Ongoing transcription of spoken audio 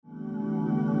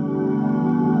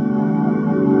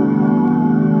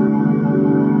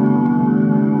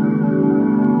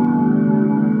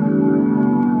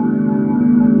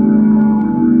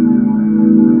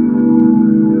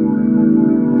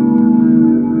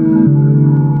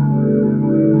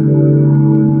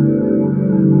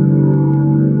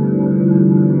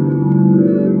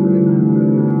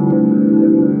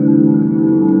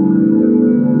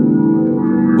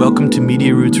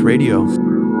Radio.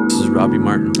 This is Robbie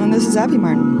Martin. And this is Abby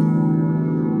Martin.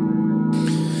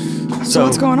 So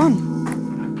what's going on?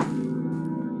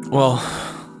 Well,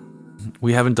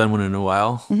 we haven't done one in a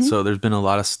while, so there's been a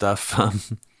lot of stuff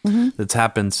that's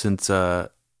happened since our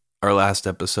last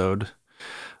episode.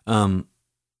 But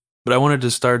I wanted to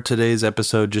start today's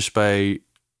episode just by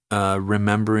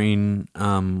remembering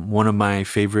one of my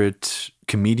favorite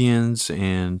comedians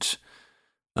and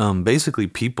basically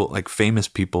people, like famous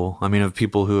people. I mean, of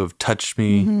people who have touched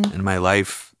me in my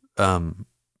life.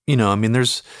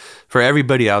 There's, for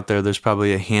everybody out there, there's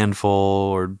probably a handful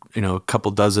or, a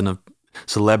couple dozen of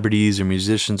celebrities or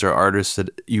musicians or artists that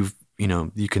you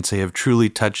can say have truly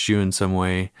touched you in some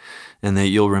way and that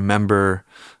you'll remember,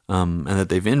 and that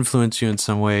they've influenced you in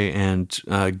some way. And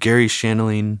Garry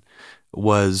Shandling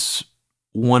was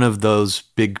one of those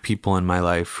big people in my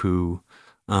life who,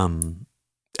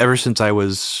 ever since I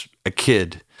was a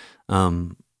kid,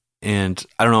 and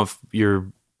I don't know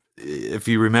if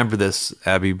you remember this,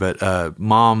 Abby, but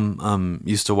Mom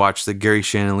used to watch the Garry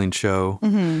Shandling show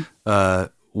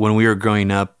when we were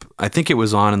growing up. I think it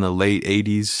was on in the late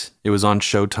 80s. It was on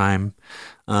Showtime.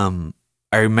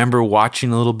 I remember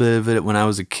watching a little bit of it when I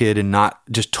was a kid and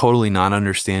totally not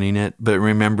understanding it, but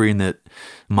remembering that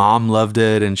Mom loved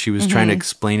it and she was trying to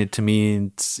explain it to me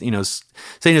and, saying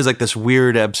it was like this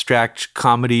weird abstract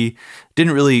comedy.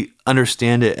 Didn't really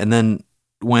understand it. And then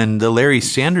when the Larry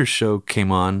Sanders Show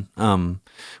came on,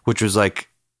 which was like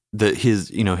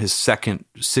his second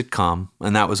sitcom,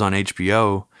 and that was on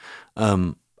HBO,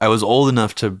 I was old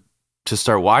enough to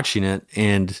start watching it.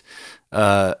 And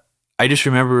I just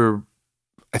remember,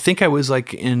 I think I was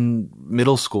like in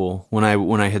middle school when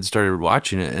I had started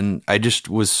watching it, and I just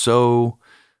was so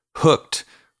hooked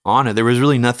on it. There was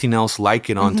really nothing else like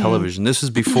it on television. This is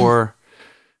before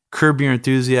Curb Your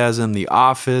Enthusiasm, The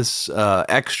Office,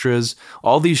 Extras,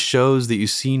 all these shows that you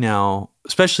see now,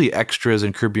 especially Extras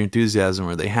and Curb Your Enthusiasm,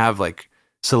 where they have like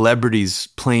celebrities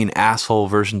playing asshole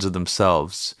versions of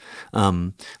themselves.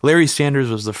 Larry Sanders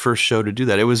was the first show to do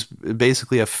that. It was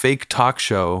basically a fake talk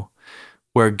show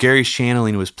where Garry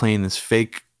Shandling was playing this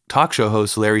fake talk show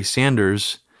host, Larry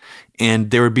Sanders, and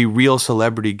there would be real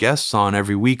celebrity guests on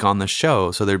every week on the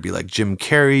show. So there'd be like Jim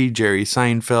Carrey, Jerry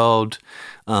Seinfeld,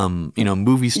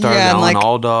 movie star Alan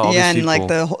Alda, all these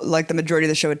people. Like the majority of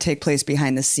the show would take place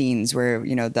behind the scenes, where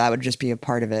that would just be a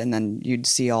part of it, and then you'd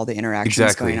see all the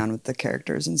interactions going on with the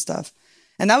characters and stuff.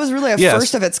 And that was really a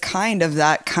first of its kind of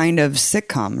that kind of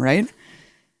sitcom, right?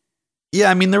 Yeah,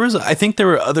 I mean, I think there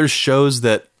were other shows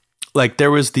that, like,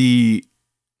 there was the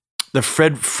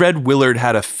Fred Willard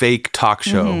had a fake talk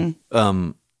show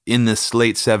in this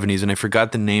late 70s, and I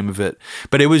forgot the name of it,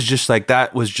 but it was just like,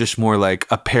 that was just more like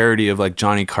a parody of like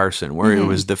Johnny Carson, where it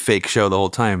was the fake show the whole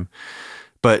time.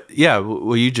 But yeah,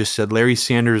 what you just said, Larry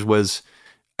Sanders was,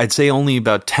 I'd say only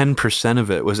about 10% of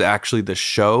it was actually the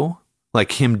show,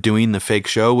 like him doing the fake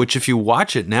show, which if you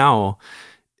watch it now,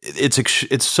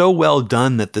 it's so well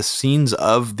done that the scenes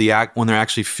of the act when they're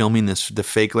actually filming the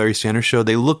fake Larry Sanders Show,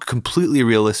 they look completely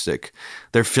realistic.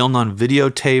 They're filmed on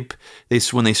videotape.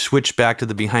 When they switch back to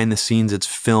the behind the scenes, it's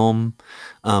film.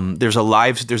 There's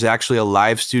actually a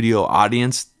live studio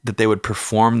audience that they would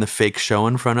perform the fake show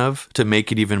in front of to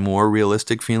make it even more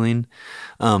realistic feeling.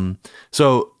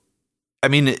 So I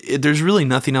mean, there's really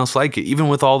nothing else like it. Even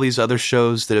with all these other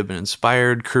shows that have been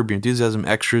inspired, Curb Your Enthusiasm,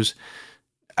 Extras,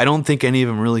 I don't think any of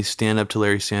them really stand up to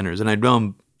Larry Sanders. And I know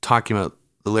I'm talking about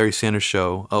the Larry Sanders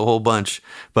Show a whole bunch,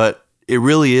 but it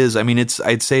really is. I mean,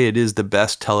 I'd say it is the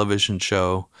best television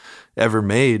show ever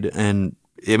made. And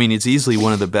I mean, it's easily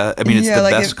one of the best. I mean, it's the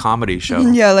best comedy show.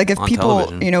 Yeah, like if people,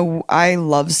 television. I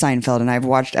love Seinfeld, and I've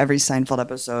watched every Seinfeld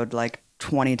episode like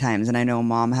 20 times, and I know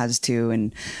Mom has too,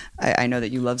 and I know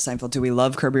that you love Seinfeld too. We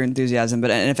love Curb Your Enthusiasm,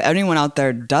 and if anyone out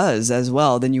there does as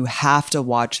well, then you have to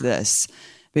watch this,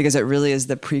 because it really is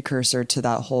the precursor to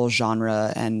that whole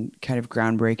genre and kind of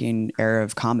groundbreaking era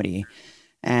of comedy.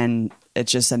 And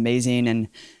it's just amazing. And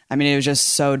I mean, it was just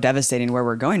so devastating. Where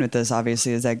we're going with this,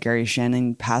 obviously, is that Garry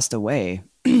Shandling passed away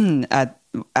at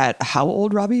how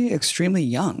old, Robbie? Extremely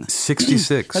young.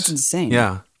 66. That's insane.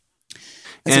 Yeah.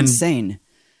 That's insane.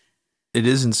 It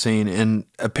is insane. And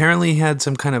apparently he had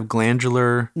some kind of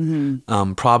glandular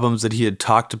problems that he had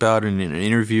talked about in an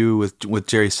interview with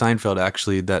Jerry Seinfeld,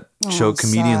 actually, that show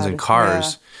Comedians in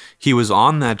Cars. Yeah. He was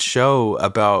on that show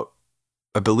about,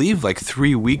 I believe, like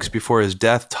 3 weeks before his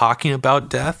death, talking about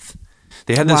death.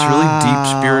 They had this really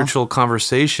deep spiritual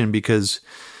conversation because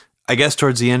I guess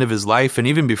towards the end of his life, and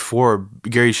even before,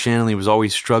 Garry Shandling was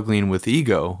always struggling with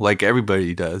ego, like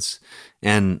everybody does.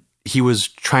 And he was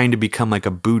trying to become like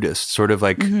a Buddhist, sort of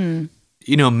like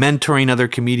mentoring other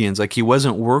comedians. Like he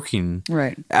wasn't working.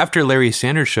 Right. After Larry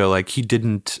Sanders Show, like he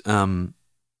didn't,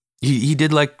 he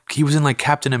did like, he was in like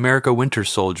Captain America Winter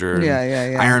Soldier. And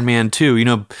Yeah. Iron Man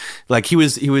 2, like he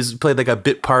was played like a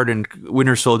bit part in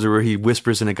Winter Soldier where he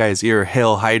whispers in a guy's ear,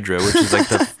 "Hail Hydra," which is like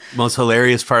the most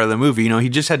hilarious part of the movie. He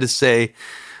just had to say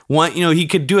one, he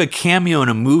could do a cameo in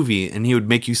a movie and he would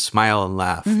make you smile and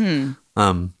laugh.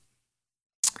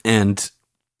 And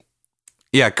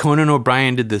yeah, Conan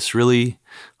O'Brien did this really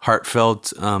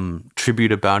heartfelt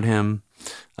tribute about him.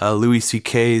 Louis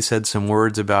C.K. said some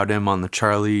words about him on the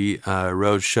Charlie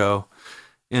Rose show,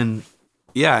 and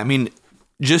yeah, I mean,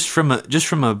 just from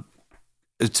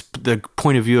it's the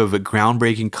point of view of a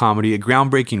groundbreaking comedy, a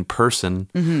groundbreaking person,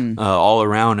 all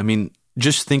around. I mean,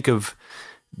 just think of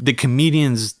the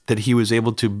comedians that he was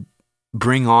able to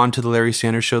bring on to the Larry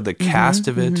Sanders Show, the cast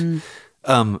of it.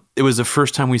 It was the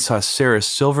first time we saw Sarah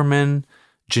Silverman,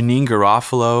 Janine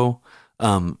Garofalo.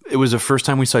 It was the first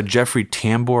time we saw Jeffrey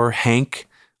Tambor, Hank,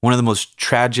 one of the most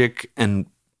tragic and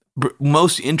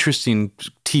most interesting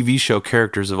TV show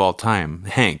characters of all time,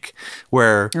 Hank,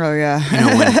 where,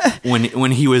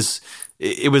 when he was,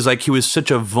 it was like he was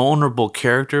such a vulnerable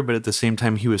character, but at the same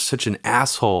time, he was such an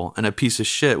asshole and a piece of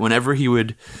shit. Whenever he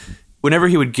would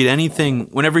get anything,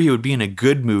 whenever he would be in a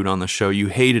good mood on the show, you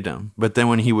hated him. But then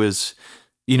when he was,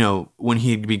 when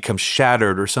he'd become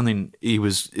shattered or something, he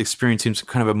was experiencing some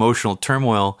kind of emotional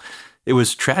turmoil, it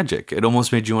was tragic. It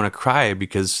almost made you want to cry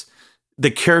because the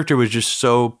character was just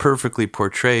so perfectly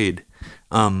portrayed.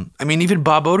 I mean, even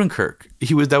Bob Odenkirk,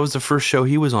 that was the first show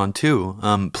he was on too,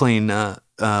 playing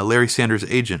Larry Sanders'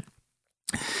 agent.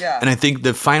 Yeah. And I think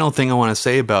the final thing I want to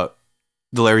say about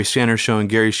the Larry Sanders Show and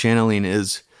Gary Shandling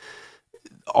is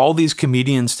all these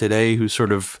comedians today who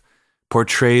sort of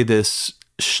portray this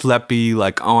schleppy,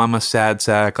 like, oh, I'm a sad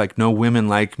sack, like no women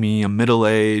like me, I'm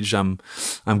middle-aged, I'm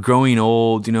growing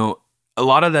old, a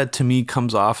lot of that to me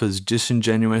comes off as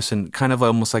disingenuous and kind of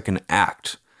almost like an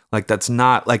act. Like that's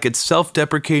not, like it's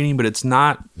self-deprecating, but it's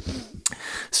not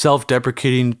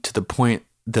self-deprecating to the point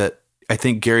that I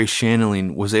think Gary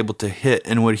Shandling was able to hit.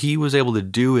 And what he was able to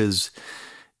do is,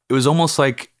 it was almost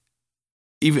like,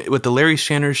 even with the Larry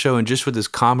Sanders Show and just with his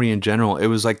comedy in general, it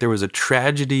was like there was a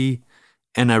tragedy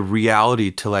and a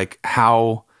reality to like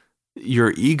how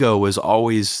your ego was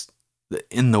always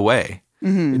in the way.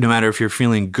 No matter if you're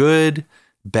feeling good,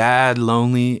 bad,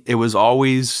 lonely, it was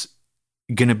always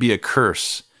going to be a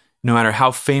curse. No matter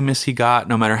how famous he got,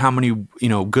 no matter how many,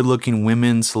 good-looking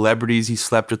women, celebrities he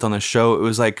slept with on the show, it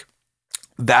was like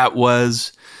that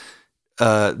was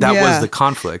was the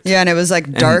conflict. Yeah, and it was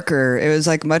like darker. It was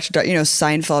like much dark.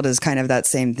 Seinfeld is kind of that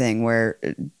same thing where,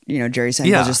 Jerry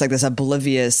Seinfeld is just like this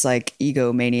oblivious, like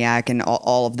egomaniac, and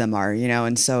all of them are,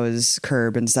 and so is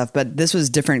Curb and stuff. But this was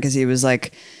different because he was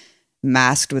like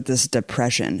masked with this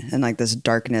depression and like this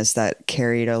darkness that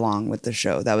carried along with the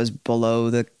show that was below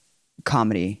the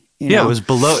comedy. It was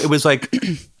below. It was like,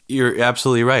 you're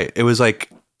absolutely right. It was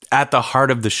like at the heart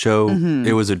of the show,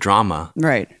 it was a drama.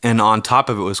 Right. And on top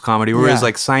of it was comedy. Whereas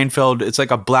like Seinfeld, it's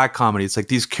like a black comedy. It's like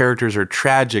these characters are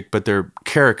tragic, but they're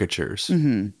caricatures.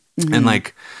 And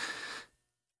like,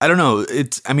 I don't know.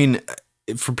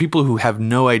 For people who have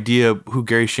no idea who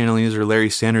Gary Shandling is or Larry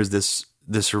Sanders,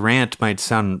 this rant might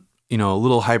sound, a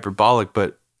little hyperbolic,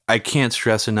 but I can't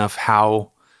stress enough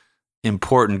how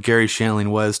important Gary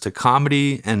Shandling was to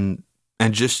comedy and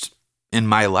just in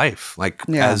my life, like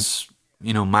as,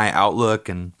 my outlook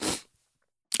and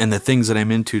the things that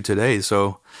I'm into today.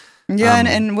 So,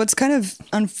 and what's kind of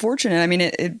unfortunate, I mean,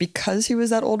 it because he was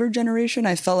that older generation,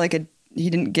 I felt like he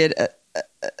didn't get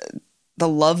the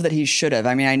love that he should have.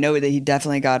 I mean, I know that he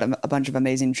definitely got a bunch of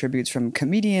amazing tributes from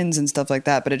comedians and stuff like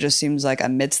that, but it just seems like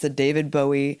amidst the David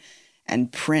Bowie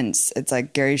and Prince, it's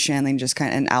like Gary Shandling just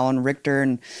and Alan Richter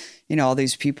and, all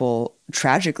these people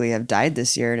tragically have died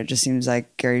this year. And it just seems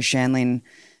like Gary Shandling,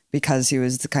 because he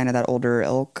was kind of that older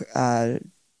ilk,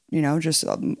 just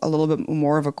a little bit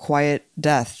more of a quiet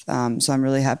death. So I'm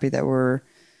really happy that we're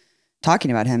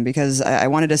talking about him because I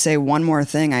wanted to say one more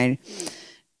thing. I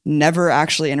never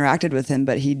actually interacted with him,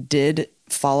 but he did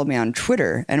follow me on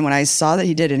Twitter. And when I saw that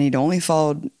he did, and he'd only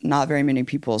followed not very many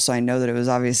people, so I know that it was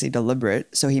obviously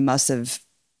deliberate. So he must have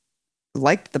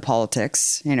liked the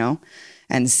politics,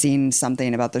 and seen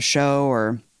something about the show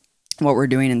or what we're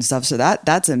doing and stuff. So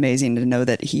that's amazing to know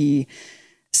that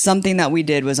something that we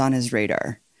did was on his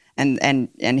radar.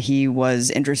 And he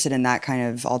was interested in that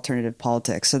kind of alternative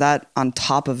politics. So that, on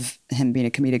top of him being a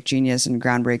comedic genius and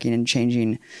groundbreaking and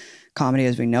changing comedy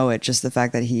as we know it, just the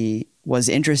fact that he was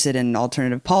interested in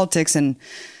alternative politics and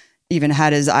even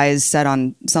had his eyes set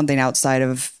on something outside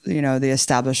of, you know, the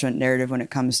establishment narrative when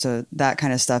it comes to that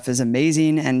kind of stuff is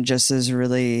amazing and just is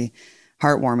really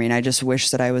heartwarming. I just wish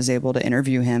that I was able to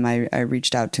interview him. I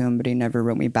reached out to him, but he never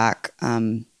wrote me back.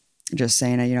 Just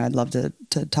saying, you know, I'd love to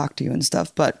talk to you and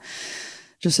stuff, but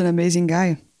just an amazing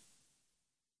guy.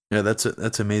 Yeah,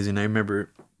 that's amazing. I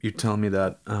remember you telling me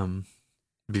that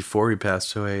before he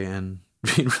passed away, and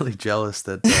being really jealous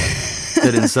that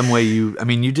that in some way you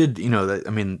did, you know,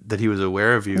 that he was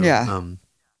aware of you. Yeah.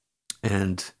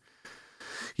 And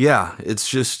yeah, it's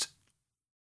just,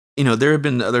 you know, there have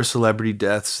been other celebrity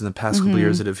deaths in the past couple of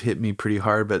years that have hit me pretty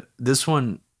hard, but this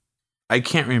one, I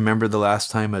can't remember the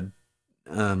last time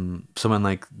someone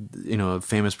like, you know, a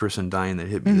famous person dying that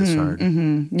hit me this hard.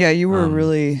 Yeah, you were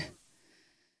really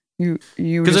you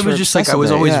because it was just like I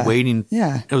was always waiting.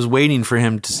 Yeah, I was waiting for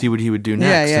him to see what he would do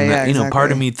next, and that, you know,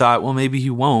 part of me thought, well, maybe he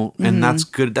won't, and that's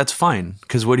good. That's fine,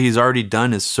 because what he's already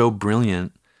done is so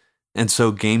brilliant and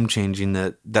so game changing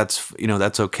that's you know,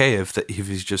 that's okay if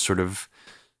he's just sort of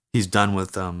he's done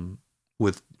with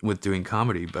doing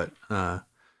comedy, but.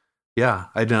 Yeah,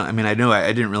 I know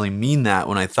I didn't really mean that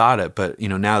when I thought it, but you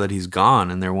know, now that he's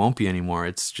gone and there won't be anymore,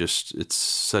 it's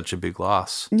such a big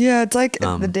loss. Yeah, it's like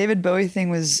the David Bowie thing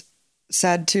was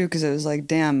sad too, because it was like,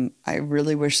 damn, I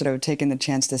really wish that I would taken the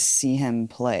chance to see him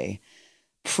play.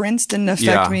 Prince didn't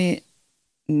affect me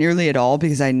nearly at all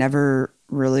because I never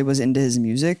really was into his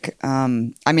music. I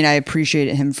mean, I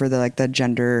appreciated him for the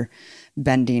gender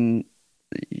bending,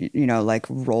 you know, like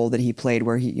role that he played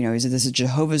where he, you know, this is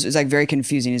Jehovah's, it's like very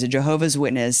confusing. He's a Jehovah's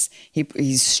Witness.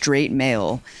 He's straight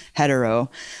male,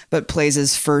 hetero, but plays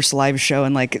his first live show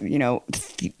in like, you know,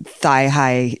 thigh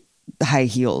high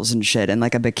heels and shit and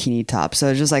like a bikini top. So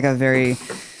it's just like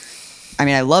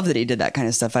I love that he did that kind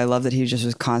of stuff. I love that he just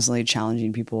was constantly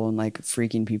challenging people and like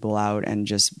freaking people out and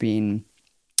just being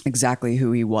exactly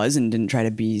who he was and didn't try to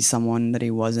be someone that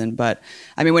he wasn't. But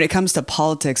I mean, when it comes to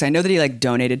politics, I know that he like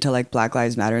donated to like Black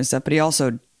Lives Matter and stuff, but he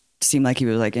also seemed like he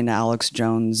was like into Alex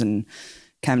Jones and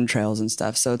chemtrails and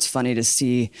stuff. So it's funny to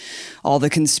see all the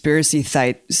conspiracy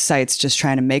sites just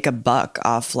trying to make a buck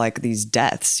off like these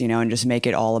deaths, you know, and just make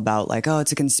it all about like, oh,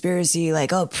 it's a conspiracy.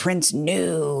 Like, oh, Prince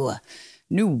knew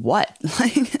what?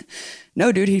 Like,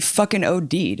 no, dude, he fucking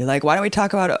OD'd. Like, why don't we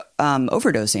talk about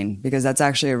overdosing? Because that's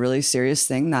actually a really serious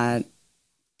thing that,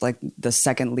 like, the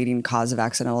second leading cause of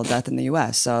accidental death in the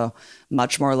U.S. So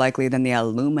much more likely than the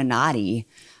Illuminati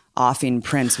offing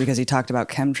Prince because he talked about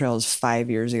chemtrails 5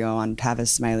 years ago on Tavis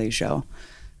Smiley's show.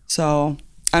 So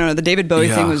I don't know. The David Bowie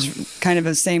thing was kind of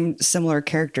a similar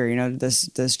character. You know,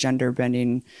 this gender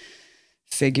bending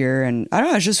figure, and I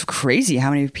don't know. It's just crazy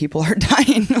how many people are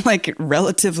dying like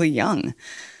relatively young.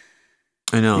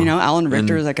 I know. You know, Alan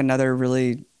Richter is like another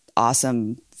really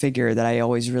awesome figure that I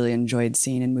always really enjoyed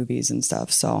seeing in movies and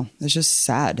stuff. So it's just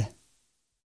sad.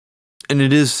 And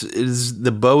it is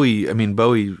the Bowie. I mean,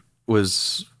 Bowie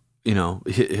was, you know,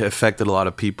 he affected a lot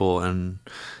of people and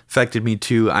affected me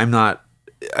too. I'm not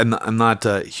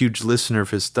a huge listener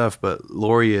of his stuff, but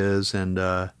Lori is, and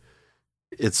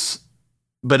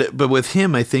but with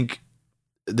him, I think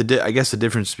I guess the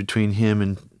difference between him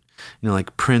and, you know,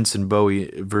 like Prince and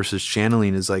Bowie versus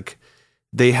channeling is like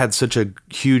they had such a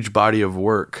huge body of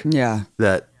work. Yeah.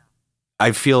 That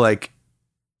I feel like,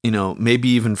 you know, maybe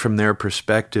even from their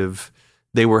perspective,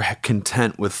 they were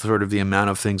content with sort of the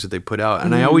amount of things that they put out.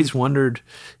 And I always wondered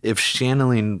if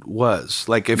channeling was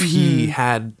like, if he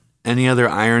had any other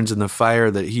irons in the fire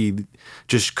that he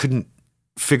just couldn't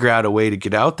figure out a way to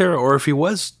get out there, or if he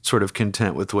was sort of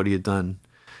content with what he had done.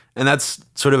 And that's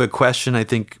sort of a question I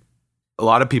think a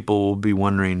lot of people will be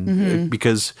wondering,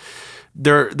 because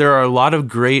there are a lot of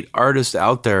great artists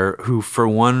out there who, for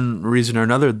one reason or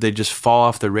another, they just fall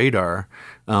off the radar,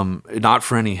 not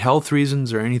for any health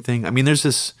reasons or anything. I mean, there's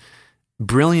this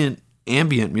brilliant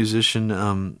ambient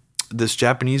musician, this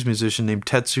Japanese musician named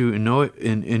Tetsu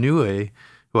Inoue,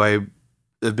 who I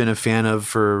have been a fan of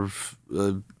for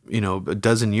you know, a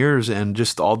dozen years, and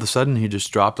just all of a sudden he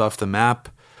just dropped off the map.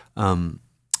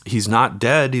 He's not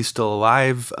dead; he's still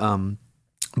alive.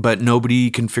 But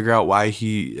nobody can figure out why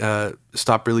he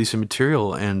stopped releasing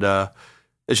material, and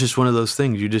it's just one of those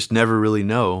things you just never really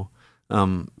know.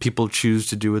 People choose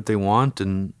to do what they want,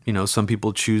 and you know, some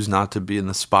people choose not to be in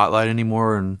the spotlight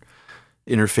anymore, and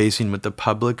interfacing with the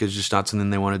public is just not something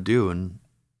they want to do. And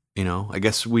you know, I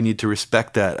guess we need to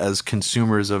respect that as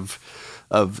consumers of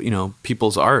you know,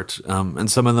 people's art.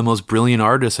 And some of the most brilliant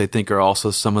artists, I think, are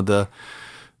also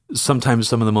sometimes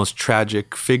some of the most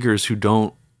tragic figures who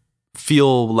don't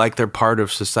feel like they're part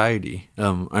of society,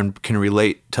 and can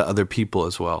relate to other people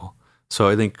as well. So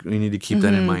I think we need to keep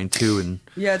that in mind too. And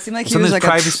Yeah, it seemed like he sometimes was like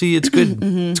privacy. It's good.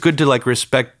 It's good to like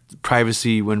respect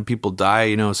privacy when people die.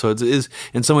 You know, so it is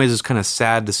in some ways it's kind of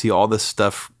sad to see all this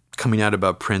stuff coming out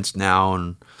about Prince now,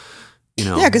 and you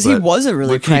know, yeah, because he was a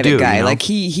really what can you private do, guy. you know? Like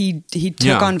he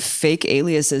took on fake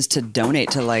aliases to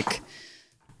donate to like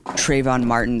Trayvon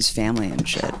Martin's family and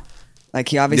shit. Like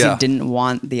he obviously didn't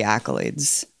want the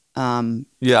accolades.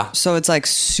 Yeah. So it's like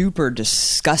super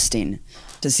disgusting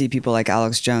to see people like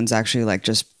Alex Jones actually like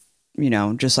just, you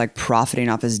know, just like profiting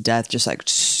off his death, just like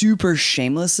super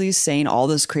shamelessly saying all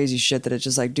this crazy shit that it's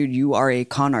just like, dude, you are a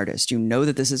con artist. You know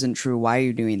that this isn't true. Why are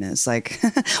you doing this? Like,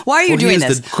 why are you doing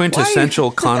this? He's the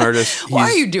quintessential con artist. Why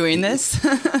are you doing this?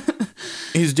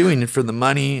 He's doing it for the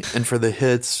money and for the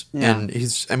hits. Yeah. And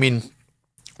I mean,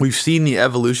 we've seen the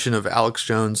evolution of Alex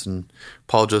Jones and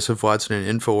Paul Joseph Watson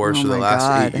and InfoWars for the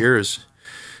last 8 years.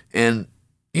 And,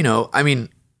 you know, I mean,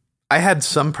 I had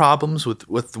some problems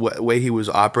with the way he was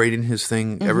operating his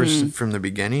thing ever since the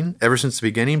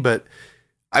beginning, but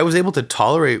I was able to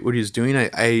tolerate what he was doing.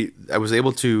 I was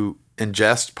able to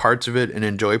ingest parts of it and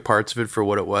enjoy parts of it for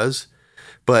what it was.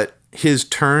 But his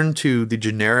turn to the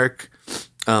generic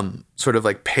sort of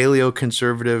like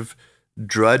paleo-conservative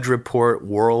Drudge Report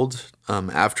world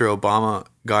after Obama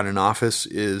got in office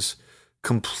is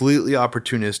completely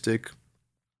opportunistic,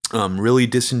 really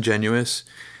disingenuous,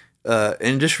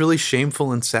 and just really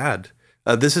shameful and sad.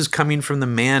 This is coming from the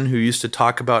man who used to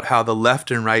talk about how the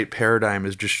left and right paradigm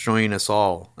is destroying us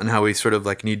all and how we sort of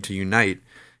like need to unite.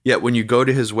 Yet when you go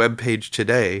to his webpage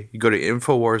today, you go to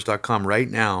Infowars.com right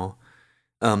now,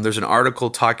 there's an article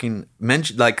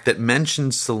that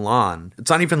mentions Salon. It's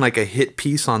not even like a hit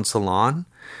piece on Salon,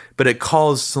 but it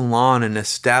calls Salon an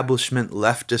establishment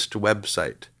leftist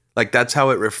website. Like that's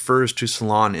how it refers to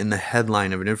Salon in the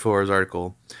headline of an Infowars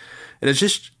article. And it's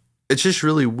just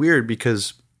really weird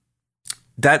because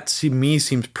that to me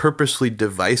seems purposely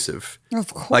divisive.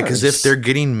 Of course. Like as if they're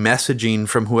getting messaging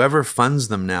from whoever funds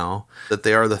them now that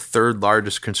they are the third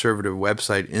largest conservative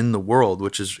website in the world,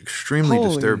 which is extremely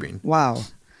disturbing. Wow.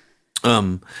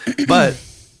 But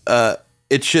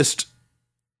it's just,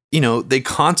 you know, they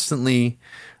constantly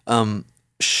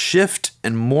shift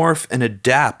and morph and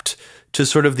adapt to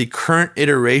sort of the current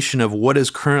iteration of what is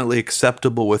currently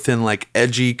acceptable within like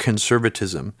edgy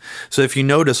conservatism. So if you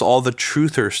notice all the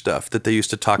truther stuff that they used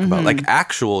to talk about, like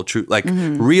actual truth, like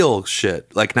real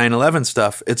shit, like 9/11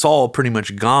 stuff, it's all pretty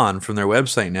much gone from their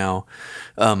website now.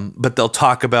 But they'll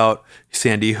talk about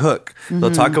Sandy Hook.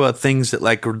 They'll talk about things that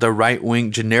like the right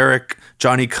wing generic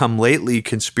Johnny come lately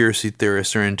conspiracy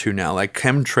theorists are into now, like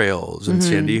chemtrails and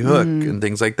Sandy Hook and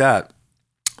things like that.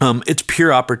 It's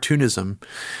pure opportunism,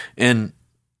 and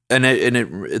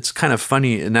it's kind of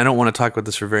funny. And I don't want to talk about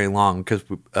this for very long because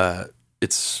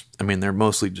they're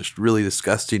mostly just really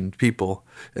disgusting people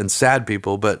and sad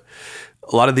people. But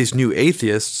a lot of these new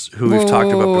atheists who we've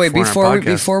talked about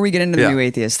before we get into the new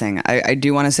atheist thing, I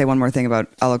do want to say one more thing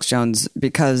about Alex Jones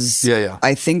because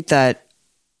I think that,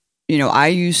 you know, I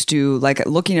used to like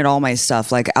looking at all my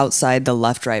stuff like outside the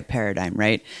left-right paradigm,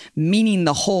 right? Meaning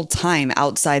the whole time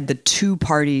outside the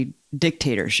two-party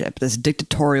dictatorship, this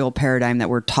dictatorial paradigm that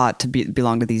we're taught to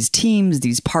belong to these teams,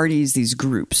 these parties, these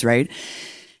groups, right?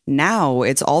 Now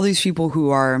it's all these people who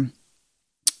are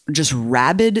just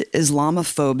rabid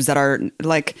Islamophobes that are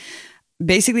like,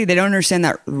 basically they don't understand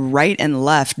that right and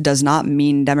left does not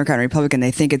mean Democrat and Republican.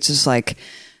 They think it's just like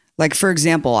for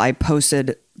example, I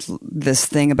posted this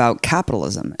thing about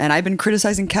capitalism and I've been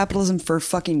criticizing capitalism for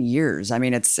fucking years. I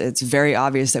mean, it's very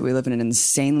obvious that we live in an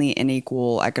insanely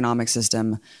unequal economic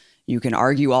system. You can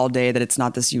argue all day that it's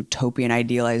not this utopian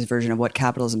idealized version of what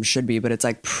capitalism should be, but it's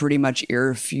like pretty much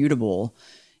irrefutable,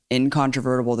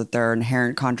 incontrovertible that there are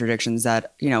inherent contradictions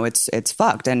that, you know, it's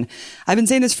fucked. And I've been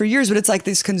saying this for years, but it's like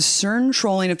this concern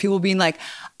trolling of people being like,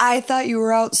 I thought you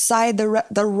were outside the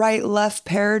right left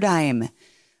paradigm.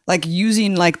 Like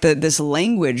using like this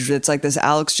language that's like this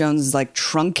Alex Jones like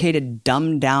truncated,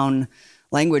 dumbed down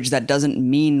language that doesn't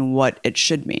mean what it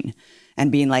should mean,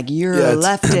 and being like you're a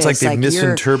leftist. It's like they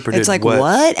misinterpreted. It's like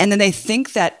what? And then they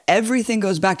think that everything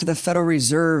goes back to the Federal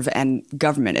Reserve and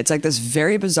government. It's like this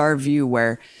very bizarre view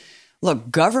where,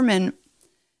 look, government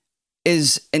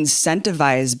is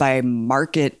incentivized by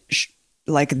market,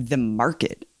 like the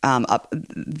market.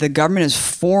 The government is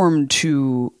formed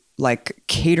to like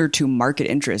cater to market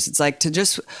interests. It's like to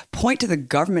just point to the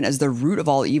government as the root of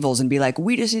all evils and be like,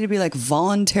 we just need to be like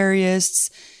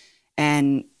voluntarists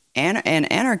and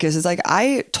anarchists. It's like,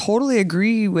 I totally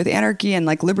agree with anarchy and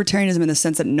like libertarianism in the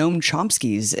sense that Noam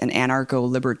Chomsky's an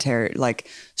anarcho-libertarian, like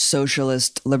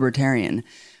socialist libertarian,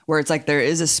 where it's like there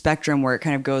is a spectrum where it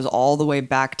kind of goes all the way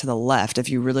back to the left. If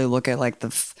you really look at like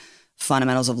the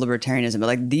fundamentals of libertarianism. But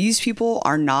like these people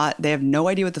are not, they have no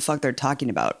idea what the fuck they're talking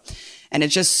about. And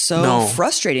it's just so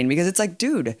frustrating because it's like,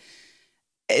 dude,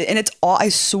 and it's all, I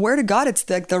swear to God, it's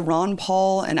like the Ron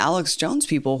Paul and Alex Jones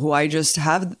people who I just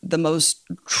have the most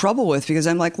trouble with, because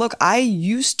I'm like, look, I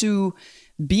used to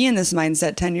be in this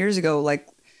mindset 10 years ago, like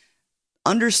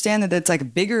understand that it's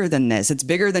like bigger than this. It's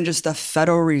bigger than just the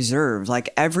Federal Reserve.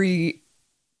 Like every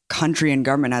country and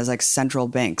government has like central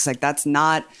banks. Like that's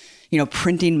not, you know,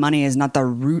 printing money is not the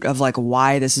root of like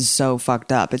why this is so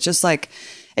fucked up. It's just like,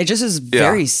 it just is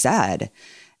very sad.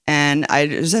 And I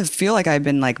just feel like I've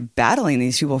been like battling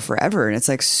these people forever, and it's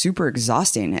like super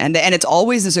exhausting. And it's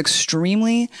always this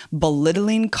extremely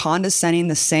belittling, condescending,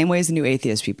 the same way as the new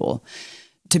atheist people,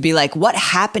 to be like, what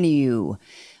happened to you?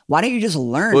 Why don't you just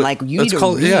learn? Well, like you need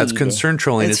to read. Yeah, it's concern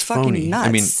trolling. It's fucking phony.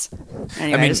 Nuts.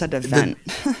 Anyway, I just had to vent.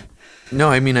 No,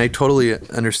 I mean, I totally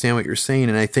understand what you're saying.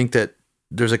 And I think that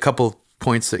there's a couple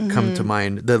points that come to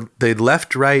mind. The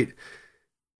left-right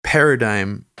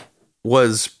paradigm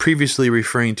was previously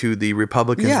referring to the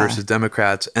Republicans versus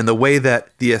Democrats, and the way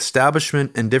that the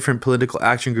establishment and different political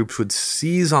action groups would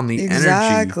seize on the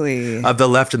energy of the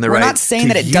left and the right. We're not saying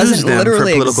that it doesn't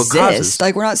literally exist. Causes.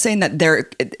 Like we're not saying that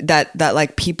that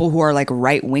like people who are like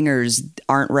right wingers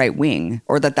aren't right wing,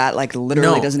 or that like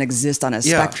literally doesn't exist on a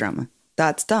spectrum.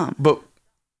 That's dumb. But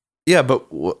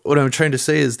what I'm trying to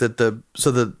say is that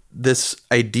this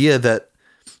idea that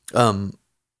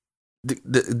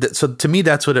so to me,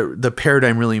 that's what the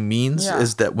paradigm really means,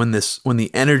 is that when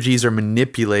the energies are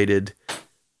manipulated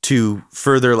to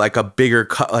further like a bigger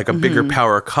bigger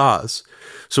power cause.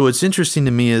 So what's interesting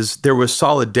to me is there was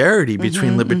solidarity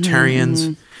between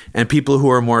libertarians and people who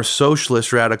are more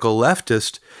socialist, radical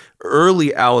leftist,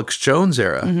 early Alex Jones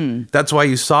era. That's why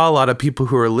you saw a lot of people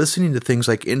who are listening to things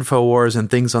like InfoWars and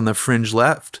things on the fringe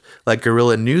left, like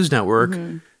Guerrilla News Network.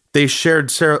 They shared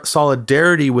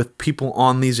solidarity with people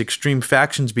on these extreme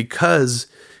factions because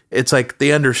it's like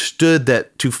they understood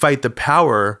that to fight the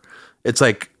power, it's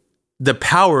like the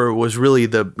power was really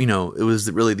it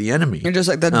was really the enemy. And just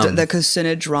like the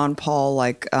Kucinich, Ron Paul,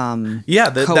 like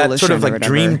that sort of like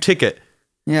dream ticket.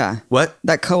 Yeah. What?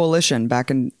 That coalition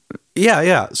back in.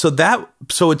 Yeah. So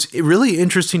it's really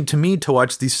interesting to me to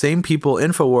watch these same people,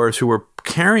 InfoWars, who were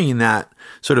carrying that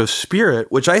sort of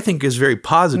spirit, which I think is very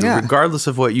positive, regardless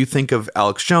of what you think of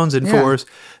Alex Jones, InfoWars.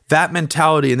 That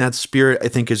mentality and that spirit, I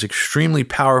think, is extremely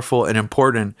powerful and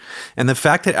important. And the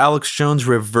fact that Alex Jones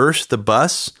reversed the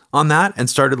bus on that and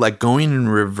started like going in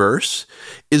reverse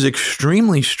is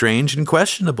extremely strange and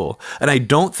questionable. And I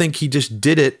don't think he just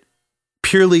did it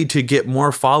purely to get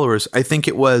more followers. I think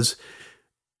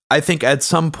at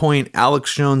some point,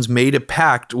 Alex Jones made a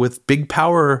pact with big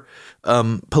power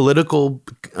political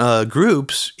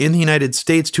groups in the United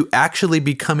States to actually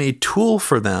become a tool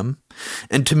for them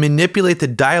and to manipulate the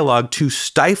dialogue to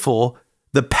stifle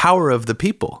the power of the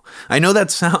people. I know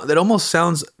that almost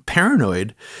sounds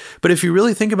paranoid, but if you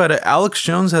really think about it, Alex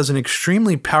Jones has an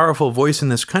extremely powerful voice in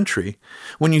this country.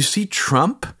 When you see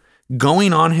Trump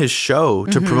going on his show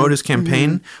to promote his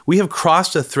campaign, we have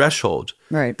crossed a threshold.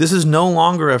 Right. This is no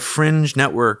longer a fringe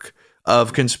network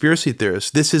of conspiracy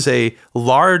theorists. This is a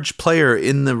large player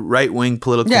in the right-wing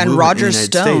political movement in the United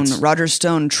States. Roger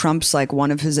Stone, Trump's like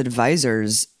one of his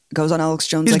advisors, goes on Alex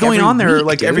Jones. He's like going every on there week,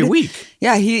 like dude. every week.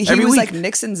 Yeah, he was like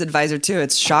Nixon's advisor too.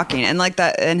 It's shocking. And like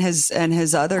that, and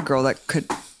his other girl that could.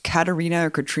 Katerina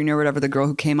or Katrina or whatever, the girl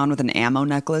who came on with an ammo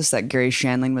necklace that Gary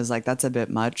Shandling was like, that's a bit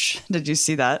much. Did you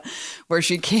see that? Where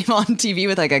she came on TV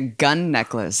with like a gun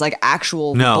necklace, like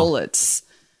actual bullets.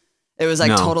 It was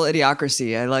like total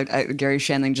idiocracy. Gary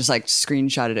Shandling just like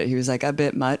screenshotted it. He was like, a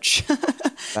bit much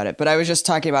about it. But I was just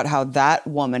talking about how that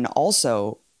woman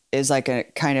also is like a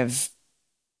kind of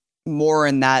more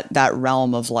in that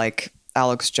realm of like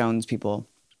Alex Jones people.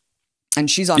 And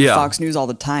she's on Fox News all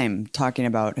the time talking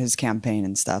about his campaign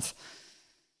and stuff.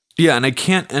 Yeah, and I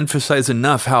can't emphasize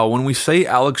enough how when we say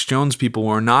Alex Jones people,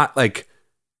 we're not like,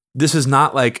 this is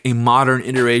not like a modern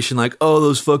iteration like, oh,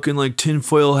 those fucking like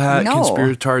tinfoil hat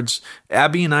conspiratards.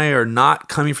 Abby and I are not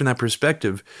coming from that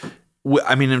perspective.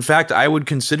 I mean, in fact, I would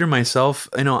consider myself,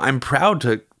 I'm proud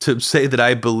to say that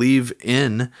I believe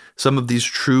in some of these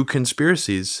true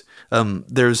conspiracies.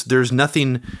 There's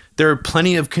nothing. There are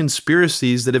plenty of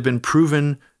conspiracies that have been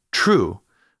proven true.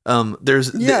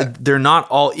 They're not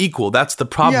all equal. That's the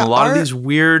problem. A lot of these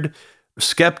weird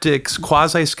skeptics,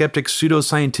 quasi-skeptics,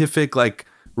 pseudoscientific, like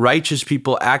righteous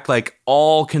people act like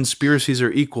all conspiracies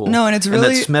are equal. No, and it's really...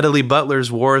 And that Smedley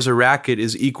Butler's War is a Racket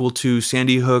is equal to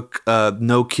Sandy Hook,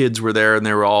 no kids were there and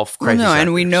they were all crisis actors.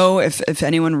 And we know if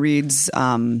anyone reads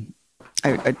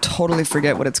I totally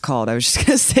forget what it's called. I was just going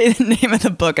to say the name of the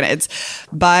book, and it's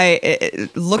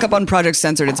look up on Project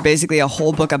Censored. It's basically a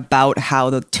whole book about how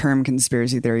the term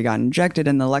conspiracy theory got injected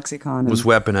in the lexicon. Was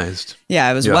weaponized. Yeah,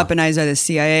 it was weaponized by the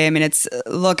CIA. I mean,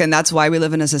 and that's why we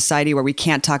live in a society where we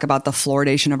can't talk about the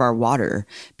fluoridation of our water,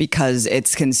 because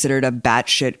it's considered a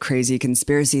batshit crazy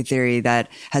conspiracy theory that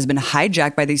has been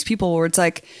hijacked by these people where it's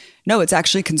like, no, it's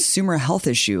actually a consumer health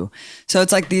issue. So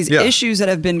it's like these issues that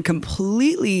have been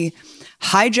completely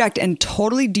hijacked and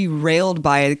totally derailed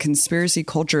by a conspiracy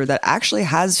culture that actually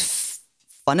has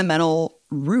fundamental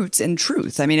roots in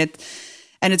truth. I mean,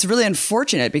 it's really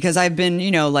unfortunate because I've been,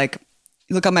 like,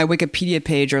 look on my Wikipedia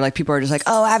page, or like people are just like,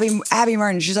 oh, Abby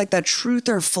Martin, she's like the truth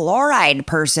or fluoride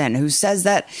person who says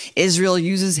that Israel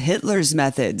uses Hitler's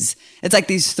methods. It's like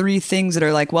these three things that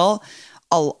are like, well,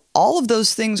 all of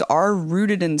those things are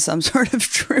rooted in some sort of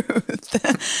truth,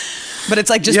 but it's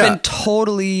like just been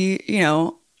totally,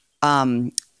 just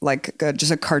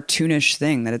a cartoonish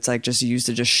thing that it's like just used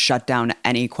to just shut down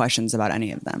any questions about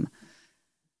any of them.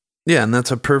 Yeah, and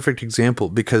that's a perfect example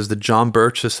because the John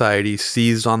Birch Society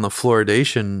seized on the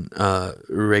fluoridation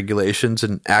regulations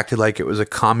and acted like it was a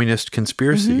communist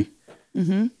conspiracy.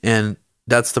 Mm-hmm. And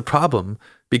that's the problem,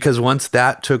 because once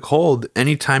that took hold,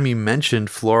 anytime you mentioned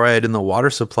fluoride in the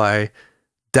water supply,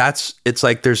 it's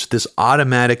like there's this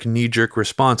automatic knee-jerk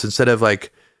response instead of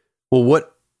like, well,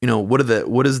 what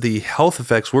is the health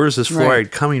effects? Where is this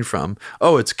fluoride coming from?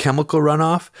 Oh, it's chemical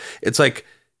runoff. It's like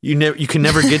you can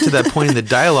never get to that point in the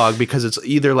dialogue because it's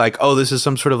either like, oh, this is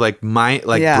some sort of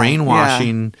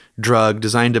brainwashing drug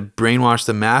designed to brainwash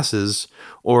the masses,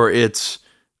 or it's,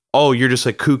 oh, you're just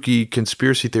a kooky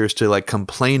conspiracy theorist to like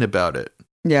complain about it.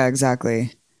 Yeah,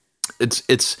 exactly.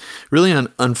 It's really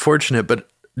unfortunate, but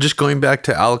just going back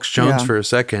to Alex Jones for a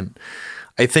second,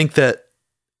 I think that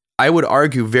I would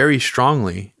argue very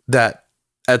strongly that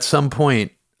at some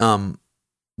point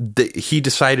he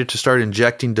decided to start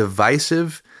injecting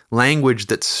divisive language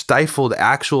that stifled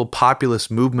actual populist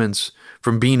movements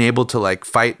from being able to like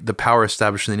fight the power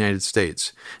establishment in the United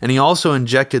States. And he also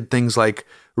injected things like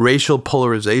racial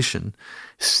polarization,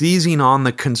 seizing on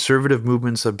the conservative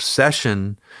movement's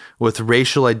obsession with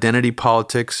racial identity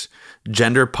politics,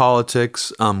 gender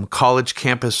politics, college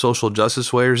campus social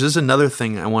justice warriors. This is another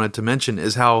thing I wanted to mention,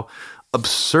 is how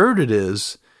absurd it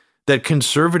is that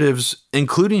conservatives,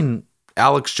 including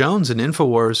Alex Jones and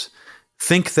InfoWars,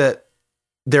 think that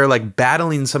they're like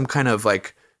battling some kind of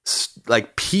like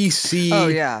PC,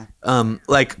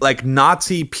 like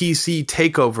Nazi PC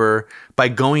takeover by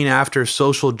going after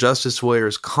social justice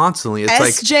warriors constantly. It's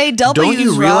SJWs, like, don't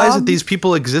you realize Rob? that these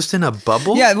people exist in a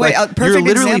bubble? Yeah, wait, like, perfect you're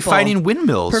literally example. fighting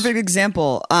windmills. Perfect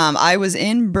example. I was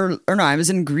in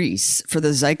Greece for the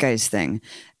Zeitgeist thing,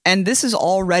 and this is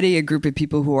already a group of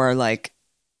people who are like,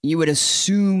 you would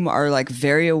assume are like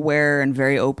very aware and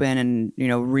very open and,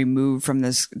 removed from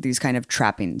these kind of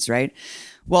trappings, right?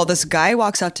 Well, this guy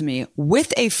walks up to me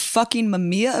with a fucking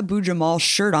Mamiya Abu Jamal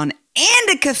shirt on and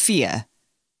a keffiyeh.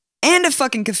 And a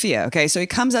fucking keffiyeh. Okay, so he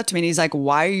comes up to me and he's like,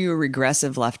 "Why are you a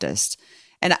regressive leftist?"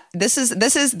 And this is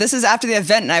after the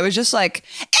event, and I was just like,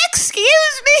 "Excuse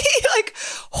me!" Like,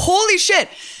 holy shit!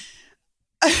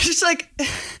 I was just like,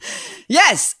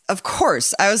 "Yes, of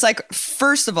course." I was like,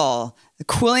 first of all, the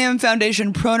Quilliam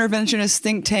Foundation pro-interventionist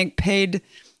think tank paid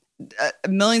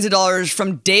millions of dollars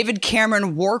from David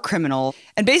Cameron, war criminal.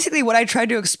 And basically what I tried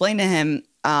to explain to him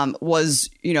was,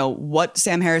 what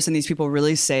Sam Harris and these people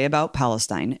really say about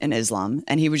Palestine and Islam.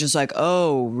 And he was just like,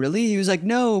 oh, really? He was like,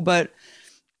 no, but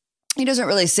he doesn't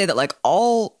really say that like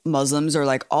all Muslims or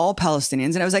like all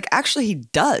Palestinians. And I was like, actually, he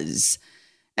does.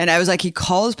 And I was like, he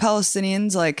calls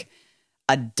Palestinians like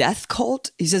a death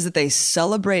cult. He says that they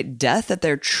celebrate death, that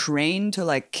they're trained to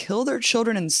like kill their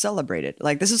children and celebrate it.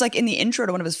 Like, this is like in the intro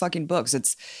to one of his fucking books.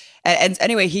 And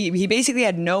anyway, he basically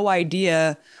had no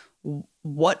idea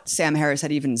what Sam Harris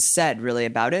had even said really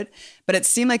about it, but it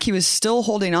seemed like he was still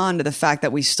holding on to the fact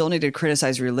that we still need to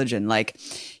criticize religion. Like,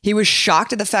 he was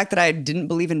shocked at the fact that I didn't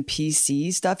believe in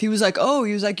PC stuff. He was like,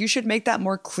 you should make that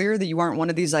more clear that you aren't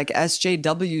one of these like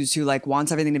SJWs who like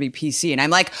wants everything to be PC. And I'm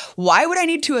like, why would I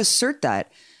need to assert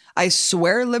that? I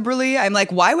swear liberally. I'm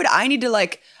like, why would I need to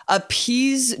like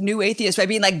appease new atheists by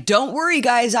being like, don't worry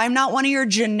guys, I'm not one of your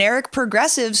generic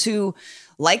progressives who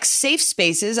like safe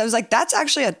spaces. I was like, that's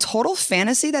actually a total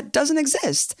fantasy that doesn't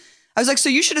exist. I was like, so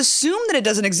you should assume that it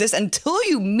doesn't exist until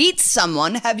you meet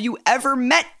someone. Have you ever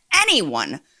met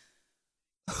anyone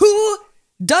who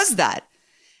does that?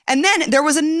 And then there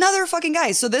was another fucking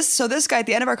guy. So this guy at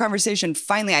the end of our conversation,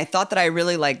 finally, I thought that I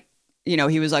really like,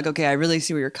 he was like, okay, I really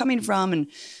see where you're coming from and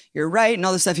you're right and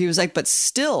all this stuff. He was like, but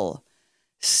still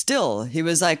Still, he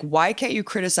was like, why can't you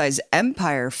criticize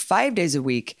Empire 5 days a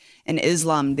week and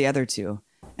Islam the other 2?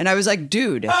 And I was like,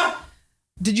 dude,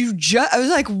 did you just, I was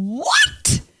like,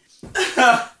 what?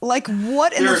 Like,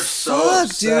 what in the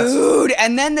fuck, dude?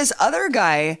 And then this other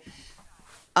guy,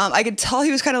 I could tell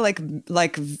he was kind of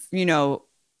like, you know,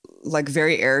 like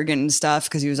very arrogant and stuff,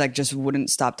 because he was like, just wouldn't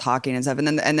stop talking and stuff. And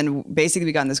then basically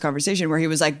we got in this conversation where he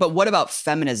was like, but what about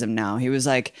feminism now? He was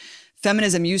like,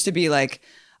 feminism used to be like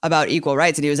about equal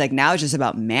rights. And he was like, now it's just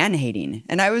about man hating.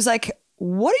 And I was like,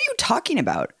 what are you talking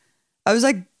about? I was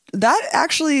like, that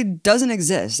actually doesn't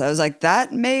exist. I was like,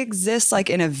 that may exist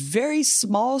like in a very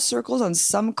small circles on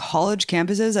some college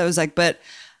campuses. I was like, but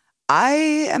I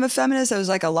am a feminist. I was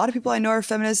like, a lot of people I know are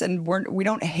feminists, and we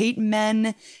don't hate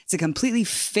men. It's a completely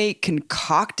fake,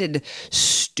 concocted,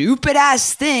 stupid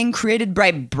ass thing created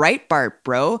by Breitbart,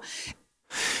 bro.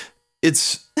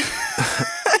 It's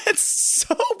it's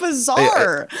so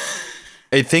bizarre.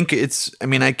 I think I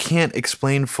mean, I can't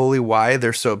explain fully why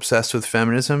they're so obsessed with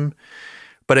feminism,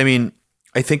 but I mean,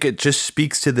 I think it just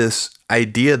speaks to this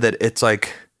idea that it's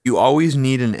like you always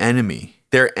need an enemy.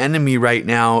 Their enemy right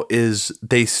now is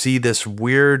they see this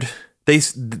weird, they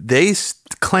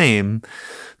claim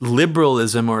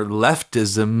liberalism or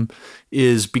leftism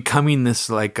is becoming this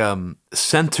like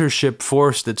censorship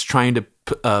force that's trying to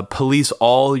police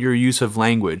all your use of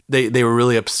language. They were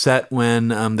really upset when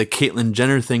the Caitlyn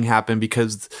Jenner thing happened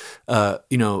because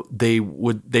you know,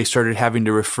 they started having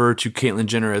to refer to Caitlyn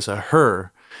Jenner as a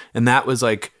her, and that was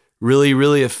like really,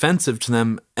 really offensive to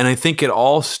them. And I think it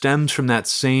all stems from that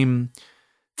same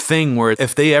thing where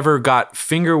if they ever got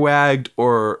finger wagged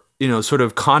or, you know, sort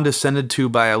of condescended to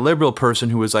by a liberal person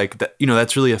who was like, you know,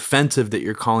 that's really offensive that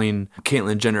you're calling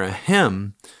Caitlyn Jenner a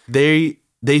him, they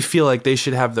feel like they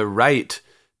should have the right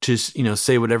to, you know,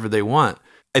 say whatever they want.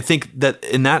 I think that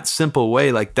in that simple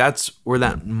way, like that's where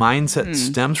that mindset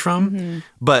stems from. Mm-hmm.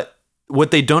 But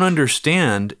what they don't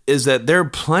understand is that there are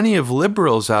plenty of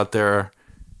liberals out there.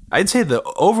 I'd say the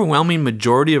overwhelming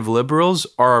majority of liberals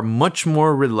are much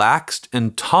more relaxed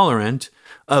and tolerant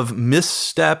of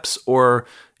missteps or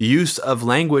use of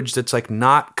language that's like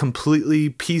not completely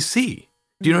PC.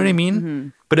 Do you know what I mean? Mm-hmm.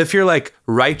 But if you're like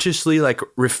righteously like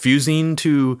refusing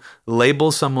to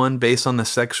label someone based on the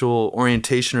sexual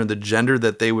orientation or the gender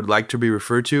that they would like to be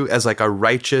referred to as like a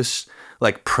righteous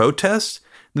like protest,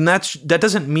 then that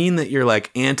doesn't mean that you're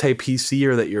like anti-PC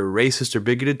or that you're racist or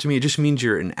bigoted to me. It just means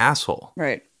you're an asshole.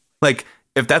 Right. Like,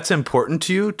 if that's important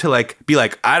to you to like be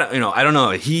like, I don't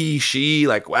know, he, she,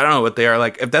 like, I don't know what they are.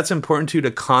 Like, if that's important to you to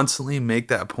constantly make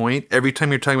that point every time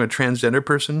you're talking about a transgender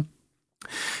person,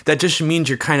 that just means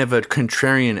you're kind of a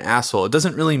contrarian asshole. It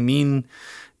doesn't really mean,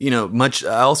 you know, much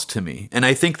else to me. And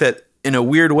I think that in a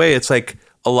weird way, it's like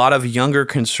a lot of younger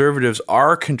conservatives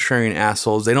are contrarian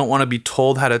assholes. They don't want to be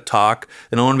told how to talk.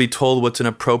 They don't want to be told what's an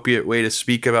appropriate way to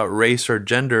speak about race or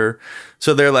gender.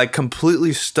 So they're like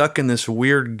completely stuck in this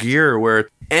weird gear where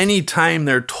anytime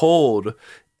they're told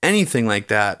anything like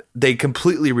that, they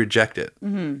completely reject it.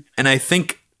 Mm-hmm. And I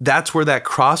think that's where that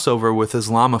crossover with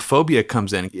Islamophobia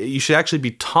comes in. You should actually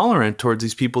be tolerant towards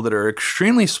these people that are an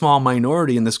extremely small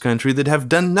minority in this country that have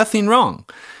done nothing wrong.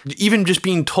 Even just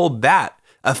being told that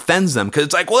offends them because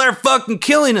it's like, well, they're fucking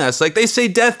killing us. Like they say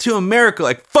death to America.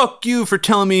 Like, fuck you for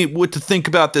telling me what to think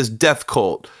about this death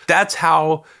cult. That's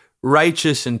how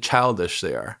righteous and childish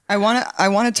they are. I want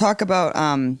to talk about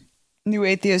New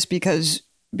Atheist because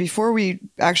before we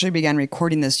actually began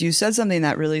recording this, you said something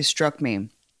that really struck me.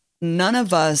 None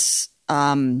of us,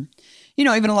 you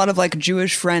know, even a lot of like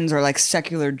Jewish friends are like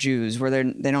secular Jews where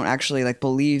they don't actually like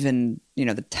believe in, you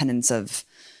know, the tenets of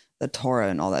the Torah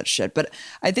and all that shit. But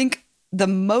I think the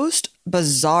most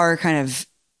bizarre kind of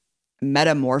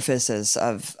metamorphosis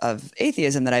of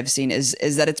atheism that I've seen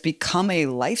is that it's become a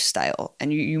lifestyle.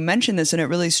 And you mentioned this and it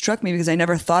really struck me because I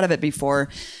never thought of it before,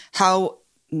 how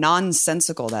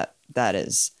nonsensical that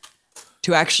is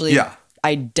to actually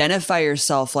identify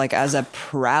yourself like as a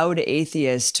proud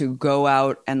atheist, to go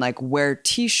out and like wear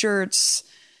t-shirts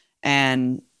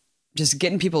and just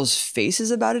get in people's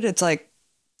faces about it. It's like,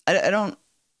 I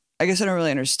guess I don't really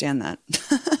understand that.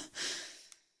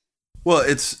 Well,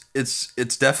 it's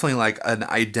definitely like an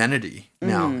identity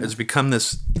now. It's become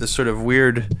this sort of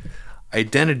weird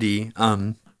identity.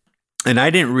 And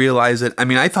I didn't realize it. I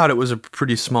mean, I thought it was a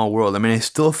pretty small world. I mean, I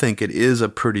still think it is a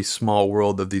pretty small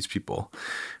world of these people.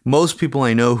 Most people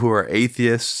I know who are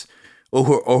atheists or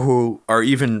who are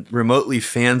even remotely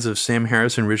fans of Sam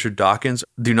Harris and Richard Dawkins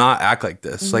do not act like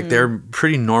this. Mm-hmm. Like they're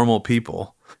pretty normal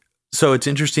people. So it's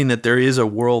interesting that there is a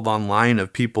world online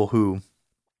of people who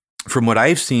from what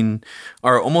I've seen,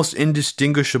 are almost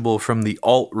indistinguishable from the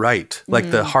alt-right, like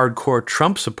the hardcore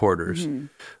Trump supporters.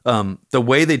 The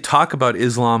way they talk about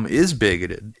Islam is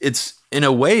bigoted. It's, in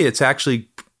a way, it's actually,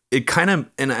 it kind of,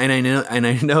 and I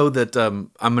know that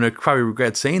I'm going to probably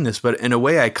regret saying this, but in a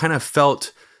way, I kind of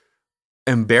felt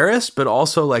embarrassed, but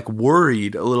also like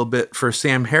worried a little bit for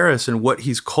Sam Harris and what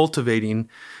he's cultivating,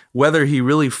 whether he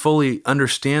really fully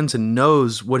understands and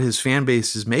knows what his fan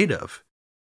base is made of.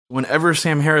 Whenever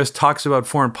Sam Harris talks about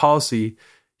foreign policy,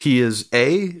 he is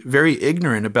A, very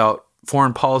ignorant about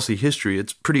foreign policy history.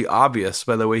 It's pretty obvious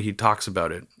by the way he talks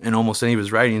about it in almost any of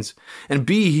his writings. And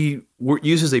B, he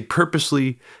uses a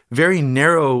purposely very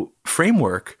narrow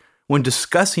framework when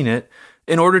discussing it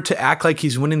in order to act like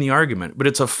he's winning the argument. But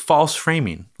it's a false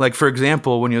framing. Like, for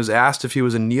example, when he was asked if he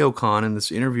was a neocon in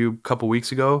this interview a couple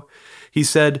weeks ago, he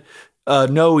said,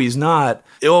 no, he's not.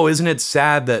 Oh, isn't it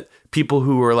sad that people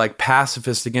who were like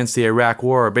pacifists against the Iraq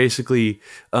war are basically,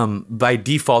 by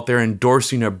default, they're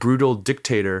endorsing a brutal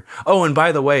dictator. Oh, and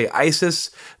by the way, ISIS,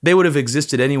 they would have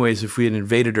existed anyways if we had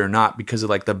invaded or not, because of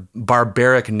like the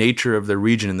barbaric nature of the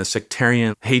region and the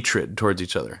sectarian hatred towards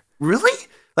each other. Really?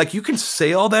 Like, you can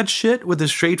say all that shit with a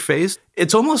straight face?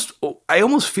 It's almost, I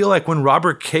almost feel like when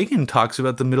Robert Kagan talks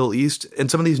about the Middle East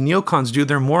and some of these neocons do,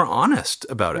 they're more honest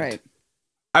about it. Right.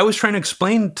 I was trying to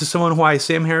explain to someone why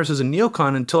Sam Harris is a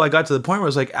neocon until I got to the point where I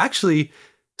was like, actually,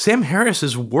 Sam Harris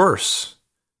is worse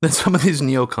than some of these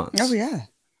neocons. Oh, yeah.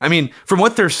 I mean, from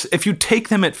what they're, if you take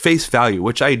them at face value,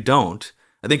 which I don't,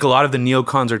 I think a lot of the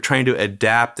neocons are trying to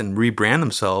adapt and rebrand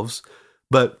themselves.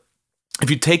 But if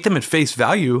you take them at face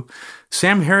value,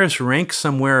 Sam Harris ranks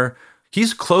somewhere,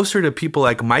 he's closer to people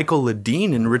like Michael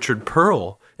Ledeen and Richard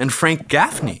Pearl and Frank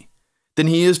Gaffney than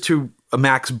he is to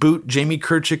Max Boot, Jamie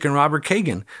Kirchick, and Robert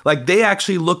Kagan. Like, they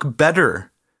actually look better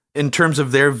in terms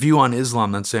of their view on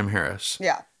Islam than Sam Harris.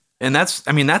 Yeah. And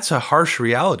that's a harsh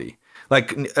reality.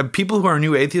 Like, people who are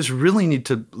new atheists really need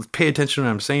to pay attention to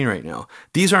what I'm saying right now.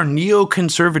 These are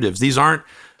neoconservatives. These aren't,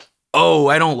 oh,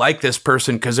 I don't like this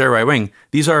person because they're right wing.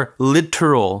 These are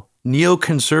literal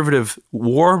neoconservative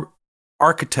war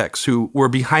architects who were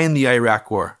behind the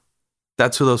Iraq war.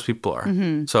 That's who those people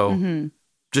are.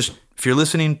 Just, if you're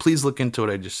listening, please look into what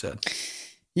I just said.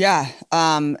 Yeah.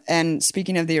 And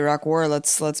speaking of the Iraq war,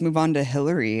 let's move on to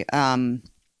Hillary.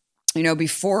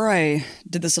 Before I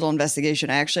did this little investigation,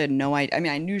 I actually had no idea. I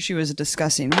mean, I knew she was a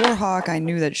discussing war hawk. I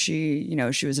knew that she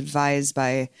was advised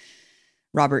by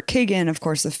Robert Kagan, of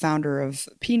course, the founder of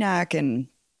PNAC, and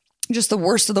just the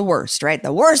worst of the worst, right?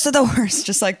 The worst of the worst,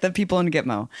 just like the people in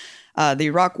Gitmo. The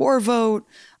Iraq war vote,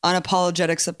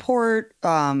 unapologetic support,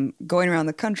 going around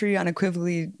the country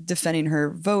unequivocally defending her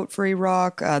vote for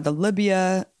Iraq, the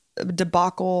Libya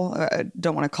debacle. I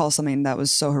don't want to call something that was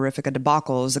so horrific a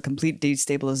debacle. It was a complete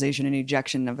destabilization and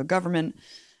ejection of a government,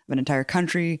 of an entire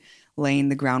country, laying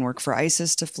the groundwork for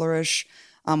ISIS to flourish.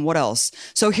 What else?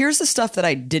 So here's the stuff that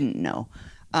I didn't know.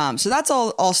 So that's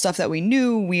all stuff that we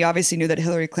knew. We obviously knew that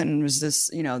Hillary Clinton was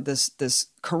this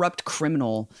corrupt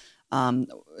criminal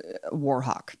war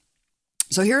hawk.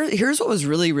 So here's what was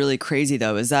really, really crazy,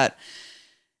 though, is that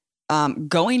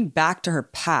going back to her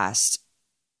past,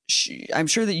 I'm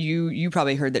sure that you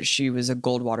probably heard that she was a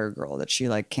Goldwater girl, that she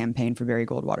like campaigned for Barry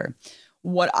Goldwater.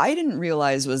 What I didn't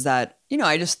realize was that,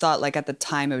 I just thought like at the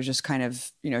time it was just kind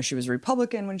of, she was a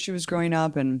Republican when she was growing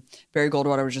up, and Barry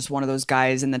Goldwater was just one of those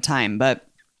guys in the time. But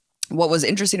what was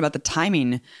interesting about the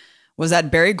timing was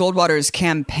that Barry Goldwater's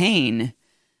campaign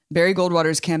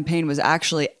was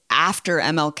actually after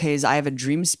MLK's I Have a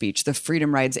Dream speech, the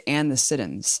freedom rides and the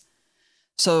sit-ins.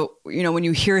 So, when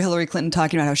you hear Hillary Clinton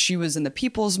talking about how she was in the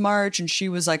People's March and she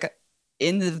was like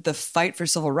in the fight for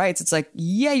civil rights, it's like,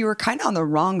 yeah, you were kind of on the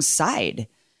wrong side.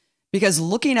 Because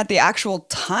looking at the actual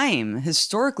time,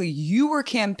 historically, you were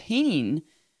campaigning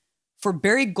for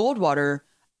Barry Goldwater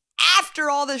after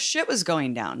all this shit was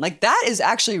going down. Like, that is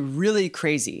actually really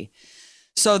crazy.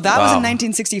 So that was in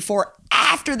 1964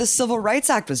 after the Civil Rights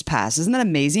Act was passed. Isn't that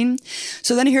amazing?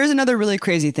 So then here's another really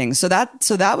crazy thing. So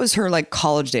that was her like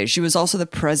college days. She was also the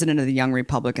president of the Young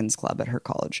Republicans Club at her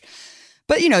college.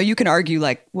 But, you can argue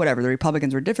like, whatever, the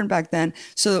Republicans were different back then.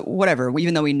 So whatever,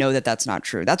 even though we know that that's not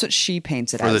true. That's what she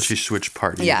paints it as. Or that she switched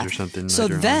parties or something. So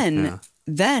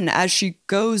then as she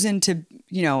goes into,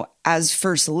 as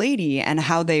first lady, and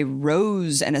how they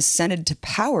rose and ascended to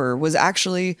power was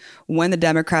actually when the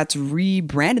Democrats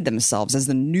rebranded themselves as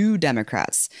the New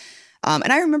Democrats.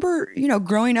 And I remember,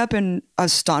 growing up in a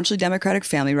staunchly Democratic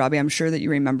family, Robbie, I'm sure that you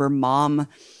remember Mom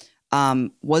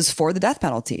was for the death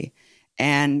penalty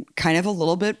and kind of a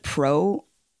little bit pro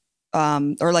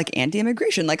or like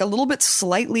anti-immigration, like a little bit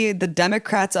slightly. The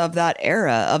Democrats of that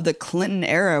era, of the Clinton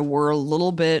era, were a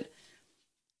little bit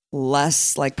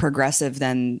less like progressive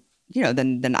than,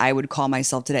 than I would call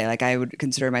myself today. Like I would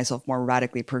consider myself more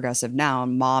radically progressive now.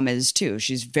 And mom is too.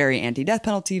 She's very anti-death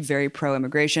penalty, very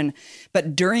pro-immigration.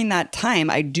 But during that time,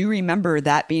 I do remember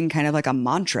that being kind of like a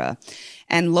mantra.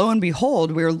 And lo and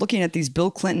behold, we were looking at these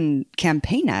Bill Clinton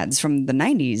campaign ads from the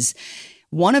 90s.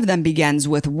 One of them begins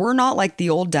with, "We're not like the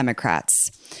old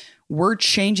Democrats. We're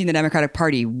changing the Democratic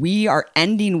Party. We are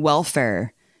ending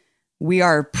welfare. We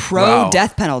are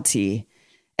pro-death penalty."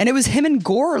 And it was him and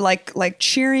Gore like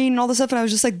cheering and all this stuff. And I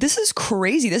was just like, this is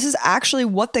crazy. This is actually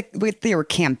what they were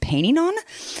campaigning on.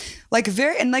 Like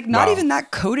not even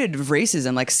that coded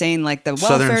racism, like saying like the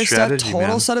welfare stuff,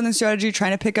 total Southern strategy,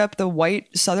 trying to pick up the white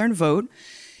Southern vote.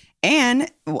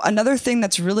 And another thing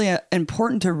that's really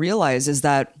important to realize is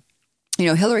that,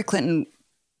 Hillary Clinton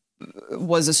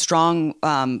was a strong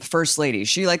first lady.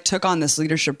 She like took on this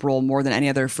leadership role more than any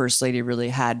other first lady really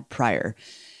had prior.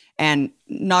 And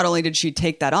not only did she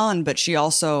take that on, but she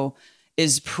also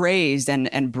is praised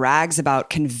and brags about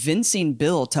convincing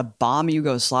Bill to bomb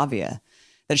Yugoslavia,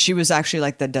 that she was actually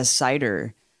like the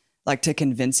decider, like to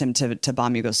convince him to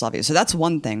bomb Yugoslavia. So that's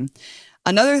one thing.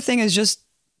 Another thing is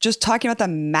just talking about the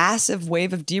massive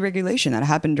wave of deregulation that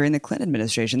happened during the Clinton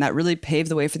administration that really paved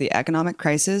the way for the economic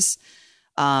crisis.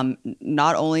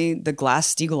 Not only the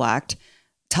Glass-Steagall Act,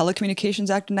 Telecommunications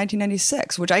Act in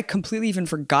 1996, which I completely even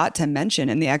forgot to mention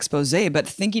in the expose. But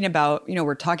thinking about,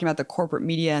 we're talking about the corporate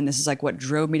media and this is like what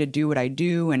drove me to do what I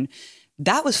do. And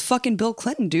that was fucking Bill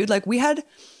Clinton, dude. Like we had,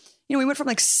 we went from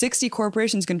like 60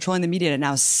 corporations controlling the media to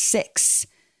now 6.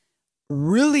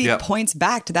 Really points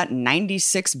back to that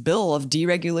 96 bill of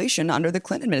deregulation under the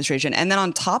Clinton administration. And then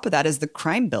on top of that is the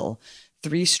crime bill,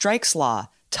 3 strikes law,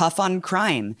 tough on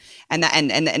crime. And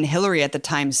Hillary at the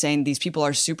time saying these people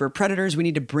are super predators. We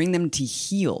need to bring them to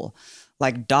heel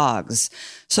like dogs.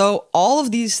 So all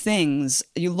of these things,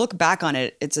 you look back on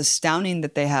it, it's astounding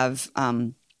that they have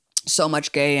so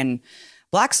much gay and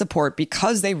Black support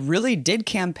because they really did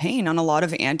campaign on a lot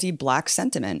of anti-Black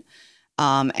sentiment.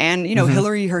 And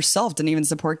Hillary herself didn't even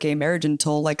support gay marriage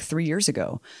until like 3 years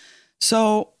ago.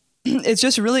 So it's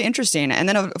just really interesting. And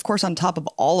then, of course, on top of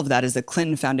all of that is the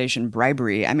Clinton Foundation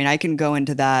bribery. I mean, I can go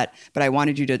into that, but I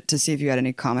wanted you to see if you had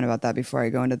any comment about that before I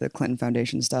go into the Clinton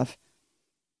Foundation stuff.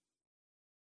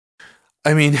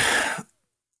 I mean,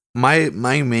 my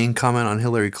main comment on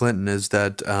Hillary Clinton is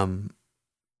that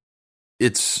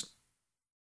it's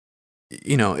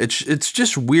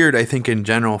just weird, I think, in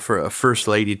general, for a first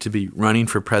lady to be running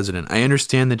for president. I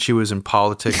understand that she was in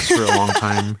politics for a long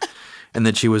time and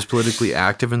that she was politically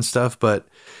active and stuff, but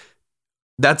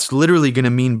that's literally going to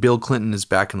mean Bill Clinton is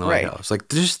back in the White House. Like,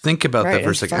 just think about that for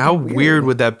a second. How weird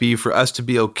would that be for us to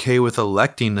be okay with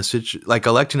electing a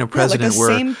president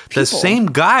where the same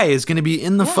guy is going to be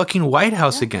in the fucking White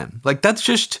House again? Like, that's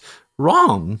just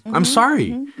wrong. Mm-hmm, I'm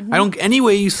sorry. I don't, any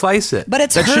way you slice it. But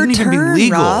it's that her shouldn't turn, even be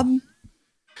legal. Rob.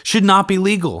 Should not be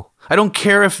legal. I don't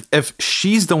care if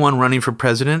she's the one running for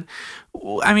president.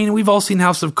 I mean, we've all seen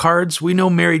House of Cards. We know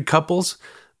married couples.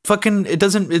 Fucking,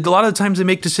 a lot of times they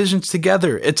make decisions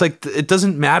together. It's like, it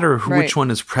doesn't matter which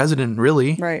one is president,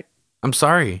 really. Right. I'm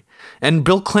sorry. And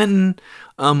Bill Clinton,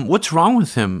 what's wrong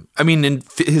with him? I mean, in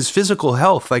his physical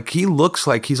health, like he looks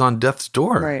like he's on death's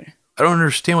door. Right. I don't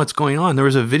understand what's going on. There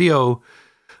was a video,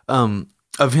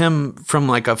 of him from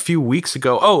like a few weeks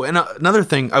ago. Oh, and another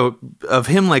thing of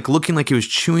him like looking like he was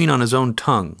chewing on his own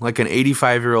tongue, like an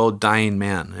 85-year-old dying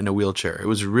man in a wheelchair. It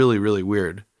was really, really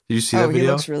weird. Did you see that video?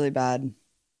 He looks really bad.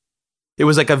 It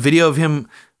was like a video of him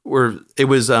where it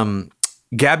was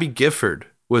Gabby Gifford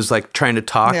was like trying to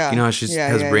talk. You know how she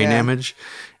has brain damage,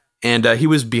 and he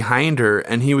was behind her,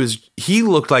 and he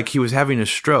looked like he was having a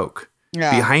stroke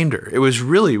behind her. It was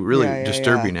really, really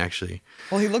disturbing, actually.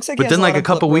 Well, he looks like, but then like a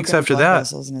couple weeks after that,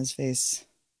 vessels in his face.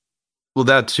 Well,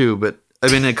 that too. But I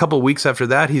mean, a couple weeks after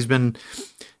that, he's been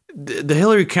the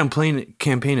Hillary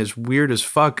campaign is weird as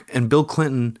fuck. And Bill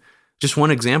Clinton, just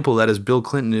one example of that is Bill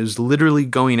Clinton is literally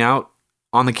going out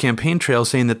on the campaign trail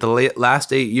saying that the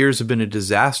last 8 years have been a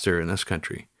disaster in this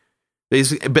country.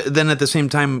 Basically, but then at the same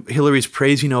time, Hillary's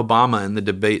praising Obama in the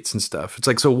debates and stuff. It's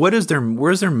like, so where's their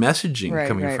messaging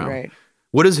coming from? Right.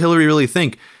 What does Hillary really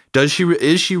think? Is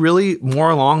she really more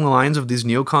along the lines of these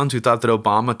neocons who thought that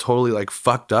Obama totally like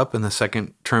fucked up in the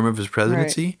second term of his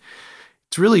presidency?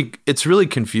 Right. It's really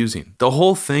confusing. The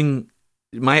whole thing,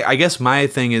 I guess my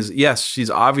thing is, yes, she's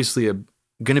obviously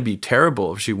going to be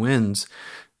terrible if she wins.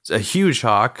 It's a huge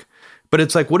shock, but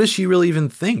it's like, what does she really even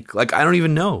think? Like, I don't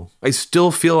even know. I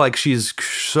still feel like she's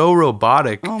so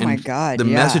robotic. Oh my God. The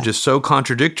message is so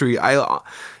contradictory.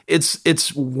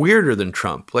 It's weirder than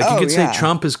Trump. Like you could say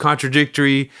Trump is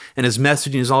contradictory and his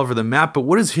messaging is all over the map, but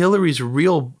what is Hillary's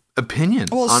real opinion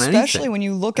on anything. Especially when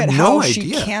you look at how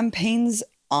she campaigns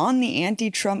on the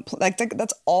anti-Trump, like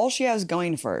that's all she has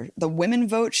going for her. The women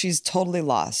vote, she's totally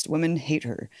lost. Women hate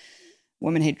her.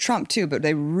 Women hate Trump too, but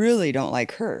they really don't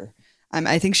like her.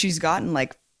 I think she's gotten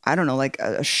like, I don't know, like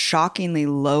a shockingly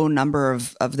low number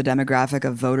of the demographic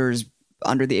of voters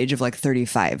under the age of like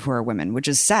 35 who are women, which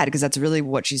is sad because that's really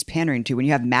what she's pandering to. When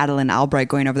you have Madeleine Albright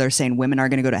going over there saying women are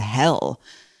going to go to hell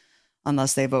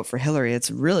unless they vote for Hillary,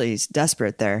 it's really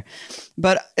desperate there.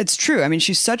 But it's true. I mean,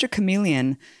 she's such a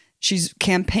chameleon. She's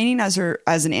campaigning as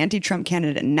an anti-Trump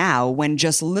candidate now, when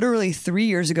just literally 3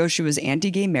 years ago she was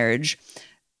anti-gay marriage.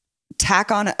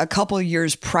 Tack on a couple of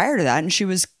years prior to that, and she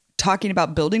was talking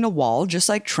about building a wall, just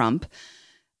like Trump.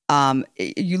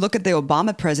 You look at the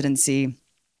Obama presidency,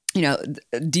 you know,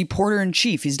 deporter in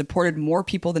chief. He's deported more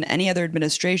people than any other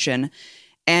administration.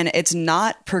 And it's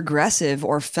not progressive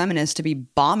or feminist to be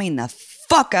bombing the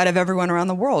fuck out of everyone around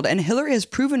the world. And Hillary has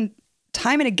proven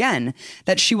time and again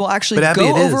that she will actually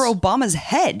go over Obama's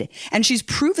head. And she's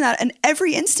proven that in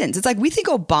every instance. It's like, we think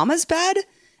Obama's bad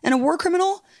and a war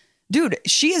criminal. Dude,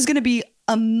 she is going to be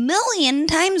a million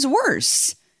times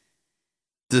worse.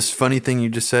 This funny thing you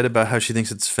just said about how she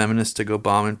thinks it's feminist to go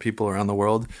bombing people around the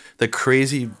world. The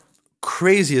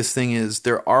craziest thing is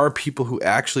there are people who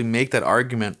actually make that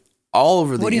argument all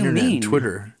over the internet and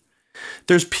Twitter.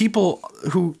 There's people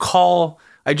who call,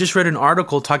 I just read an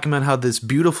article talking about how this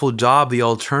beautiful job, the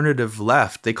alternative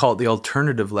left, they call it the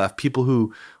alternative left, people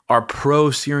who are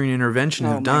pro-Syrian intervention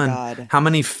have done. God. How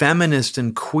many feminists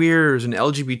and queers and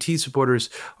LGBT supporters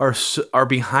are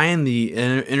behind the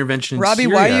intervention in Robbie,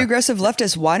 Syria? why are you aggressive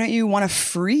leftist? Why don't you want to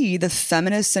free the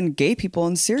feminists and gay people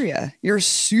in Syria? You're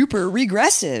super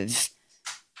regressive.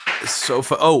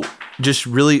 So just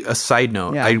really a side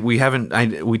note. Yeah.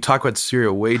 We talk about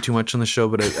Syria way too much on the show,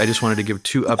 but I just wanted to give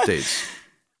two updates.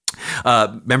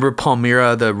 Remember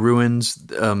Palmyra, the ruins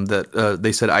that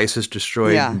they said ISIS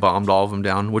destroyed and bombed all of them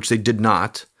down, which they did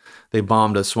not. They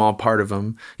bombed a small part of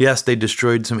them. Yes, they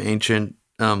destroyed some ancient,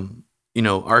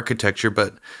 architecture,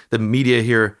 but the media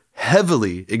here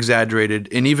heavily exaggerated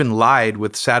and even lied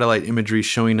with satellite imagery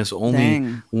showing us only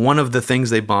one of the things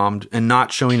they bombed and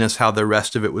not showing us how the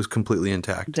rest of it was completely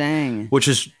intact.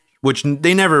 Which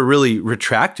they never really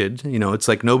retracted. You know, it's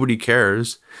like nobody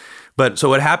cares. But so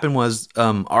what happened was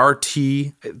RT,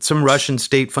 some Russian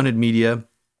state-funded media,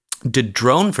 did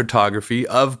drone photography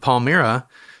of Palmyra,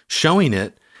 showing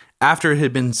it after it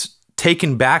had been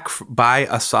taken back by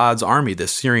Assad's army, the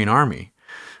Syrian army.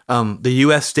 The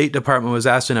U.S. State Department was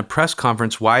asked in a press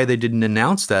conference why they didn't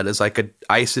announce that as like an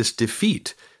ISIS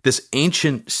defeat. This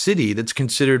ancient city that's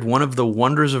considered one of the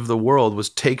wonders of the world was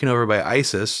taken over by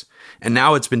ISIS, and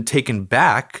now it's been taken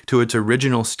back to its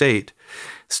original state.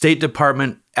 State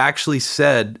Department actually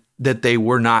said that they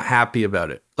were not happy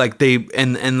about it. Like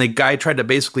and the guy tried to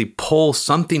basically pull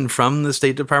something from the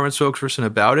State Department spokesperson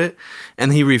about it,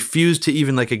 and he refused to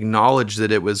even like acknowledge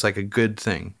that it was like a good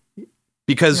thing.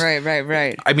 Because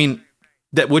right. I mean,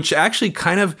 that which actually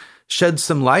kind of sheds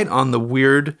some light on the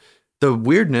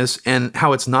weirdness and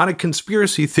how it's not a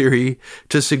conspiracy theory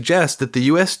to suggest that the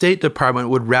U.S. State Department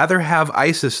would rather have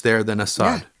ISIS there than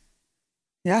Assad.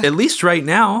 Yeah. At least right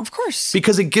now. Of course.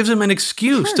 Because it gives them an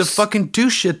excuse to fucking do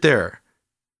shit there.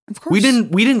 Of course. We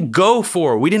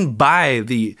didn't buy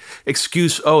the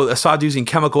excuse, Assad's using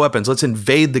chemical weapons, let's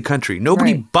invade the country.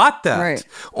 Nobody bought that. Right.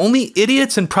 Only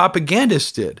idiots and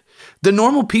propagandists did. The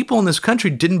normal people in this country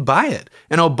didn't buy it.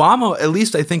 And Obama, at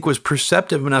least I think, was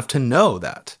perceptive enough to know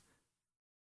that.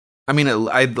 I mean,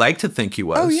 I'd like to think he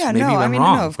was. Oh, yeah, Maybe I'm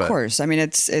wrong. No, of course. I mean,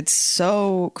 it's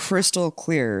so crystal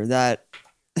clear that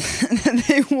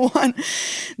they want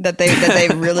that they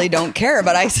really don't care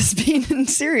about ISIS being in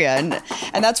Syria,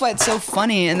 and that's why it's so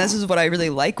funny. And this is what I really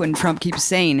like when Trump keeps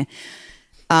saying,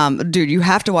 dude, you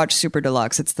have to watch Super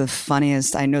Deluxe. It's the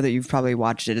funniest. I know that you've probably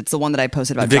watched it. It's the one that I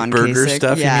posted about John Berger Kasich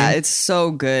stuff. Yeah, it's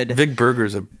so good. Vic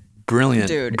Berger's a brilliant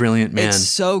man. It's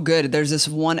so good. There's this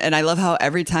one, and I love how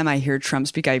every time I hear Trump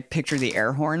speak, I picture the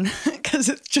air horn because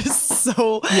it's just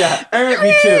so. Yeah,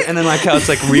 me too. And then like how it's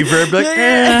like reverb, like,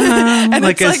 and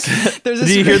like did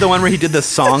you hear the one where he did the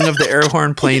song of the air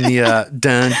horn playing the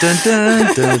dun dun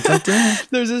dun dun dun dun?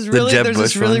 There's this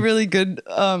really good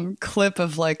clip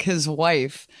of like his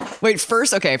wife. Wait,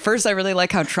 first I really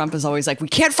like how Trump is always like, we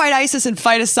can't fight ISIS and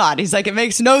fight Assad. He's like, it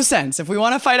makes no sense. If we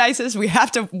want to fight ISIS, we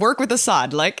have to work with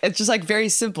Assad. Like, it's just like very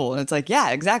simple. And it's like,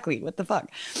 yeah, exactly. What the fuck?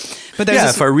 But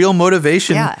there's if our real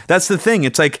motivation, that's the thing.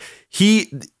 It's like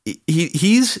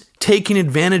he's taking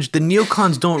advantage. The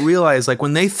neocons don't realize, like,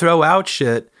 when they throw out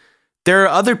shit, there are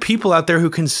other people out there who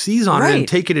can seize on it and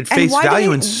take it at face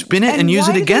value and spin it and use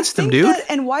it against them, dude.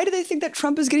 And why do they think that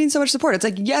Trump is getting so much support? It's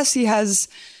like, yes,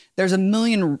 there's a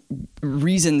million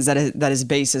reasons that his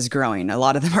base is growing. A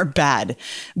lot of them are bad.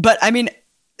 But I mean,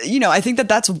 I think that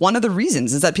that's one of the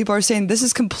reasons is that people are saying this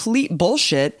is complete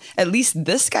bullshit. At least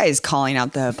this guy is calling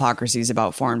out the hypocrisies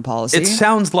about foreign policy. It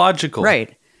sounds logical.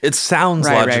 Right. It sounds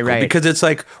logical because it's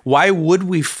like, why would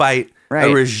we fight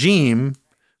a regime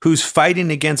who's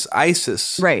fighting against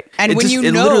ISIS? Right. And it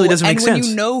literally doesn't make sense. When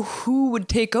you know who would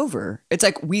take over, it's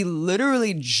like, we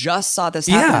literally just saw this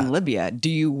happen in Libya.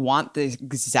 Do you want the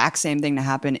exact same thing to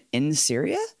happen in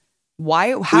Syria?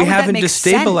 Why? How would that make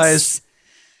sense?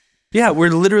 Yeah, we're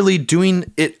literally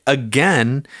doing it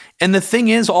again. And the thing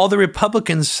is, all the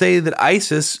Republicans say that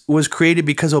ISIS was created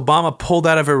because Obama pulled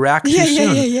out of Iraq too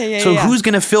soon. So who's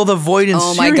going to fill the void in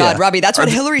Syria? Oh my God, Robbie, that's what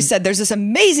Hillary said. There's this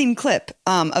amazing clip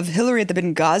of Hillary at the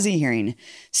Benghazi hearing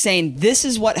saying this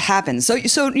is what happens.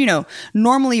 So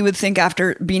normally you would think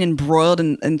after being embroiled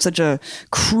in such a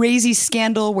crazy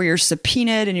scandal where you're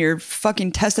subpoenaed and you're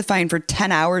fucking testifying for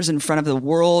 10 hours in front of the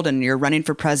world and you're running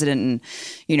for president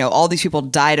and, all these people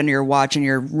died under your watch and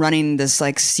you're running this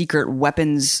like secret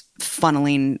weapons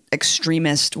funneling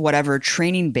extremist whatever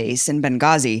training base in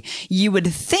Benghazi, you would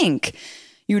think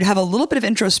you would have a little bit of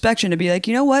introspection to be like,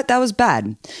 you know what, that was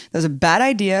bad. That was a bad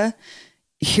idea.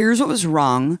 Here's what was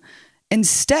wrong.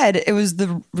 Instead, it was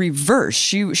the reverse.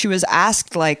 She was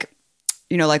asked like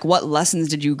what lessons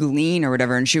did you glean or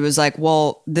whatever, and she was like,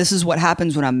 well, this is what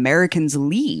happens when Americans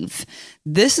leave.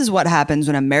 This is what happens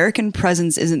when American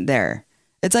presence isn't there.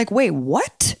 It's like, wait,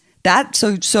 what?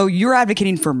 So you're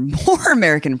advocating for more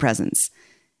American presence.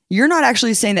 You're not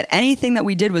actually saying that anything that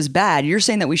we did was bad. You're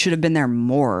saying that we should have been there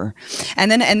more.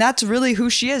 And that's really who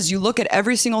she is. You look at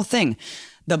every single thing.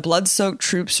 The blood-soaked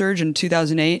troop surge in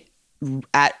 2008,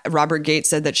 Robert Gates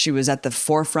said that she was at the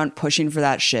forefront pushing for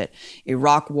that shit.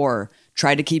 Iraq war,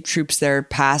 tried to keep troops there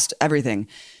past everything.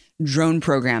 Drone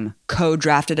program,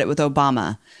 co-drafted it with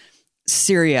Obama.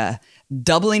 Syria,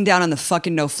 doubling down on the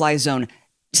fucking no-fly zone.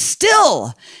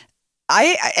 Still,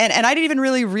 I didn't even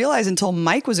really realize until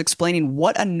Mike was explaining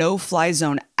what a no-fly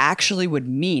zone actually would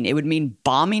mean. It would mean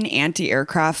bombing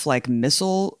anti-aircraft like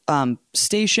missile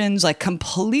stations, like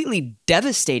completely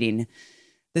devastating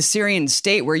the Syrian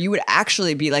state, where you would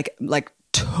actually be like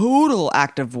total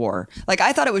act of war. Like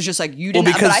I thought it was just like you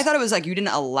didn't, but I thought it was like you didn't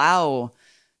allow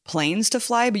planes to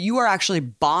fly, but you are actually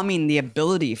bombing the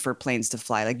ability for planes to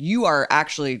fly. Like you are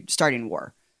actually starting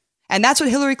war. And that's what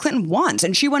Hillary Clinton wants.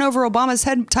 And she went over Obama's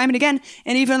head time and again.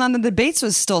 And even on the debates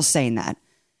was still saying that.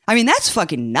 I mean, that's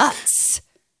fucking nuts.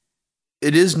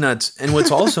 It is nuts. And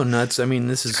what's also nuts, I mean,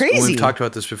 this is crazy. We've talked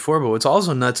about this before, but what's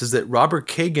also nuts is that Robert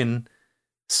Kagan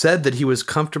said that he was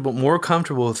more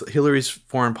comfortable with Hillary's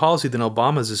foreign policy than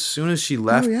Obama's as soon as she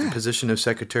left the position of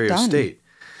Secretary of State.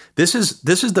 This is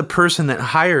the person that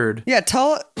hired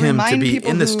him to be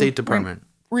in the State Department.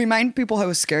 Remind people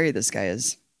how scary this guy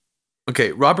is.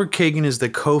 Okay, Robert Kagan is the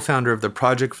co-founder of the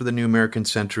Project for the New American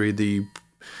Century, the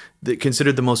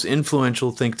considered the most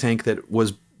influential think tank that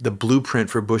was the blueprint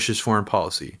for Bush's foreign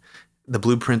policy. The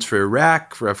blueprints for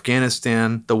Iraq, for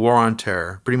Afghanistan, the war on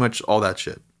terror, pretty much all that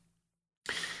shit.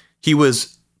 He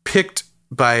was picked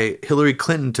by Hillary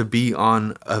Clinton to be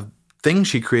on a thing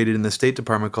she created in the State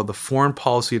Department called the Foreign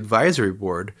Policy Advisory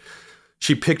Board.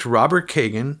 She picked Robert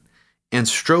Kagan and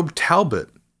Strobe Talbott,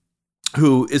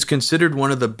 who is considered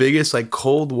one of the biggest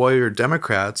Cold Warrior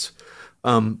Democrats,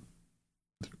 who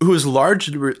is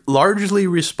largely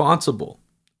responsible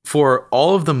for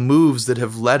all of the moves that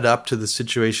have led up to the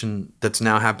situation that's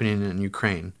now happening in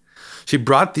Ukraine. She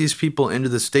brought these people into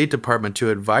the State Department to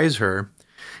advise her,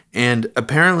 and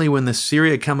apparently when the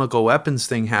Syria chemical weapons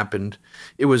thing happened,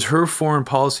 it was her Foreign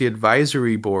Policy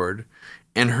Advisory Board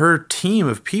and her team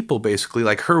of people, basically,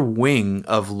 like her wing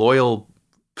of loyal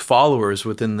followers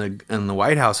in the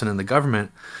White House and in the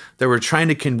government, that were trying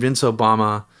to convince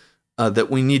Obama that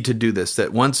we need to do this,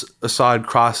 that once Assad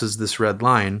crosses this red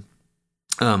line,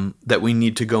 that we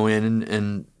need to go in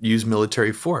and use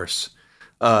military force.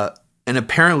 And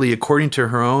apparently, according to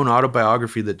her own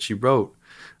autobiography that she wrote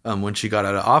when she got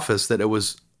out of office, that it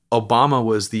was Obama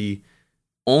was the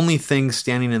only thing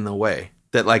standing in the way,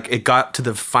 that it got to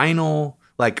the final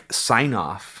sign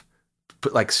off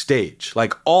stage,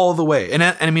 all the way. And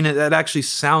I mean, that actually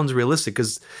sounds realistic,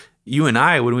 because you and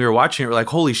I, when we were watching it, were like,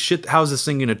 holy shit, how's this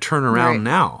thing going to turn around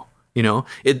now?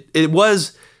 It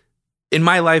was, in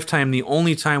my lifetime, the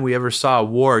only time we ever saw a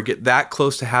war get that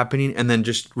close to happening and then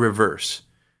just reverse,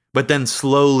 but then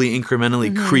slowly,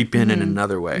 incrementally creep in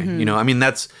another way. I mean,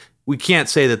 we can't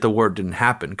say that the war didn't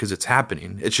happen, because it's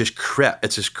happening. It's just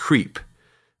creep.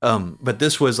 But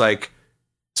this was like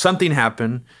something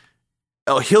happened.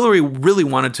 Oh, Hillary really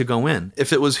wanted to go in.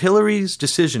 If it was Hillary's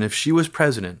decision, if she was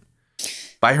president,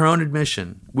 by her own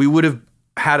admission, we would have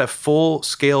had a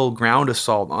full-scale ground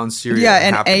assault on Syria.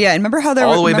 And remember how there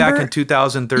all the way back in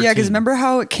 2013. Yeah, because remember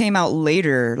how it came out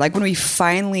later, like when we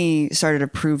finally started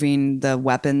approving the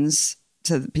weapons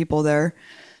to the people there,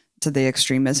 to the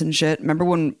extremists and shit. Remember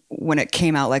when it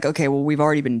came out, like, okay, well, we've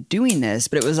already been doing this,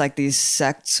 but it was like these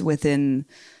sects within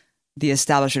the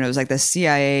establishment. It was like the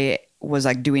CIA was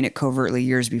like doing it covertly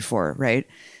years before, right?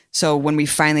 So when we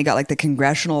finally got like the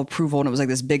congressional approval and it was like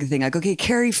this big thing, like, okay,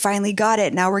 Kerry finally got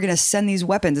it. Now we're going to send these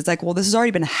weapons. It's like, well, this has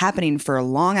already been happening for a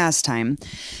long ass time.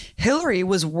 Hillary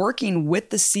was working with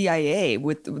the CIA,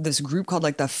 with this group called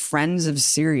like the Friends of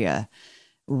Syria,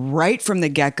 right from the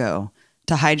get-go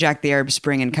to hijack the Arab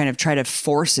Spring and kind of try to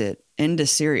force it into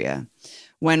Syria.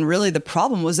 When really the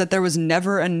problem was that there was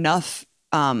never enough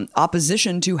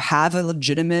opposition to have a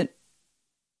legitimate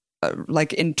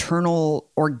like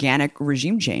internal organic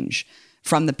regime change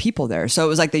from the people there. So it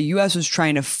was like the US was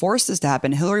trying to force this to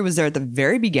happen. Hillary was there at the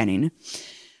very beginning,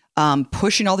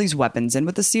 pushing all these weapons in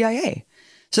with the CIA.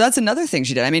 So that's another thing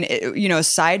she did. I mean,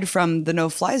 aside from the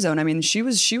no-fly zone, I mean, she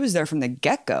was there from the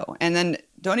get-go. And then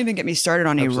don't even get me started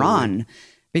on Iran,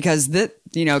 because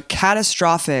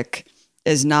catastrophic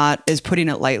is putting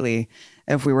it lightly.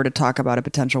 If we were to talk about a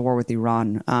potential war with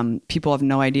Iran, people have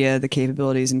no idea the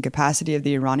capabilities and capacity of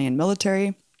the Iranian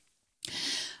military.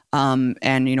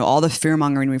 And all the fear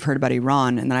mongering we've heard about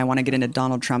Iran. And then I want to get into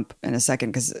Donald Trump in a second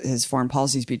because his foreign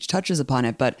policy speech touches upon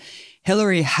it. But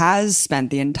Hillary has spent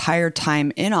the entire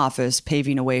time in office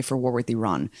paving a way for war with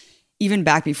Iran. Even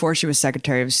back before she was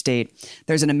Secretary of State,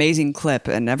 there's an amazing clip,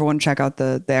 and everyone check out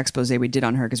the expose we did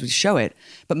on her because we show it.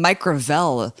 But Mike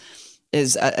Gravel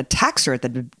attacks her at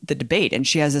the debate, and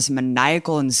she has this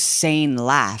maniacal, insane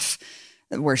laugh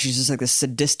where she's just like this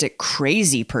sadistic,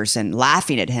 crazy person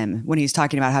laughing at him when he's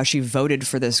talking about how she voted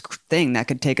for this thing that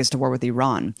could take us to war with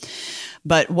Iran.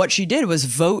 But what she did was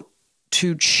vote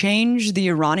to change the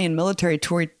Iranian military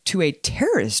to a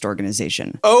terrorist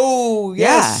organization. Oh,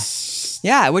 yes.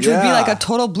 Yeah, which would be like a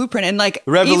total blueprint. And like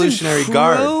Revolutionary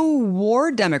Guard.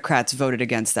 Pro-war Democrats voted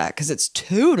against that because it's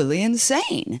totally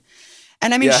insane.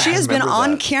 And I mean, she has been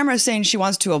on camera saying she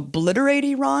wants to obliterate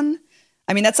Iran.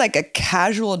 I mean, that's like a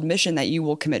casual admission that you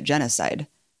will commit genocide.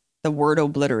 The word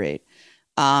obliterate.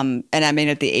 And I mean,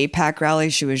 at the AIPAC rally,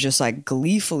 she was just like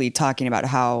gleefully talking about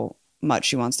how much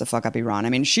she wants to fuck up Iran. I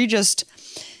mean, she's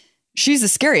the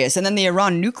scariest. And then the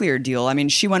Iran nuclear deal. I mean,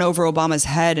 she went over Obama's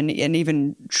head and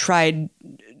even tried,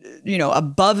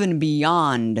 above and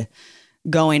beyond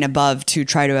going above to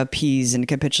try to appease and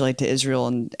capitulate to Israel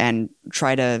and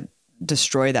try to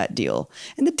destroy that deal.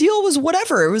 And the deal was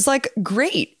whatever. It was like,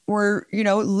 great. We're,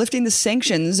 lifting the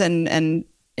sanctions and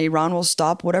Iran will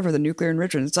stop whatever, the nuclear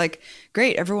enrichment. It's like,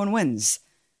 great. Everyone wins.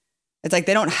 It's like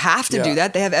they don't have to do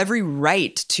that. They have every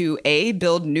right to A,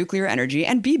 build nuclear energy,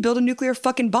 and B, build a nuclear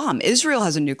fucking bomb. Israel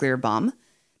has a nuclear bomb.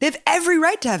 They have every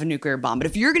right to have a nuclear bomb. But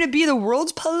if you're going to be the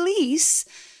world's police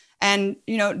and,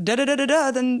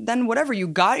 then whatever, you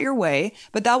got your way.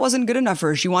 But that wasn't good enough for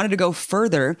her. She wanted to go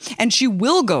further, and she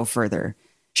will go further.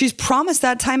 She's promised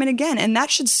that time and again, and that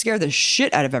should scare the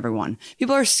shit out of everyone.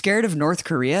 People are scared of North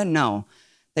Korea. No,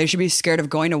 they should be scared of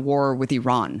going to war with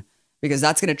Iran, because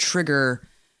that's going to trigger...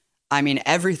 I mean,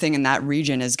 everything in that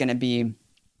region is going to be,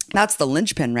 that's the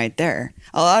linchpin right there.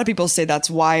 A lot of people say that's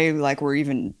why, like, we're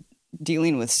even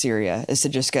dealing with Syria, is to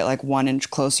just get like 1 inch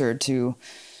closer to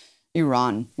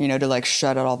Iran, to like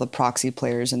shut out all the proxy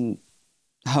players and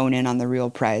hone in on the real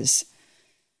prize.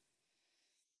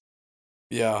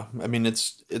 Yeah. I mean,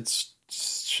 it's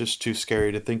just too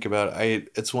scary to think about.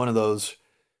 It's one of those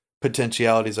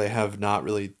potentialities I have not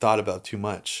really thought about too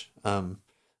much. And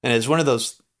it's one of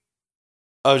those,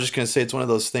 I was just going to say, it's one of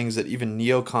those things that even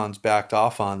neocons backed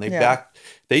off on.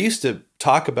 They used to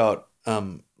talk about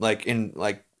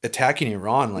attacking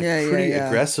Iran pretty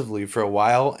aggressively for a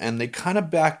while, and they kind of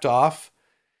backed off.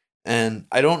 And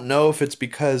I don't know if it's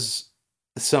because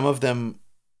some of them,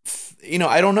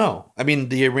 I don't know. I mean,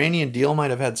 the Iranian deal might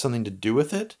have had something to do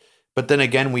with it, but then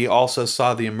again, we also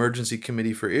saw the Emergency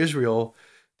Committee for Israel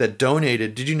that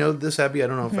donated. Did you know this, Abby? I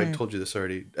don't know if I told you this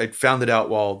already. I found it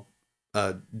out while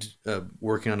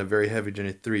working on a very heavy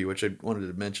Agenda 3, which I wanted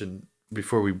to mention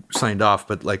before we signed off,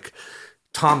 but like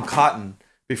Tom Cotton,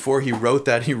 before he wrote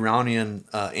that Iranian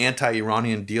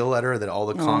anti-Iranian deal letter that all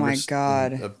the Congress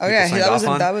signed off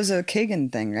on. That was a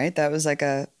Kagan thing, right? That was like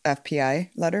a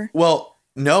FPI letter. Well,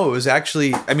 no, it was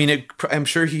actually, I mean, I'm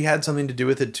sure he had something to do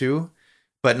with it too,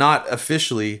 but not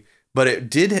officially. But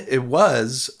it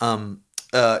was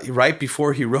right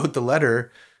before he wrote the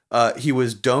letter. he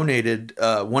was donated.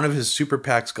 One of his super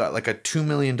PACs got like a $2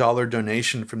 million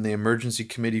donation from the Emergency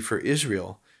Committee for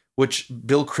Israel, which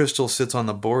Bill Kristol sits on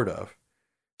the board of.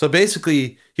 So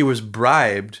basically, he was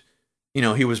bribed.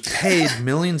 He was paid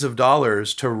millions of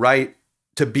dollars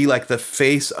to be like the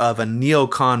face of a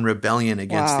neocon rebellion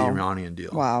against the Iranian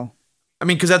deal. Wow. I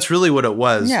mean, because that's really what it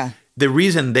was. Yeah. The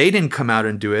reason they didn't come out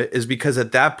and do it is because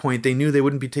at that point they knew they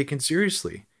wouldn't be taken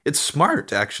seriously. It's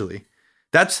smart, actually.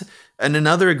 That's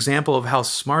another example of how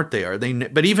smart they are.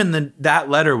 But even that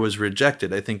letter was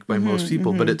rejected, I think, by most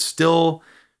people. But it still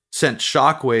sent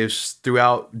shockwaves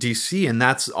throughout DC, and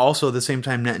that's also the same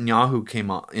time Netanyahu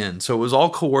came in. So it was all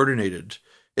coordinated.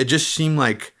 It just seemed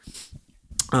like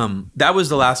that was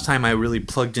the last time I really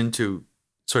plugged into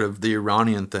sort of the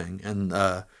Iranian thing. And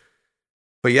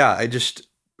but yeah, I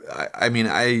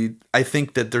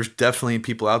think that there's definitely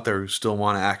people out there who still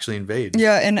want to actually invade.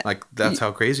 Yeah, and like that's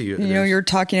how crazy it is. You're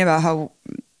talking about how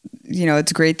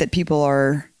it's great that people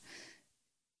are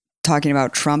talking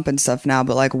about Trump and stuff now,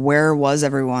 but like, where was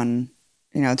everyone?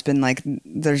 It's been like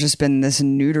there's just been this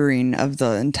neutering of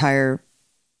the entire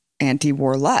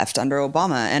anti-war left under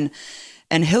Obama,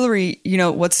 and Hillary.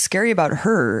 What's scary about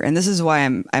her, and this is why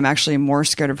I'm actually more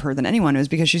scared of her than anyone, is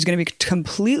because she's going to be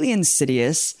completely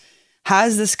insidious.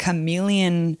 Has this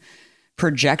chameleon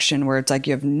projection where it's like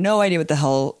you have no idea what the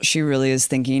hell she really is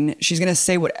thinking. She's going to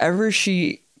say whatever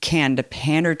she can to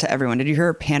pander to everyone. Did you hear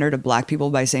her pander to black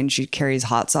people by saying she carries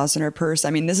hot sauce in her purse?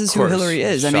 I mean, this is who Hillary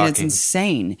is. Shocking. I mean, it's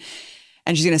insane.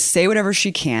 And she's going to say whatever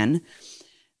she can.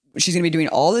 She's going to be doing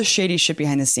all this shady shit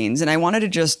behind the scenes. And I wanted to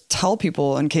just tell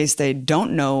people, in case they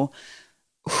don't know,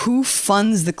 who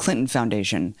funds the Clinton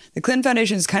Foundation. The Clinton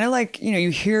Foundation is kind of like,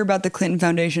 you hear about the Clinton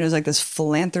Foundation as like this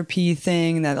philanthropy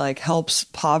thing that like helps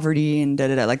poverty and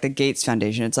like the Gates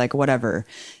Foundation. It's like, whatever,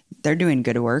 they're doing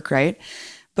good work, right?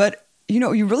 But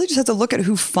you really just have to look at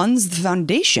who funds the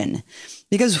foundation,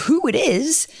 because who it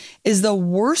is the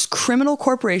worst criminal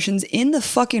corporations in the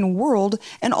fucking world,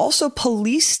 and also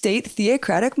police state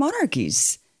theocratic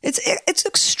monarchies. It's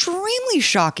extremely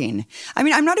shocking. I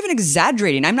mean, I'm not even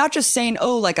exaggerating. I'm not just saying,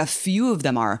 oh, like a few of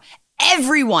them are.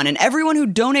 Everyone, and everyone who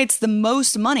donates the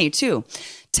most money too.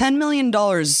 $10 million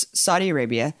Saudi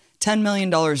Arabia, $10 million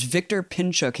Viktor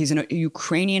Pinchuk. He's a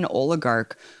Ukrainian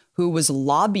oligarch who was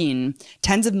lobbying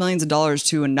tens of millions of dollars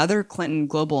to another Clinton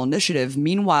global initiative.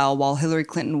 Meanwhile, while Hillary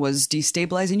Clinton was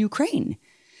destabilizing Ukraine.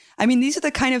 I mean, these are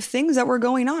the kind of things that were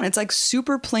going on. It's like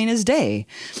super plain as day.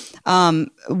 $1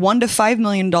 to $5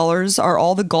 million are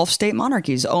all the Gulf state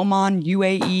monarchies: Oman,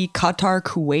 UAE, Qatar,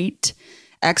 Kuwait,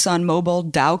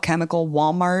 ExxonMobil, Dow Chemical,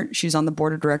 Walmart. She's on the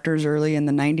board of directors early in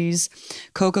the 90s.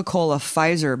 Coca-Cola,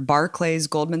 Pfizer, Barclays,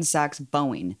 Goldman Sachs,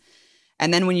 Boeing.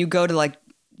 And then when you go to like,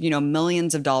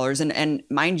 millions of dollars, and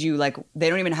mind you, like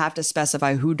they don't even have to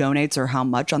specify who donates or how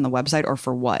much on the website or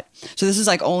for what. So this is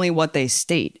like only what they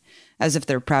state, as if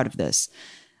they're proud of this.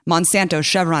 Monsanto,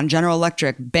 Chevron, General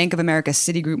Electric, Bank of America,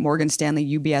 Citigroup, Morgan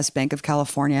Stanley, UBS, Bank of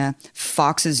California,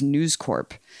 Fox's News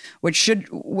Corp, which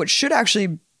should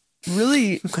actually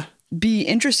really be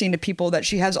interesting to people, that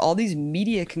she has all these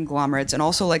media conglomerates and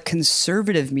also like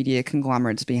conservative media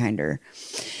conglomerates behind her.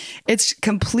 It's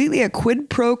completely a quid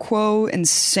pro quo,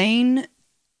 insane,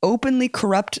 openly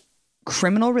corrupt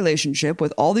criminal relationship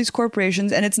with all these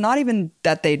corporations. And it's not even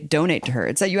that they donate to her.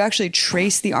 It's that you actually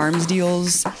trace the arms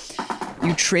deals.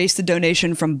 You trace the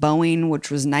donation from Boeing, which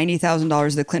was $90,000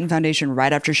 to the Clinton Foundation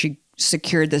right after she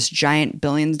secured this giant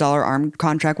billion-dollar arms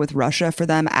contract with Russia for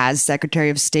them as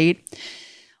Secretary of State.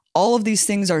 All of these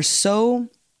things are so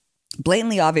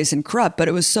blatantly obvious and corrupt, but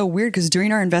it was so weird because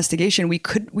during our investigation, we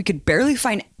could barely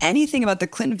find anything about the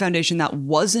Clinton Foundation that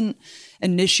wasn't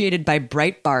initiated by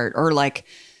Breitbart or like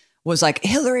was like,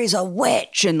 Hillary's a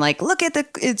witch, and like, look at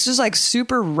it's just like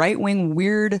super right-wing,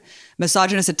 weird,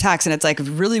 misogynist attacks. And it's like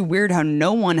really weird how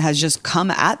no one has just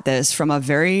come at this from a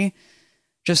very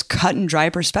just cut and dry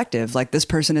perspective. Like, this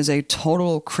person is a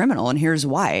total criminal, and here's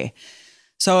why.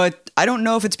 So I don't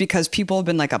know if it's because people have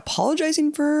been like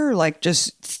apologizing for her, like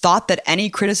just thought that any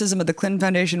criticism of the Clinton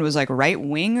Foundation was like right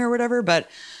wing or whatever. But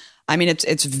I mean,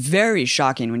 it's very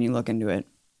shocking when you look into it.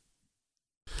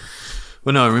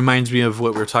 Well, no, it reminds me of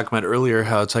what we were talking about earlier,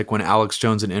 how it's like when Alex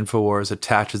Jones and InfoWars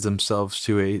attaches themselves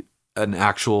to an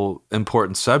actual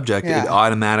important subject, It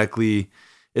automatically,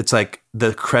 it's like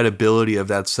the credibility of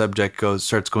that subject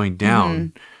starts going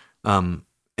down. Mm-hmm.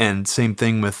 And same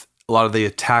thing with a lot of the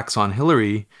attacks on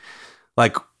Hillary.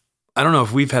 Like, I don't know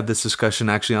if we've had this discussion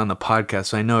actually on the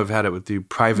podcast. I know I've had it with you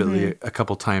privately a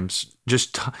couple times,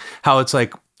 just how it's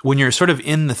like when you're sort of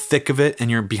in the thick of it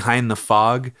and you're behind the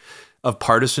fog of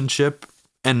partisanship,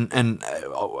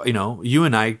 you know, you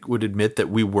and I would admit that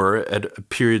we were at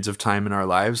periods of time in our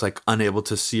lives like unable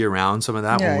to see around some of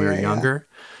that when we were younger.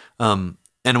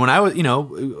 And when I was, you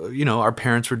know, our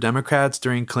parents were Democrats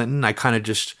during Clinton. I kind of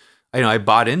just, you know, I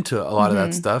bought into a lot of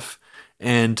that stuff.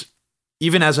 And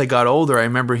even as I got older, I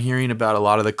remember hearing about a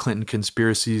lot of the Clinton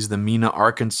conspiracies, the Mena,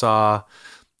 Arkansas,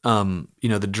 you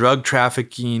know, the drug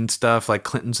trafficking stuff, like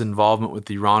Clinton's involvement with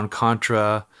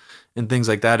Iran-Contra and things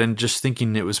like that. And just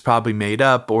thinking it was probably made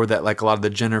up, or that like a lot of the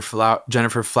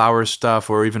Jennifer Flowers stuff,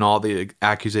 or even all the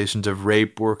accusations of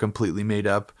rape were completely made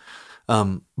up.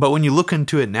 But when you look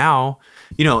into it now,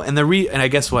 you know, and and I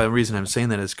guess the reason I'm saying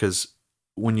that is because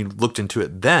when you looked into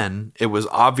it then, it was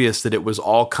obvious that it was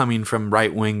all coming from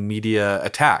right-wing media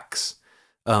attacks,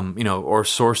 you know, or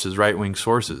sources, right-wing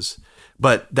sources.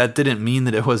 But that didn't mean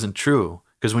that it wasn't true,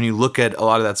 because when you look at a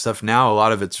lot of that stuff now, a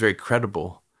lot of it's very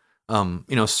credible. You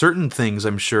know, certain things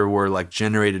I'm sure were like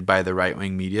generated by the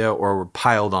right-wing media or were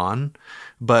piled on,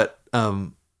 but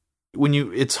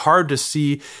it's hard to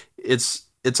see.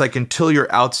 It's like until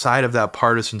you're outside of that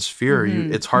partisan sphere,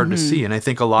 it's hard to see. And I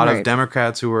think a lot of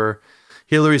Democrats who are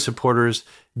Hillary supporters,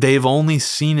 they've only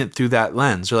seen it through that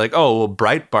lens. They're like, oh, well,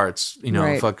 Breitbart's, you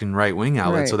know, fucking right-wing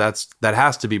outlet. So that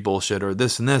has to be bullshit, or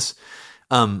this and this.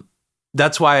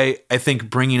 That's why I think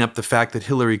bringing up the fact that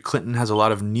Hillary Clinton has a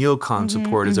lot of neocon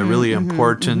support is a really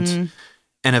important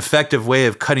and effective way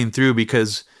of cutting through,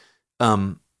 because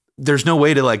there's no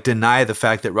way to like deny the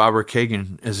fact that Robert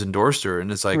Kagan has endorsed her,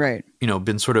 and it's like, you know,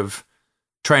 been sort of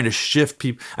trying to shift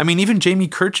people. I mean, even Jamie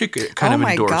Kirchick kind of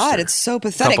endorsed her. Oh my God, it's so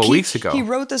pathetic. A couple weeks ago. He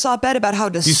wrote this op-ed about how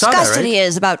disgusted he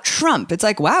is about Trump. It's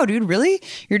like, wow, dude, really?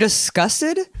 You're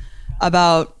disgusted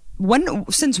about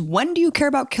since when do you care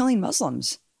about killing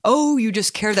Muslims? Oh, you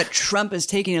just care that Trump is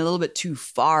taking it a little bit too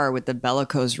far with the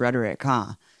bellicose rhetoric,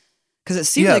 huh? Because it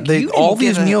seems like you all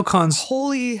these neocons,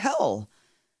 holy hell.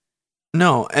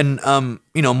 No, and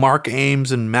you know, Mark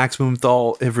Ames and Max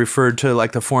Blumenthal have referred to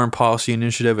like the Foreign Policy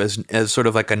Initiative as sort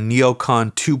of like a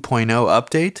neocon 2.0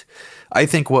 update. I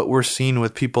think what we're seeing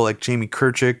with people like Jamie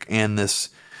Kirchick and this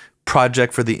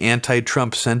project for the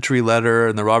anti-Trump Century letter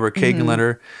and the Robert Kagan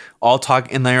letter,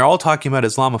 they're all talking about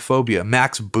Islamophobia.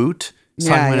 Max Boot is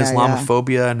talking about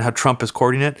Islamophobia and how Trump is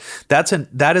courting it.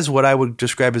 That is what I would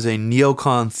describe as a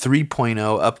neocon 3.0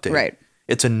 update. Right.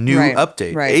 It's a new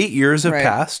update. 8 years have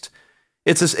passed.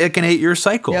 It's like an 8-year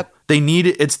cycle. Yep. They need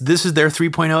it. This is their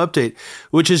 3.0 update,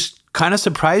 which is kind of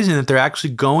surprising that they're actually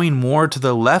going more to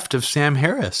the left of Sam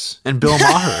Harris and Bill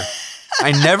Maher.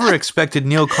 I never expected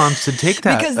neocons to take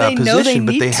that because they position, know they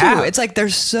but need they to. have. It's like they're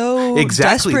so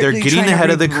exactly. They're getting ahead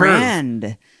of the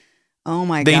curve. Oh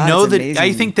my God! They know that. Amazing.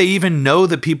 I think they even know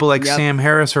that people like Sam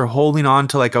Harris are holding on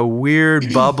to like a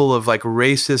weird bubble of like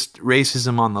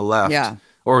racism on the left. Yeah.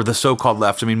 Or the so-called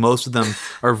left. I mean, most of them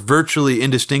are virtually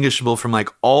indistinguishable from like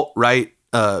alt-right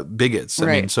bigots. I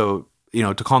mean, so, you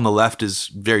know, to call them the left is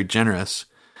very generous.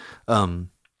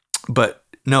 But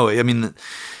no, I mean,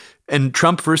 and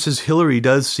Trump versus Hillary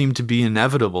does seem to be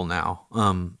inevitable now.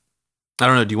 I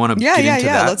don't know. Do you want to get into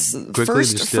that? Let's quickly?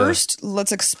 First,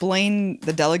 let's explain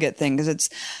the delegate thing, because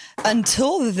it's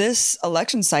until this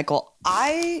election cycle,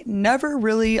 I never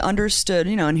really understood,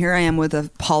 you know, and here I am with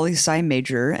a poli-sci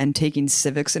major and taking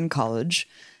civics in college.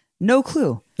 No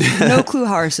clue. No clue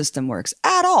how our system works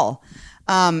at all.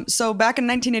 So back in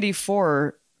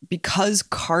 1984, because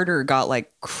Carter got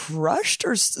like crushed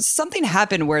or something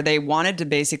happened where they wanted to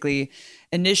basically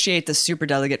initiate the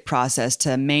superdelegate process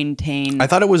to maintain. I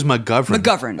thought it was McGovern.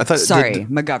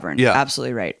 McGovern. Yeah.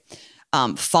 Absolutely right.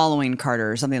 Following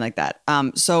Carter or something like that.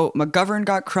 So McGovern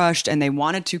got crushed, and they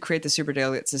wanted to create the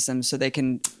superdelegate system so they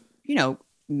can, you know,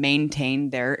 maintain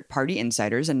their party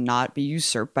insiders and not be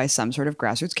usurped by some sort of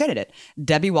grassroots candidate.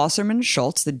 Debbie Wasserman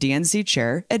Schultz, the DNC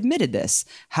chair, admitted this.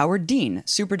 Howard Dean,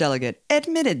 superdelegate,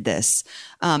 admitted this.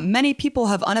 Many people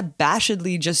have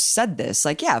unabashedly just said this.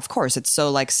 Like, yeah, of course. It's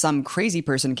so like some crazy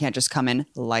person can't just come in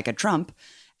like a Trump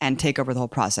and take over the whole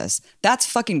process. That's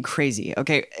fucking crazy.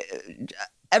 Okay.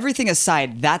 Everything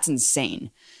aside, that's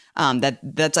insane.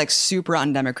 That's like super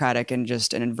undemocratic and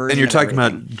just an inversion. And you're talking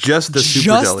about just the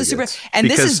superdelegates. And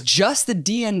this is just the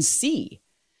DNC.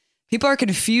 People are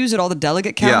confused at all the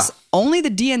delegate counts. Yeah. Only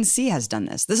the DNC has done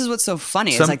this. This is what's so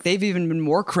funny. It's like they've even been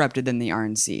more corrupted than the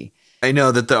RNC. I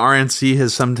know that the RNC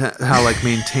has somehow like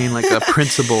maintained like a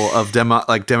principle of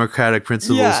democratic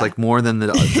principles like more than the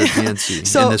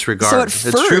DNC in this regard. So at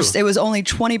first it was only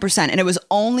 20%, and it was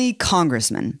only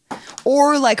congressmen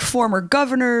or like former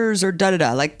governors or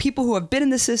like people who have been in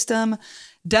the system,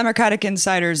 Democratic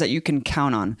insiders that you can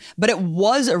count on. But it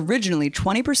was originally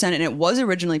 20%, and it was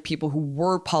originally people who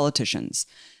were politicians.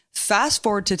 Fast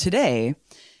forward to today,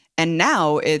 And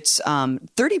now it's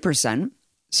 30%.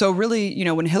 So really, you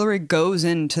know, when Hillary goes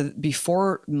into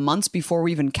months before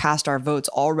we even cast our votes,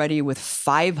 already with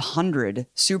 500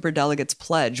 super delegates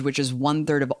pledged, which is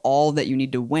 1/3 of all that you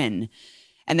need to win.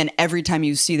 And then every time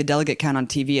you see the delegate count on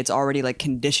TV, it's already like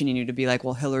conditioning you to be like,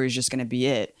 well, Hillary's just going to be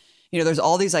it. You know, there's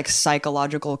all these like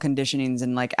psychological conditionings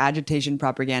and like agitation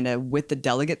propaganda with the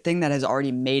delegate thing that has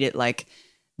already made it like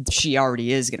she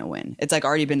already is going to win. It's like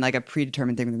already been like a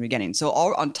predetermined thing from the beginning. So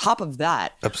all on top of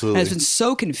that, absolutely, it's been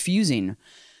so confusing.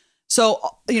 So,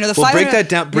 you know, break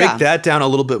that down a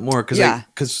little bit more. Well,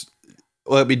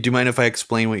 I mean, do you mind if I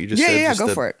explain what you just said? Yeah, go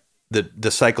for it.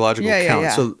 The psychological count.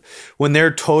 Yeah. So when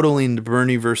they're totaling the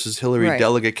Bernie versus Hillary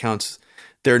delegate counts,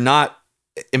 they're not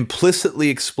implicitly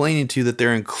explaining to you that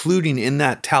they're including in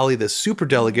that tally the super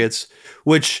delegates,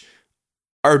 which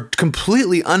are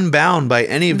completely unbound by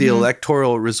any of the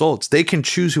electoral results. They can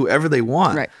choose whoever they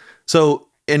want. Right. So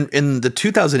in the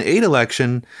 2008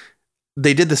 election,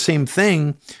 they did the same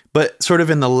thing, but sort of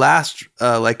in the last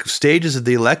like stages of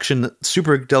the election,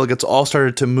 super delegates all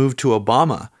started to move to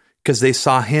Obama because they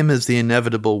saw him as the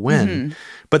inevitable win.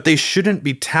 But they shouldn't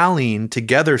be tallying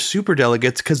together super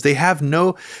delegates because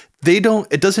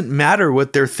it doesn't matter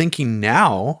what they're thinking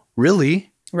now, really.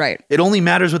 Right. It only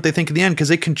matters what they think in the end because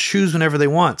they can choose whenever they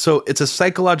want. So it's a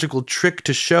psychological trick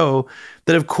to show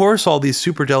that, of course, all these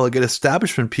superdelegate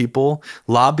establishment people,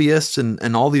 lobbyists,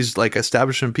 and all these like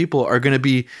establishment people are going to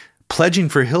be pledging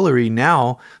for Hillary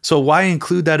now. So why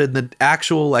include that in the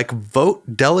actual like vote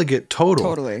delegate total?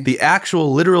 Totally. The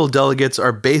actual literal delegates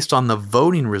are based on the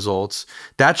voting results.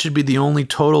 That should be the only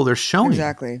total they're showing.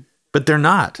 Exactly. But they're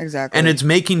not. Exactly. And it's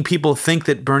making people think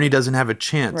that Bernie doesn't have a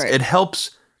chance. Right. It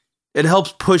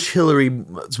helps push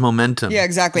Hillary's momentum. Yeah,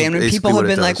 exactly. And when people have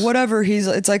been like, whatever,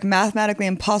 it's like mathematically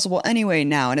impossible anyway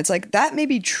now. And it's like, that may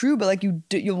be true, but like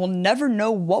you will never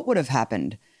know what would have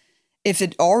happened if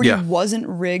it already wasn't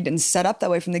rigged and set up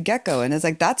that way from the get-go. And it's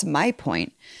like, that's my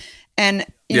point. And,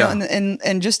 you know,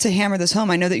 and just to hammer this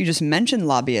home, I know that you just mentioned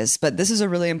lobbyists, but this is a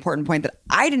really important point that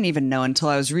I didn't even know until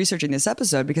I was researching this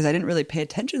episode because I didn't really pay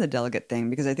attention to the delegate thing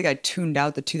because I think I tuned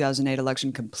out the 2008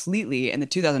 election completely. And the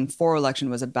 2004 election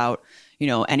was about, you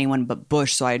know, anyone but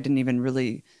Bush. So I didn't even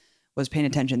really was paying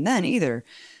attention then either.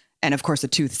 And of course, the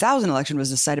 2000 election was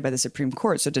decided by the Supreme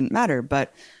Court, so it didn't matter.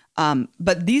 But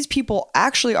these people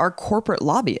actually are corporate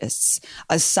lobbyists.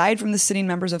 Aside from the sitting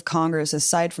members of Congress,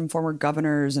 aside from former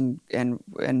governors and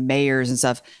mayors and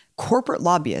stuff, corporate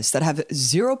lobbyists that have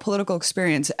zero political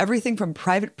experience, everything from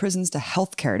private prisons to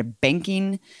healthcare to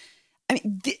banking. I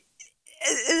mean,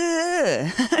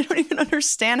 I don't even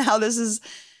understand how this is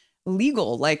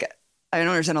legal. Like, I don't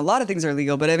understand a lot of things are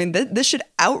legal, but I mean, this should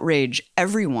outrage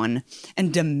everyone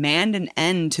and demand an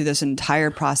end to this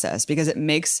entire process because it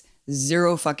makes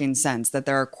zero fucking sense that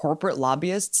there are corporate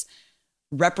lobbyists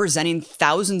representing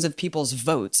thousands of people's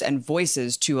votes and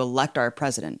voices to elect our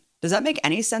president. Does that make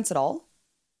any sense at all?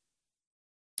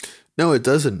 No, it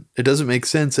doesn't. It doesn't make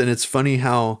sense. And it's funny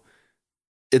how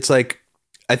it's like,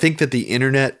 I think that the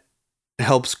internet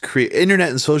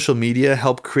and social media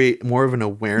help create more of an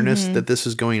awareness that this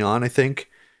is going on. I think,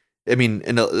 I mean,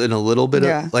 in a little bit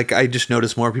of like, I just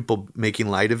noticed more people making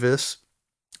light of this.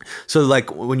 So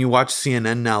like when you watch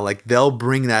CNN now, like they'll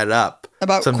bring that up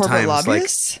about sometimes, corporate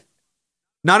lobbyists. Like,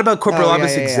 not about corporate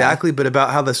lobbyists exactly, but about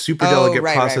how the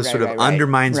superdelegate process sort of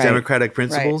undermines democratic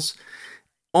principles. Right.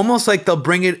 Almost like they'll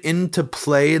bring it into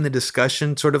play in the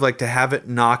discussion, sort of like to have it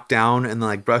knocked down and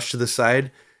like brushed to the side.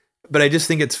 But I just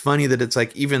think it's funny that it's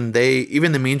like even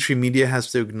the mainstream media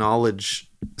has to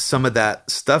acknowledge some of that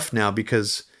stuff now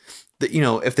because that, you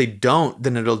know, if they don't,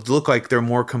 then it'll look like they're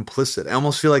more complicit. I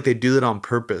almost feel like they do that on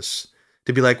purpose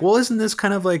to be like, well, isn't this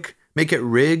kind of like make it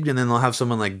rigged? And then they'll have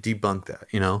someone like debunk that,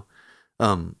 you know?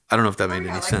 I don't know if that made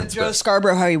any sense. Joe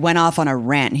Scarborough, how he went off on a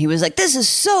rant. He was like, this is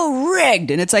so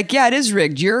rigged. And it's like, yeah, it is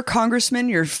rigged. You're a congressman.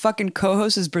 Your fucking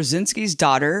co-host is Brzezinski's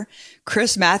daughter.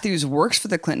 Chris Matthews works for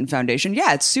the Clinton Foundation.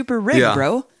 Yeah, it's super rigged,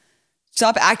 bro.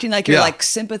 Stop acting like you're like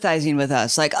sympathizing with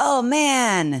us. Like, oh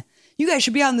man, you guys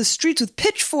should be out in the streets with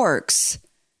pitchforks.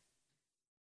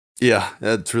 Yeah,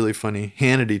 that's really funny.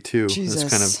 Hannity too is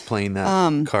kind of playing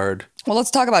that card. Well, let's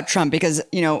talk about Trump because,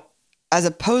 you know, as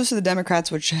opposed to the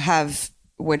Democrats, which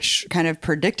kind of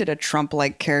predicted a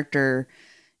Trump-like character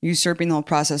usurping the whole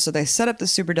process. So they set up the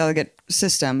superdelegate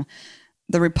system.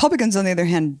 The Republicans, on the other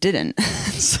hand, didn't.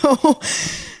 So,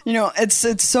 you know,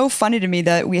 it's so funny to me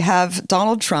that we have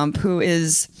Donald Trump, who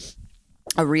is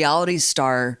a reality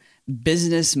star,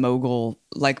 business mogul,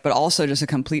 like, but also just a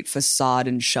complete facade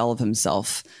and shell of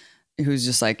himself. who's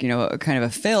just like, a kind of a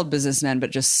failed businessman,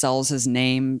 but just sells his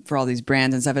name for all these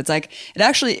brands and stuff. It's like, it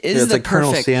actually is it's the like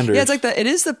Colonel perfect, Sanders. it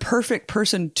is the perfect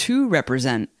person to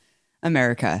represent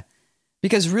America.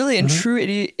 Because really, in true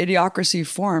idiocracy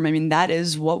form, I mean, that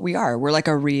is what we are. We're like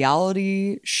a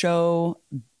reality show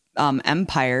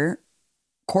empire,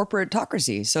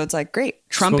 corporatocracy. So it's like, great.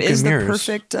 Trump Smoke is and the mirrors.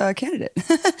 perfect candidate.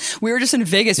 We were just in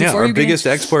Vegas Yeah, before our you biggest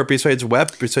export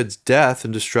besides death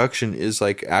and destruction is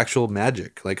like actual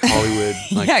magic, like Hollywood,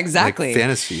 like, yeah, exactly. like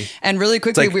fantasy. And really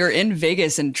quickly, like- we were in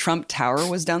Vegas and Trump Tower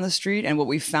was down the street. And what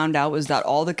we found out was that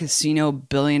all the casino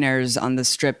billionaires on the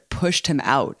strip pushed him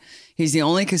out. He's the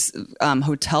only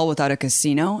hotel without a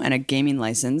casino and a gaming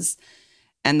license.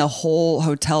 And the whole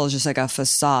hotel is just like a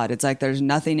facade. It's like there's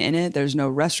nothing in it. There's no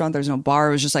restaurant. There's no bar.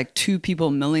 It was just like two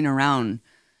people milling around.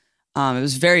 It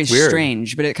was very Weird.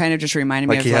 strange, but it kind of just reminded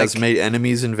me Like of he has made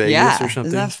enemies in Vegas or something.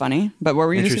 Isn't that funny? But what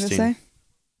were you just going to say?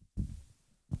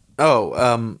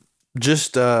 Oh,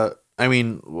 I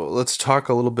mean, well, let's talk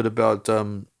a little bit about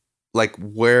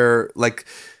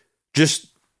just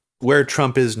where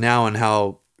Trump is now and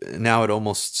how now it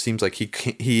almost seems like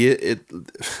what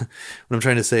I'm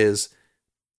trying to say is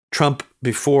Trump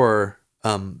before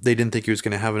they didn't think he was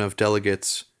going to have enough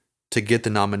delegates to get the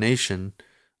nomination,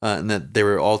 and that they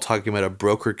were all talking about a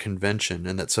brokered convention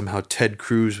and that somehow Ted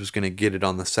Cruz was going to get it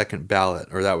on the second ballot,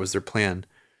 or that was their plan.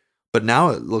 But now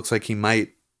it looks like he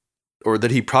might, or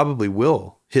that he probably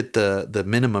will hit the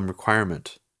minimum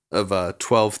requirement of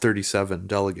 1237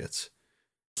 delegates.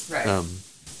 Right.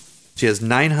 She has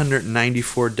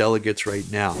 994 delegates right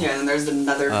now. Yeah, and there's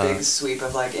another big sweep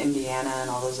of like Indiana and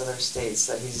all those other states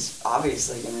that he's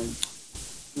obviously going to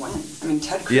win. I mean,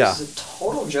 Ted Cruz is a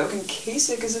total joke, and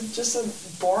Kasich is just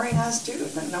a boring ass dude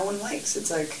that no one likes.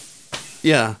 It's like,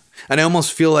 yeah, and I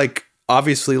almost feel like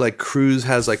obviously like Cruz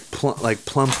has like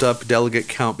plumped up delegate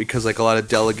count because like a lot of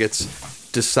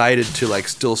delegates decided to like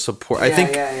still support. I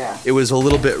think it was a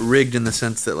little bit rigged in the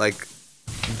sense that like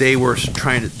they were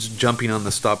jumping on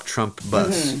the Stop Trump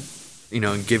bus,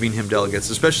 and giving him delegates,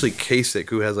 especially Kasich,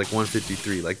 who has like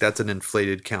 153. Like that's an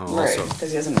inflated count also. Right,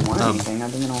 because he hasn't won anything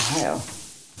other than Ohio.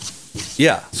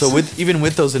 Yeah, so even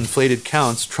with those inflated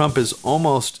counts, Trump is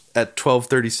almost at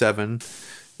 1237.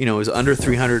 Is under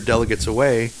 300 delegates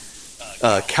away.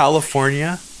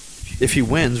 California, if he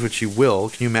wins, which he will,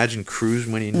 can you imagine Cruz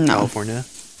winning California?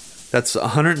 That's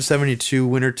 172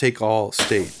 winner-take-all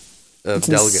state of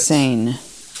delegates. Insane.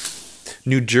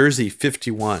 New Jersey,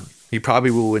 51. He probably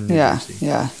will win New Jersey.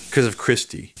 Yeah. Because of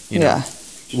Christie,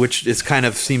 which is kind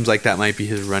of seems like that might be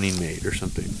his running mate or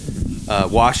something.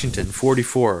 Washington,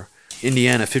 44.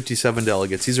 Indiana, 57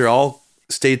 delegates. These are all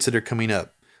states that are coming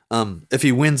up. If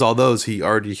he wins all those, he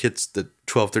already hits the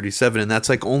 1237, and that's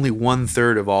like only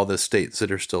 1/3 of all the states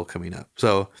that are still coming up.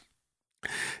 So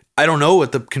I don't know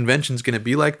what the convention's going to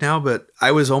be like now, but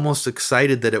I was almost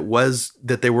excited that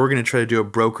they were going to try to do a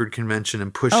brokered convention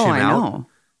and push him out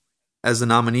as the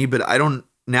nominee. But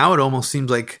now it almost seems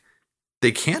like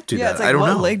they can't do that. It's like, I don't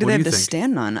know. What leg do they have to think?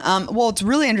 stand on? Well, it's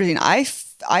really interesting. I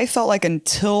felt like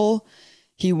until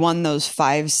he won those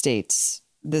 5 states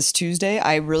this Tuesday,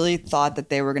 I really thought that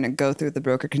they were going to go through the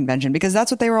broker convention because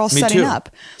that's what they were all setting up.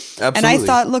 Absolutely. And I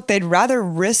thought, look, they'd rather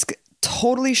risk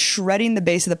totally shredding the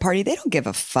base of the party. They don't give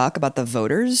a fuck about the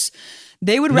voters.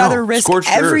 They would rather risk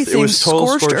everything,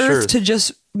 scorched earth, to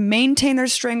just maintain their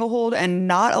stranglehold and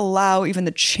not allow even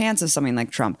the chance of something like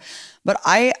Trump. But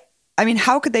I mean,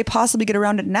 how could they possibly get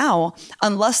around it now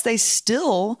unless they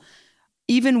still,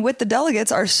 even with the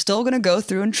delegates, are still going to go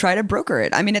through and try to broker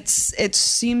it? I mean, it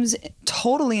seems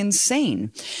totally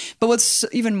insane. But what's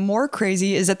even more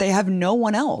crazy is that they have no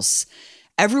one else.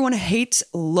 Everyone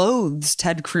loathes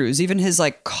Ted Cruz. Even his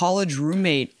like college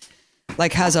roommate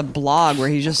like has a blog where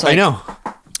he's just like, I know.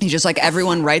 He's just like,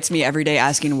 everyone writes me every day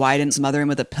asking why I didn't smother him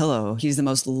with a pillow. He's the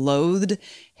most loathed,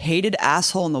 hated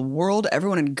asshole in the world.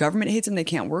 Everyone in government hates him. They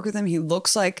can't work with him. He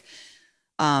looks like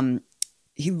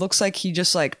he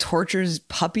just like tortures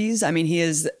puppies. I mean, he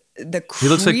is the creepiest, he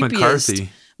looks like McCarthy,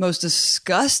 most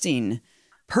disgusting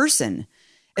person.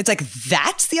 It's like,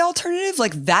 that's the alternative.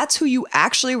 Like, that's who you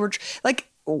actually were like.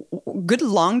 Good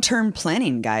long-term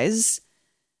planning, guys.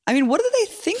 I mean, what did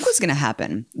they think was going to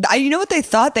happen? You know what they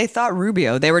thought? They thought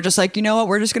Rubio. They were just like, you know what?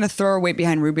 We're just going to throw our weight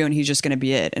behind Rubio and he's just going to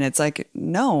be it. And it's like,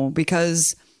 no,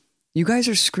 because you guys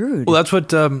are screwed. Well, that's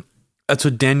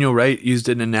what Daniel Wright used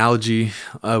an analogy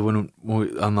when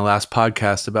on the last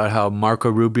podcast about how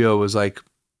Marco Rubio was like,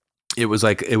 it was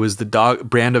the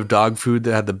brand of dog food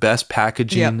that had the best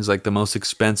packaging, is like the most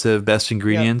expensive, best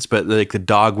ingredients, but like the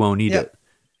dog won't eat it.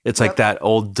 It's like that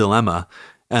old dilemma.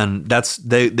 And that's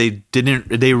they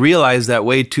realized that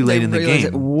way too late in the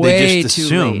game. They just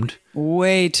assumed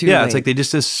Way too late. It's like they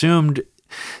just assumed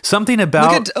something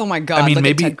about. Look at, oh my God, look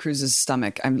at Ted Cruz's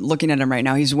stomach. I'm looking at him right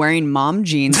now. He's wearing mom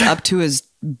jeans up to his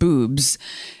boobs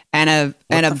and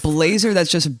a blazer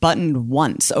that's just buttoned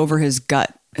once over his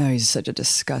gut. Oh, he's such a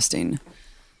disgusting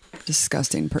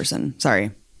person.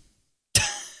 Sorry.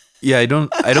 Yeah, I don't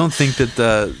think that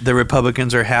the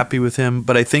Republicans are happy with him,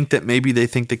 but I think that maybe they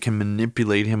think they can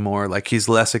manipulate him more. Like he's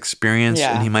less experienced,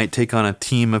 and he might take on a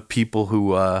team of people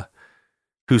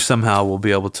who somehow will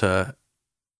be able to,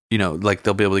 like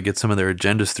they'll be able to get some of their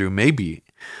agendas through. Maybe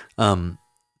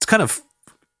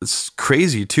it's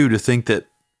crazy too to think that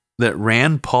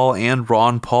Rand Paul and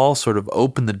Ron Paul sort of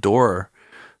opened the door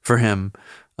for him.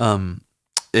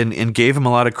 And gave him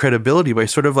a lot of credibility by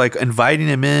sort of like inviting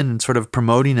him in and sort of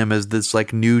promoting him as this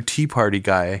like new Tea Party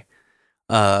guy.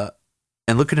 And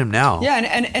look at him now. Yeah.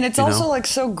 And it's also like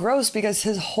so gross because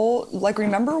his whole, like,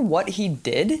 remember what he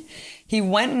did? He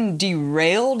went and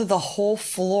derailed the whole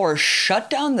floor, shut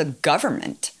down the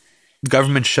government.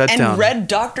 Government shutdown. And read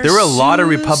Dr. There were a lot of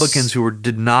Republicans who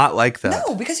did not like that.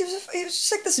 No, because he was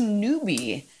just like this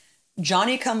newbie.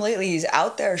 Johnny come lately, he's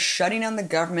out there shutting down the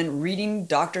government, reading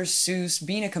Dr. Seuss,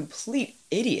 being a complete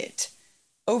idiot.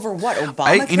 Over what?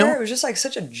 Obamacare? It was just like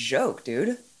such a joke,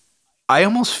 dude. I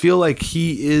almost feel like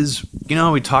he is,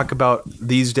 how we talk about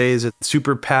these days at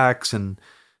super PACs and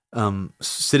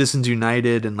Citizens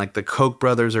United and like the Koch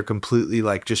brothers are completely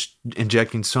like just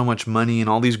injecting so much money and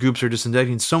all these groups are just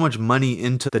injecting so much money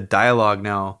into the dialogue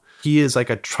now. He is like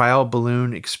a trial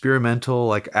balloon experimental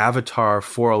like avatar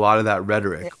for a lot of that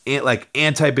rhetoric, like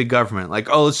anti-big government. Like,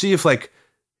 oh, let's see if like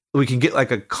we can get like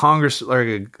a Congress or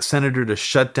a senator to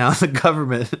shut down the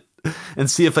government and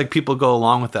see if like people go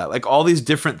along with that. Like all these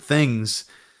different things,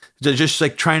 just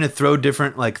like trying to throw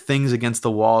different like things against the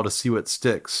wall to see what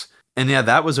sticks. And yeah,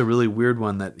 that was a really weird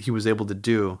one that he was able to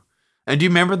do. And do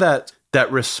you remember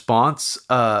that response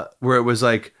where it was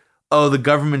like, oh, the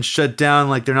government shut down,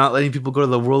 like they're not letting people go to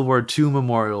the World War II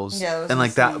memorials. Yeah, and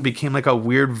like that became like a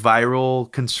weird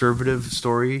viral conservative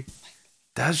story.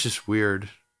 That's just weird.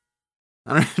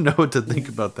 I don't even know what to think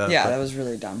about that. Yeah, that was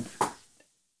really dumb.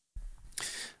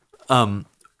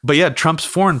 But yeah, Trump's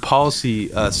foreign policy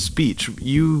speech,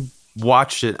 you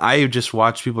watched it. I just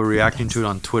watched people reacting to it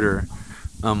on Twitter.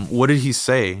 What did he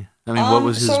say? I mean, what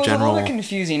was his general... So it was a little bit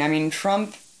confusing. I mean,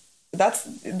 Trump, that's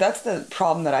the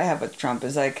problem that I have with Trump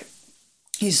is like,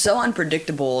 he's so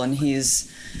unpredictable and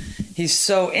he's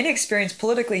so inexperienced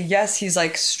politically. Yes, he's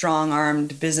like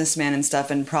strong-armed businessman and stuff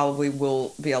and probably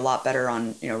will be a lot better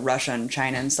on, Russia and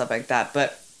China and stuff like that.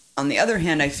 But on the other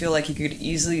hand, I feel like he could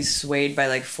easily be swayed by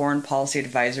like foreign policy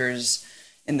advisors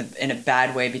in a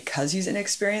bad way because he's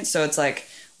inexperienced. So it's like,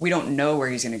 we don't know where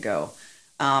he's going to go.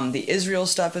 The Israel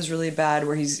stuff is really bad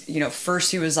where he's,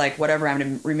 first he was like, whatever, I'm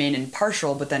going to remain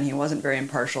impartial. But then he wasn't very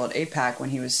impartial at AIPAC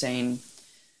when he was saying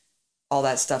all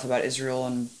that stuff about Israel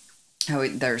and how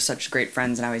they're such great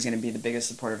friends and how he's going to be the biggest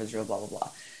supporter of Israel, blah, blah, blah.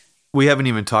 We haven't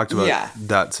even talked about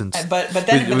that since. But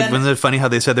then wasn't it funny how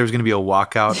they said there was going to be a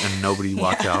walkout and nobody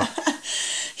walked out?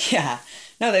 Yeah.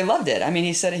 No, they loved it. I mean,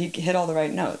 he said he hit all the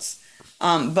right notes.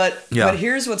 But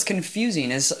here's what's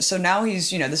confusing is, so now he's,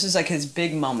 this is like his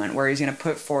big moment where he's going to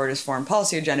put forward his foreign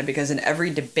policy agenda because in every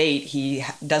debate, he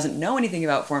doesn't know anything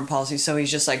about foreign policy. So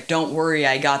he's just like, don't worry,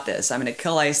 I got this. I'm going to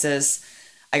kill ISIS.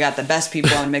 I got the best people.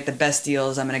 I'm going to make the best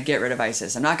deals. I'm going to get rid of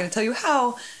ISIS. I'm not going to tell you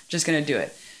how, just going to do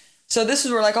it. So this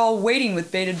is where like all waiting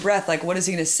with bated breath. Like, what is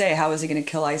he going to say? How is he going to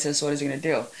kill ISIS? What is he going to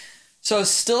do? So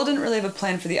still didn't really have a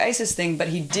plan for the ISIS thing, but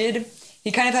he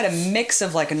kind of had a mix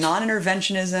of like a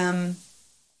non-interventionism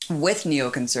with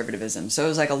neoconservatism. So it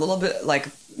was like a little bit like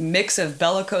mix of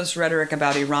bellicose rhetoric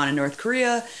about Iran and North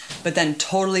Korea, but then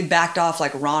totally backed off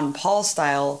like Ron Paul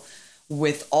style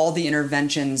with all the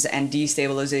interventions and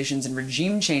destabilizations and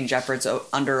regime change efforts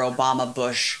under Obama,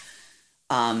 Bush,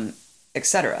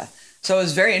 etc. So it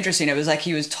was very interesting. It was like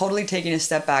he was totally taking a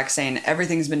step back saying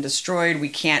everything's been destroyed. We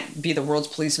can't be the world's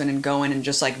policeman and go in and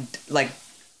just like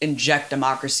inject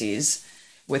democracies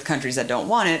with countries that don't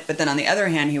want it. But then on the other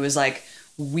hand, he was like,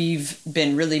 we've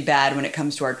been really bad when it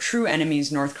comes to our true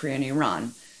enemies, North Korea and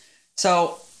Iran.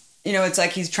 So, it's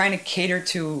like he's trying to cater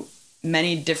to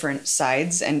many different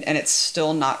sides and it's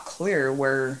still not clear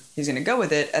where he's going to go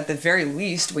with it. At the very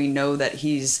least, we know that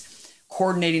he's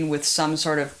coordinating with some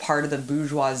sort of part of the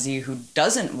bourgeoisie who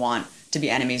doesn't want to be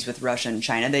enemies with Russia and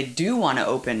China. They do want to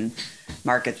open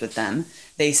markets with them.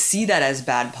 They see that as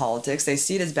bad politics. They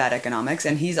see it as bad economics.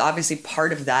 And he's obviously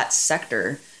part of that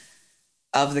sector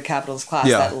of the capitalist class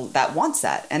that wants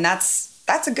that. And that's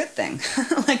a good thing.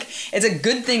 Like, it's a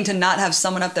good thing to not have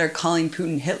someone up there calling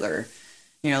Putin Hitler.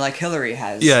 like Hillary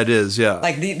has. Yeah, it is. Yeah.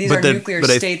 Like these are nuclear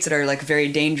states that are like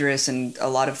very dangerous, and a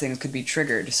lot of things could be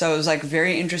triggered. So it was like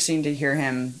very interesting to hear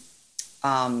him,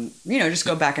 just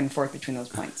go back and forth between those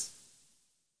points.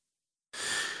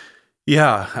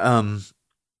 Yeah.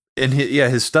 And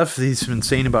his stuff he's been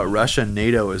saying about Russia and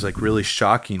NATO is like really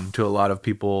shocking to a lot of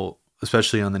people,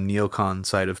 especially on the neocon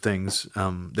side of things.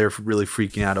 They're really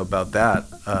freaking out about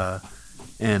that.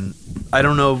 And I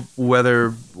don't know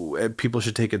whether people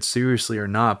should take it seriously or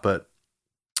not, but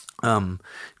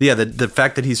the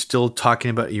fact that he's still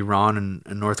talking about Iran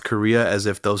and North Korea as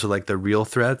if those are like the real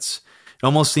threats, it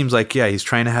almost seems like, he's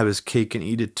trying to have his cake and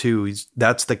eat it too.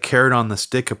 That's the carrot on the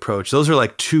stick approach. Those are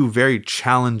like two very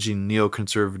challenging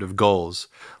neoconservative goals,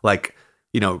 like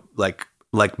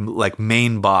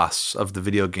main boss of the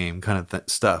video game kind of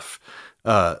stuff.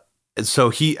 And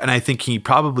so I think he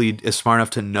probably is smart enough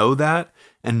to know that,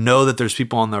 and know that there's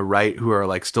people on the right who are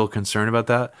like still concerned about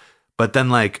that, but then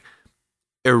like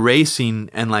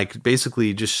erasing and like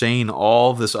basically just saying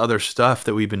all this other stuff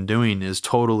that we've been doing is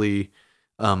totally,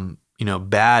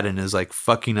 bad and is like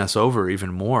fucking us over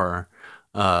even more,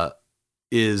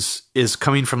 is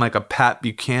coming from like a Pat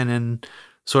Buchanan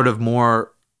sort of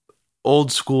more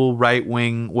old school right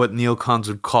wing, what neocons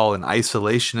would call an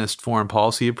isolationist foreign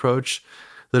policy approach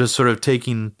that is sort of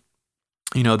taking,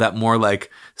 that more like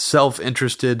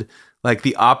self-interested, like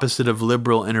the opposite of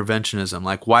liberal interventionism.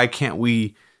 Like, why can't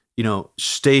we,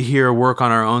 stay here, work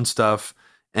on our own stuff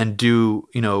and do,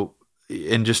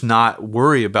 and just not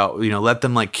worry about, let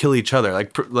them like kill each other.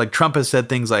 Like Trump has said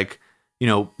things like,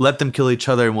 let them kill each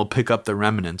other and we'll pick up the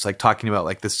remnants, like talking about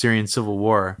like the Syrian civil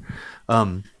war.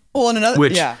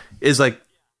 Which is like,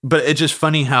 but it's just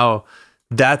funny how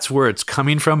that's where it's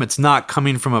coming from. It's not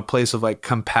coming from a place of like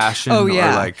compassion or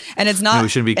like, and it's not, we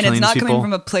shouldn't be killing and it's not people. Coming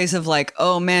from a place of like,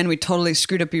 oh man, we totally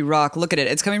screwed up Iraq. Look at it.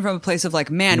 It's coming from a place of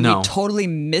like, man, we totally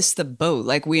missed the boat.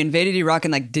 Like we invaded Iraq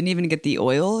and like didn't even get the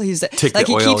oil. He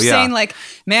keeps saying like,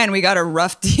 man, we got a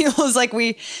rough deal. It's like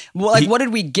what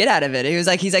did we get out of it?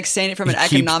 He's like saying it from an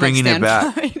economic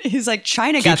standpoint. He's like,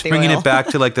 China got the oil. Bringing it back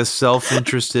to like the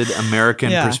self-interested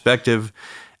American perspective.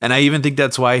 And I even think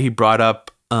that's why he brought up,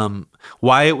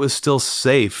 why it was still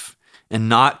safe and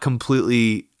not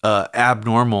completely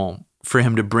abnormal for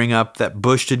him to bring up that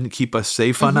Bush didn't keep us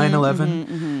safe on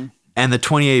 9/11 and the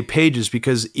 28 pages,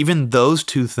 because even those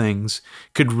two things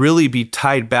could really be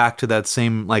tied back to that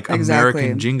same like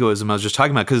American jingoism I was just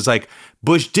talking about. Because it's like,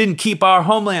 Bush didn't keep our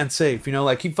homeland safe,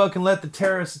 like he fucking let the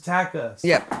terrorists attack us.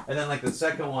 Yep. And then like the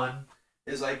second one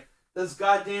is like this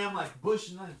goddamn like Bush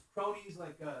and his cronies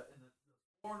like and the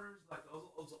foreigners, like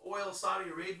those oil Saudi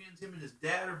Arabians, him and his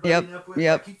dad are buddying up with.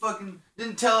 Like he fucking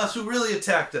didn't tell us who really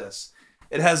attacked us.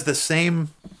 It has the same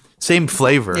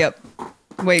flavor. Yep.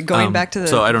 Wait, going back to the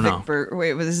so I don't know.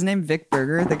 Wait, was his name Vic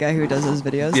Berger, the guy who does those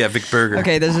videos? Yeah, Vic Berger.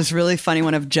 Okay, there's this really funny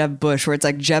one of Jeb Bush where it's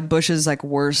like Jeb Bush's like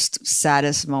worst,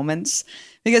 saddest moments,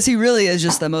 because he really is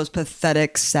just the most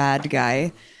pathetic, sad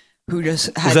guy who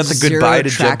just had was that the goodbye to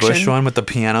Jeb Bush one with the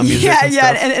piano music?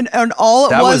 And all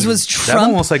it was Trump. That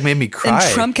almost like made me cry.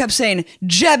 And Trump kept saying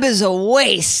Jeb is a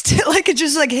waste, like it's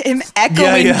just like him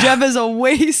echoing Jeb is a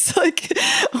waste, like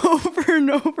over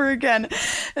and over again.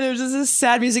 And it was just this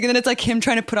sad music, and then it's like him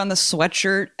trying to put on the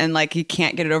sweatshirt and like he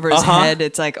can't get it over his head.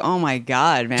 It's like, oh my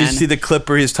god, man! Did you see the clip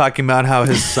where he's talking about how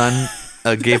his son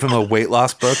gave him a weight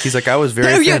loss book? He's like, I was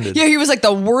very offended. Yeah, he was like,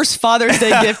 the worst Father's Day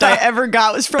gift I ever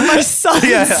got was from my son.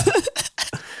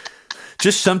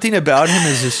 Just something about him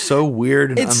is just so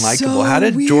weird and unlikable. So how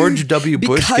did weird. George W.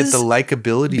 Bush get the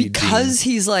likability? Because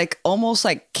he's like almost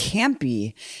like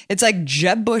campy. It's like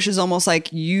Jeb Bush is almost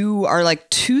like you are like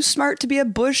too smart to be a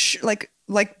Bush, like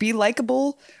be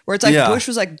likable. Where it's like Bush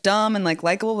was like dumb and like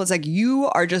likable. It's like you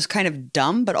are just kind of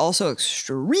dumb, but also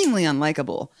extremely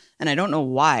unlikable. And I don't know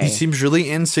why. He seems really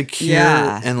insecure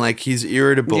and like he's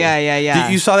irritable. Yeah.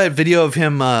 You saw that video of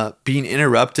him being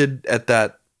interrupted at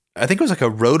that, I think it was like a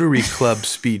Rotary Club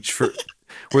speech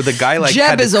where the guy like Jeb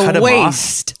had to is cut a him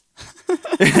waste.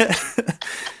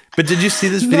 But did you see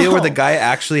this video where the guy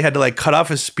actually had to like cut off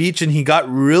his speech and he got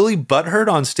really butthurt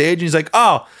on stage and he's like,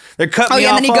 oh, they're cutting me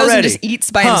off already. And then he goes and just eats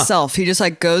by himself. He just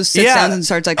like goes, sits down and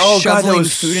starts like shoveling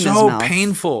food in his mouth. So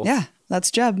painful. Yeah.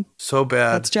 That's Jeb. So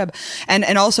bad. That's Jeb.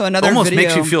 And also another almost video.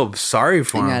 Makes you feel sorry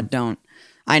for him. Yeah, don't.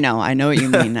 I know what you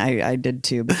mean. I did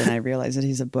too, but then I realized that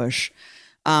he's a Bush.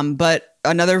 But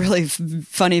another really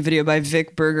funny video by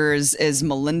Vic Berger is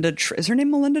Melinda. Is her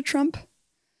name Melinda Trump?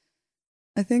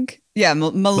 I think. Yeah,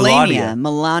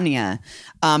 Melania.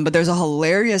 But there's a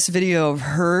hilarious video of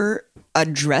her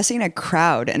addressing a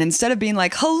crowd, and instead of being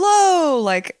like, hello,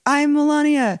 like I'm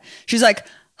Melania, she's like,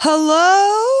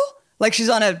 hello, like she's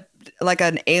on a like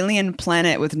an alien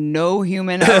planet with no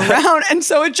human around, and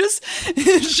so it's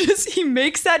just he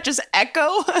makes that just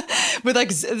echo with like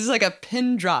it's like a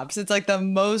pin drops. It's like the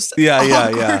most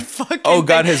awkward fucking Oh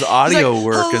god, thing. his audio like,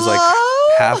 work is like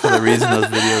half of the reason those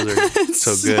videos are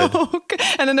so good.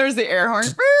 And then there's the air horn.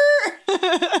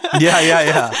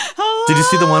 Yeah. Hello? Did you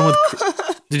see the one with?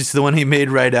 Did you see the one he made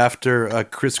right after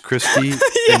Chris Christie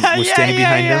was standing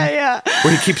behind him? Yeah.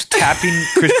 Where he keeps tapping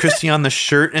Chris Christie on the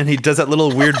shirt, and he does that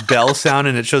little weird bell sound,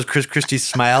 and it shows Chris Christie's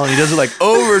smile, and he does it like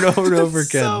over and over and over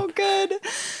again. So good,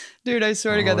 dude! I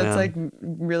swear to God, that's man. like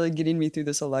really getting me through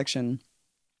this election.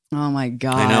 Oh my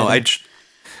God! I know.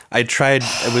 I tried.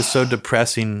 It was so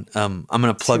depressing. I'm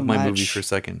gonna plug Too my much. movie for a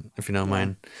second, if you don't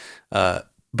mind.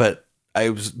 But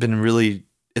I've been really.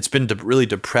 It's been really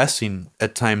depressing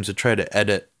at times to try to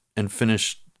edit and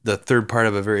finish the third part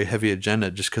of a very heavy agenda,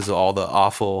 just because of all the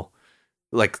awful,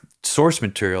 like, source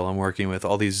material I'm working with.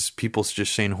 All these people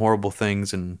just saying horrible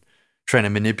things and trying to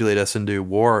manipulate us into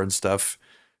war and stuff.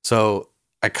 So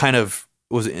I kind of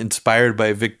was inspired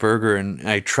by Vic Berger, and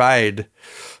I tried.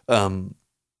 And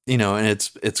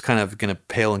it's kind of going to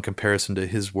pale in comparison to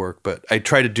his work, but I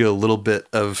try to do a little bit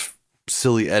of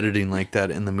silly editing like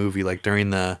that in the movie, like during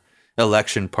the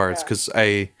election parts. Cause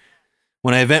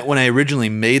when I originally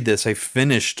made this, I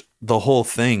finished the whole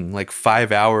thing, like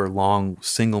 5-hour long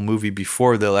single movie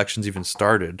before the elections even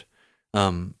started.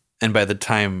 And by the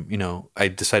time, I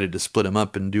decided to split them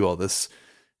up and do all this,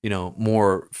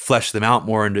 more flesh them out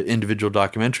more into individual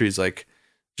documentaries, like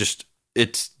just,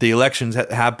 it's the elections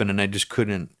happened, and I just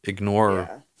couldn't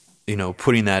ignore,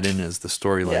 putting that in as the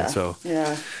storyline. Yeah. So,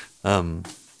 Yeah.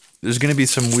 There's going to be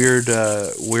some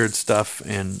weird stuff,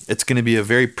 and it's going to be a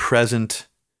very present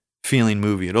feeling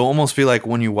movie. It'll almost be like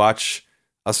when you watch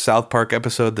a South Park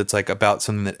episode that's like about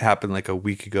something that happened like a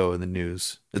week ago in the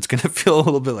news. It's going to feel a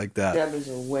little bit like that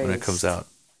when it comes out.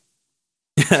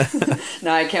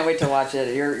 No, I can't wait to watch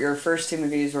it. Your first two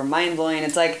movies were mind blowing.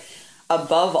 It's like,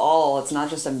 above all, it's not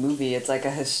just a movie, it's like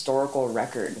a historical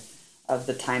record of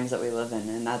the times that we live in,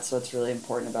 and that's what's really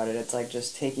important about it. It's like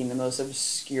just taking the most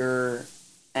obscure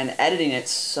and editing it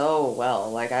so well.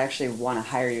 Like, I actually want to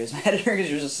hire you as my editor because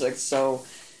you're just like so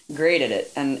great at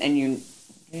it, and you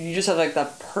just have like the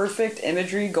perfect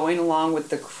imagery going along with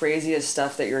the craziest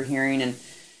stuff that you're hearing. And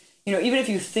even if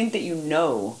you think that you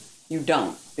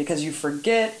don't, because you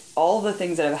forget all the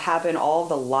things that have happened, all of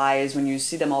the lies. When you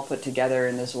see them all put together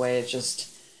in this way, it's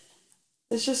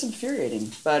just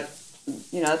infuriating. But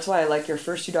that's why I like your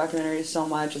first two documentaries so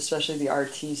much, especially the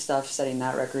RT stuff, setting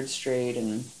that record straight.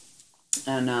 And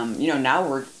now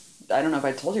I don't know if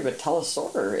I told you, but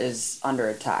Telesur is under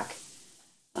attack.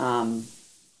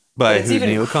 By it's who, even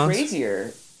neocons?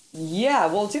 crazier. Yeah,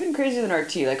 well, it's even crazier than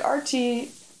RT. Like, RT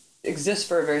exists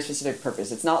for a very specific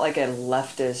purpose. It's not like a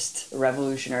leftist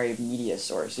revolutionary media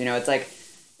source. It's like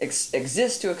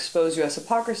exists to expose U.S.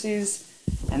 hypocrisies,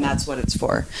 and that's what it's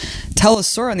for.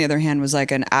 Telesur, on the other hand, was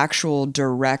like an actual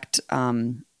direct,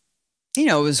 it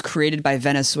was created by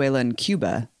Venezuela and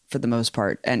Cuba for the most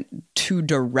part, and to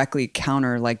directly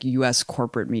counter like U.S.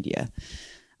 corporate media.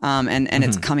 And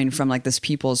it's coming from like this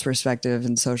people's perspective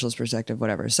and socialist perspective,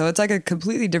 whatever. So it's like a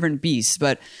completely different beast.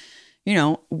 But,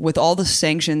 with all the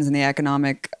sanctions and the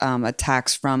economic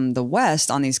attacks from the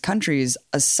West on these countries,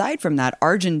 aside from that,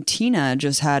 Argentina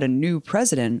just had a new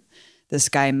president, this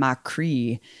guy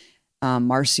Macri,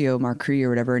 Marcio Macri or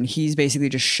whatever, and he's basically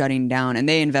just shutting down. And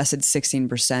they invested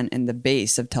 16% in the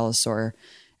base of Telesur,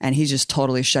 and he's just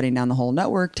totally shutting down the whole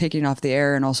network, taking it off the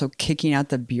air, and also kicking out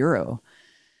the bureau.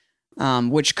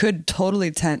 Which could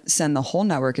totally send the whole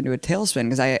network into a tailspin.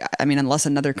 Because I mean, unless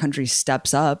another country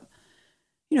steps up,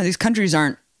 these countries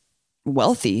aren't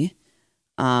wealthy.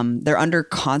 They're under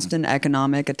constant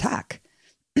economic attack.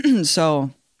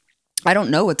 So I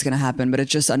don't know what's going to happen, but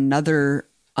it's just another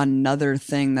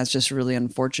thing that's just really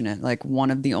unfortunate. Like,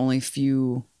 one of the only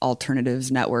few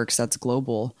alternatives networks that's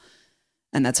global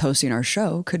and that's hosting our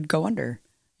show could go under,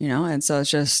 and so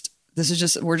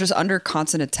we're just under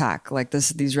constant attack. Like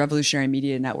these revolutionary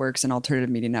media networks and alternative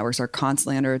media networks are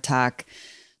constantly under attack.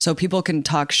 So people can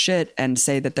talk shit and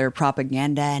say that they're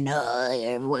propaganda and,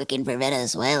 you're working for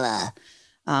Venezuela.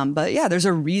 But yeah, there's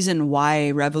a reason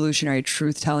why revolutionary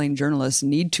truth-telling journalists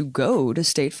need to go to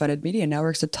state-funded media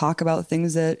networks to talk about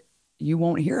things that you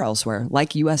won't hear elsewhere,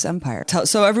 like U.S. empire.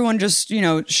 So everyone just,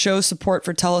 show support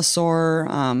for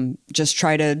Telesur. Just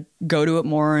try to go to it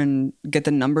more and get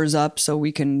the numbers up so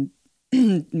we can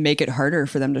make it harder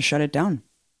for them to shut it down.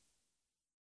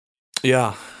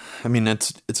 Yeah. I mean,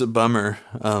 it's a bummer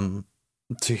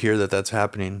to hear that that's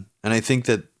happening. And I think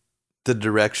that the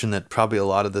direction that probably a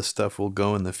lot of this stuff will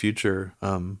go in the future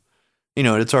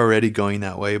it's already going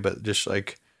that way, but just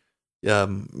like,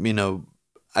 you know,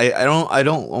 I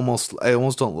almost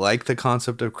don't like the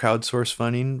concept of crowdsource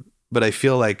funding, but I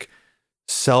feel like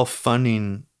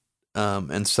self-funding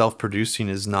and self-producing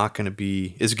is going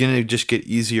to just get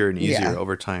easier and easier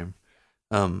over time.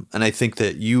 And I think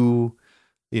that you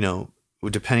know,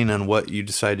 depending on what you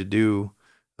decide to do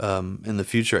in the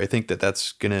future, I think that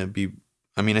that's going to be,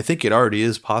 I mean, I think it already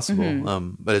is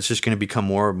possible, but it's just going to become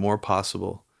more and more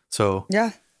possible. So,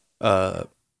 Yeah.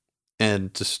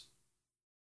 And just,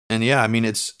 and yeah, I mean,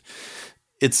 it's,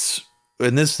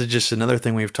 and this is just another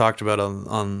thing we've talked about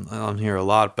on here a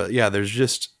lot, but yeah, there's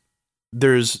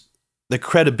the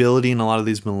credibility in a lot of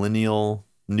these millennial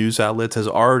news outlets has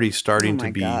already starting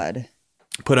to be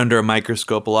put under a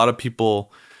microscope. A lot of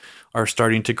people are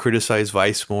starting to criticize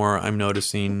Vice more. I'm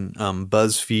noticing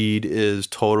BuzzFeed is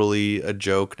totally a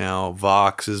joke now.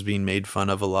 Vox is being made fun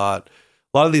of a lot.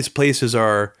 A lot of these places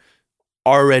are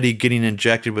already getting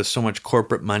injected with so much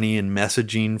corporate money and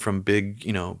messaging from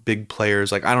big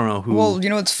players. Like, I don't know who. Well, you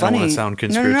know, it's funny. I don't want to sound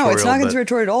conspiratorial. No, it's not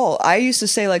conspiratorial at all. I used to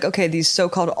say like, okay, these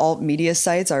so-called alt media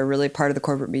sites are really part of the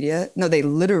corporate media. No, they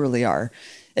literally are.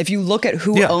 If you look at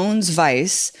who owns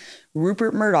Vice,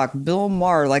 Rupert Murdoch, Bill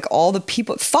Maher, like all the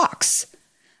people, Fox,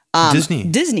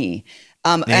 Disney.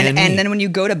 And then when you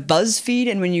go to BuzzFeed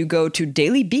and when you go to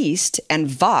Daily Beast and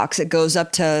Vox, it goes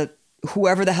up to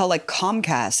whoever the hell, like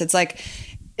Comcast. It's like,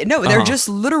 no, they're just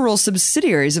literal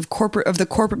subsidiaries of the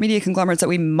corporate media conglomerates that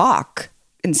we mock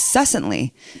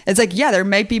incessantly. It's like, yeah, there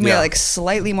might be like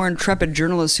slightly more intrepid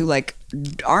journalists who like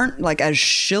aren't like as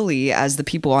shilly as the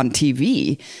people on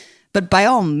TV, but by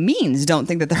all means don't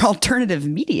think that they're alternative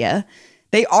media.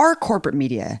 They are corporate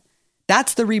media.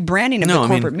 That's the rebranding of the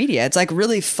corporate media. It's like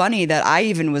really funny that I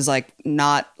even was like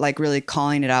not like really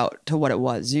calling it out to what it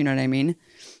was. You know what I mean?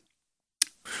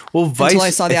 Well, Vice, until I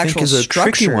saw the actual is a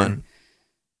structure. Tricky one.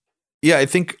 Yeah, I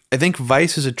think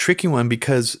Vice is a tricky one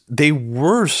because they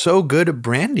were so good at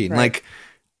branding. Right. Like,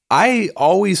 I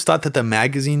always thought that the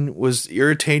magazine was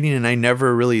irritating, and I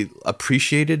never really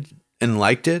appreciated and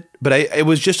liked it. But it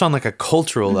was just on like a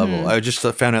cultural level. I just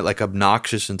found it like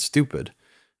obnoxious and stupid,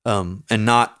 and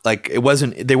not like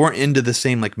they weren't into the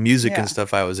same like music and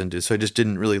stuff I was into, so I just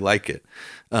didn't really like it.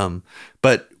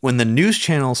 But when the news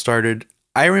channel started,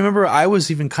 I remember I was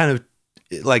even kind of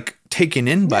like taken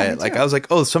in by it. Like I was like,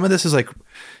 oh, some of this is like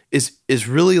is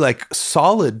really like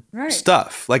solid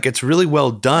stuff. Like it's really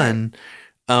well done.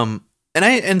 And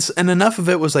enough of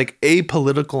it was like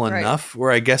apolitical enough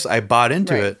where I guess I bought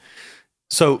into it.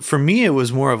 So for me, it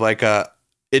was more of like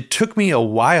it took me a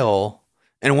while.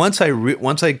 And once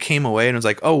I came away and was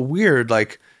like, oh, weird,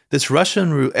 like this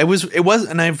Russian it was,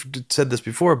 and I've said this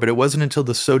before, but it wasn't until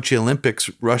the Sochi Olympics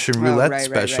Russian roulette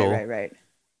special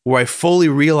where I fully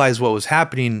realized what was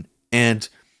happening. And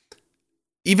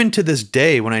even to this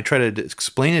day, when I try to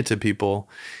explain it to people,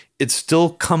 it still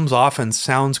comes off and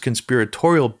sounds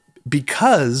conspiratorial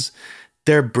because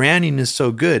their branding is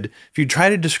so good. If you try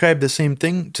to describe the same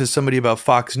thing to somebody about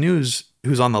Fox News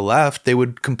who's on the left, they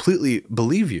would completely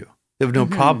believe you. They have no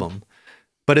problem.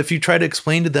 But if you try to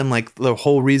explain to them like the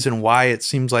whole reason why it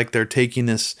seems like they're taking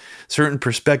this certain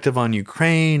perspective on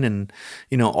Ukraine and,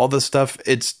 you know, all this stuff,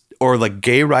 or like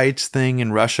gay rights thing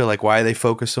in Russia, like why they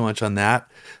focus so much on that.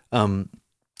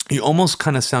 You almost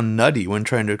kind of sound nutty when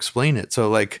trying to explain it. So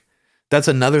like, that's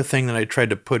another thing that I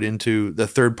tried to put into the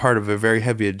third part of a very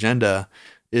heavy agenda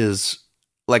is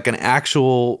like an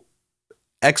actual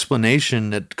explanation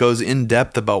that goes in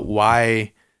depth about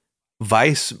why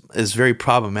Vice is very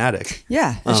problematic.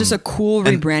 Yeah. It's just a cool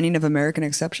rebranding of American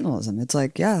exceptionalism. It's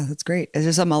like, yeah, that's great. It's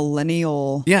just a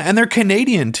millennial. Yeah. And they're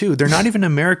Canadian too. They're not even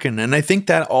American. And I think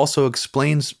that also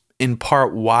explains in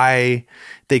part why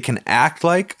they can act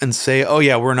like and say, oh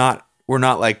yeah, we're not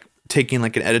like taking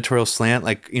like an editorial slant,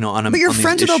 like, you know, but you're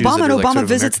friends with Obama and Obama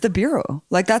visits the bureau.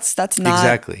 Like that's not,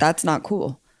 exactly. That's not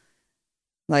cool.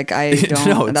 Like I don't,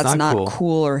 no, that's not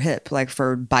cool or hip. Like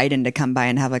for Biden to come by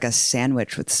and have like a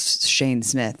sandwich with Shane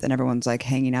Smith and everyone's like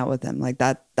hanging out with him, like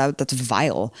that's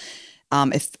vile.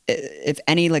 If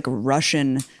any like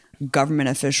Russian government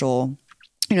official,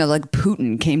 you know, like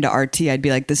Putin came to RT, I'd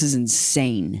be like, this is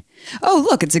insane. Oh,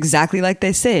 look, it's exactly like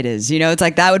they say it is. You know, it's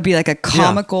like that would be like a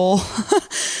comical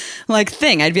like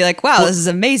thing. I'd be like, wow, this is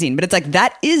amazing. But it's like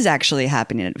that is actually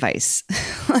happening at Vice.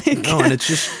 Like, no, and it's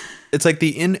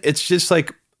just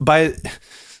like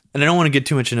and I don't want to get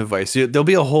too much into Vice. There'll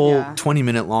be a whole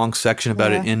 20-minute long section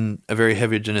about it in a very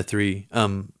heavy agenda 3.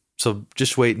 So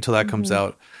just wait until that comes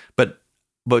out.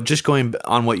 But just going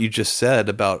on what you just said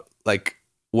about like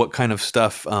what kind of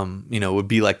stuff, you know, would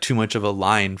be like too much of a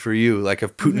line for you. Like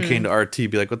if Putin came to RT,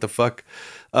 be like, what the fuck?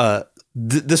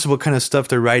 this is what kind of stuff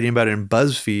they're writing about in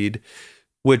BuzzFeed,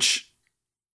 which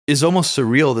is almost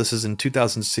surreal. This is in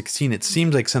 2016. It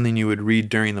seems like something you would read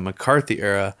during the McCarthy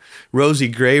era. Rosie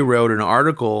Gray wrote an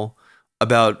article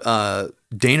about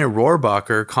Dana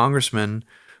Rohrabacher, congressman,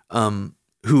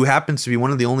 who happens to be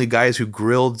one of the only guys who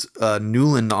grilled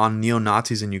Nuland on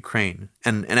neo-Nazis in Ukraine,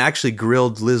 and actually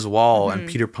grilled Liz Wall and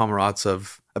Peter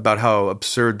Pomerantsev about how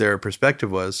absurd their perspective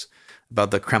was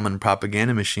about the Kremlin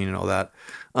propaganda machine and all that.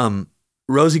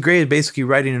 Rosie Gray is basically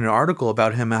writing an article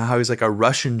about him, how he's like a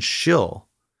Russian shill.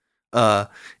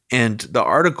 And the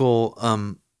article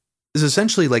is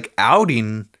essentially like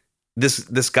outing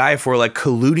this guy for like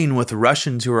colluding with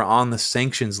Russians who are on the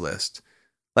sanctions list,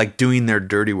 like doing their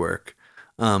dirty work.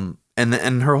 And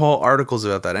her whole article's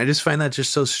about that. I just find that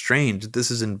just so strange that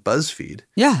this is in BuzzFeed.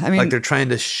 Yeah, I mean, like they're trying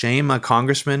to shame a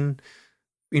congressman,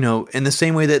 in the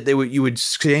same way that you would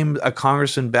shame a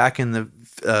congressman back in the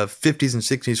 50s and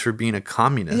 60s for being a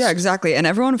communist. Yeah, exactly. And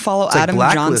everyone follow It's Adam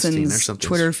like blacklisting or Johnson's something.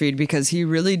 Twitter feed, because he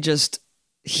really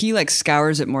he like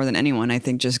scours it more than anyone. I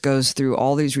think just goes through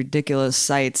all these ridiculous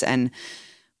sites and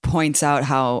points out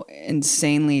how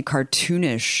insanely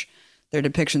cartoonish their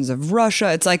depictions of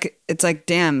Russia. It's like,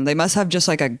 damn, they must have just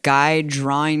like a guy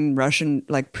drawing Russian,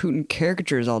 like Putin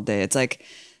caricatures all day. It's like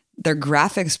their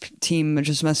graphics team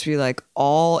just must be like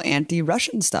all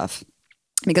anti-Russian stuff,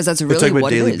 because that's really talking about what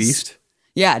Daily it is. Beast?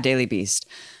 Yeah, Daily Beast.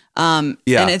 Yeah, and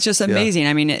it's just amazing.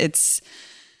 I mean, it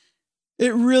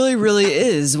really, really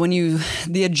is. When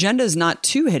the agenda is not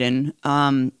too hidden,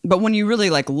 but when you really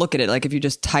like look at it, like if you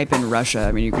just type in Russia,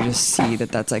 I mean, you can just see that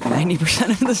that's like 90%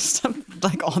 of the stuff,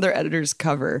 like all their editors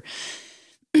cover.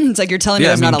 It's like you're telling me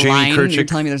there's not a line. You're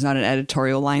telling me there's not an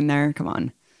editorial line there. Come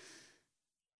on.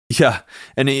 Yeah,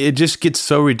 and it just gets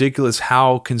so ridiculous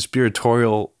how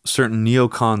conspiratorial certain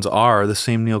neocons are, the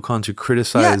same neocons who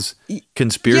criticize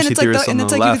conspiracy theorists on the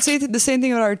left. You could say the same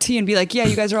thing about RT and be like, yeah,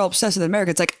 you guys are all obsessed with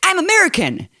America. It's like, I'm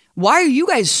American. Why are you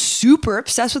guys super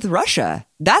obsessed with Russia?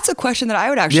 That's a question that I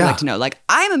would actually like to know. Like,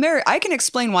 I'm American. I can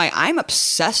explain why I'm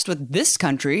obsessed with this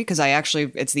country, because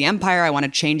it's the empire. I want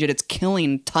to change it. It's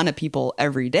killing a ton of people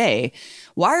every day.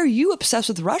 Why are you obsessed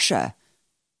with Russia?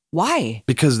 Why?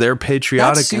 Because they're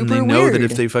patriotic and they know that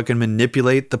if they fucking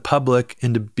manipulate the public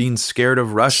into being scared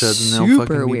of Russia, then they'll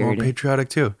fucking be more patriotic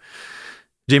too.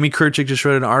 Jamie Kirchick just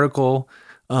wrote an article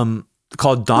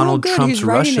called Donald Trump's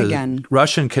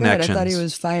Russian Connections. I thought he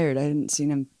was fired. I hadn't seen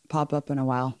him pop up in a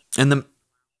while. And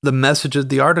the message of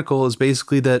the article is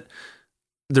basically that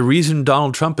the reason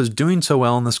Donald Trump is doing so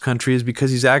well in this country is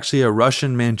because he's actually a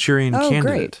Russian Manchurian candidate.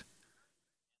 Great.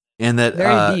 And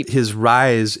that his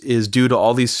rise is due to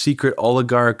all these secret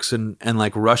oligarchs and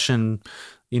like Russian,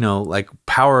 like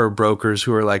power brokers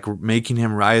who are like making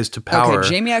him rise to power. Okay,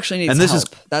 Jamie actually needs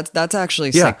help. That's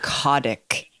actually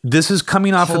psychotic. This is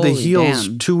coming off of the heels.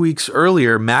 2 weeks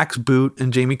earlier, Max Boot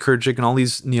and Jamie Kirchick and all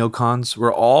these neocons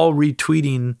were all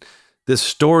retweeting this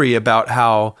story about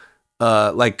how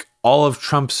like all of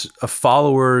Trump's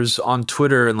followers on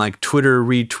Twitter and like Twitter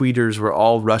retweeters were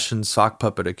all Russian sock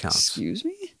puppet accounts. Excuse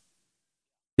me?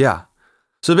 Yeah.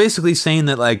 So basically saying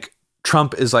that like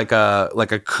Trump is like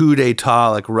a coup d'etat,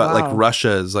 like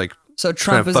Russia is like. So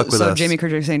Trump is Jamie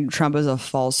Kirchick saying Trump is a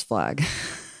false flag.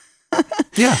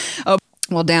 Yeah. Oh,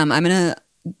 well, damn. I'm going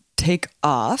to take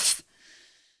off.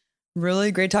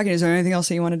 Really great talking. Is there anything else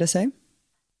that you wanted to say?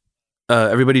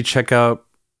 Everybody check out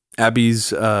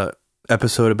Abby's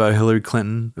episode about Hillary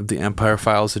Clinton of the Empire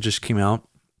Files that just came out.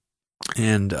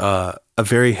 And A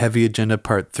Very Heavy Agenda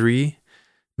Part 3.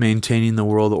 Maintaining the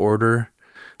World Order.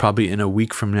 Probably in a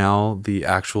week from now, the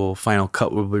actual final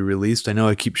cut will be released. I know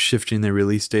I keep shifting the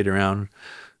release date around.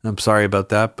 I'm sorry about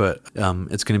that, but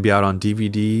it's going to be out on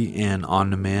DVD and on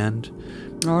demand.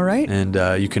 All right. And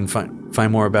you can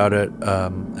find more about it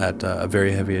at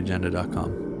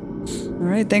averyheavyagenda.com. All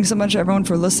right. Thanks so much, everyone,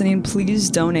 for listening.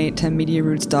 Please donate to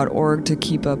mediaroots.org to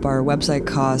keep up our website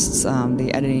costs,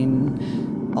 the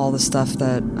editing, all the stuff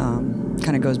that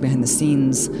kind of goes behind the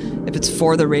scenes. If it's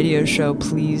for the radio show,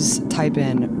 please type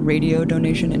in radio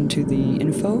donation into the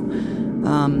info.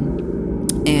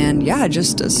 And yeah,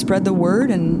 just spread the word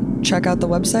and check out the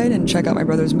website and check out my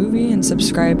brother's movie and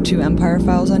subscribe to Empire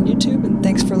Files on YouTube. And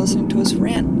thanks for listening to us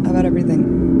rant about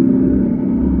everything.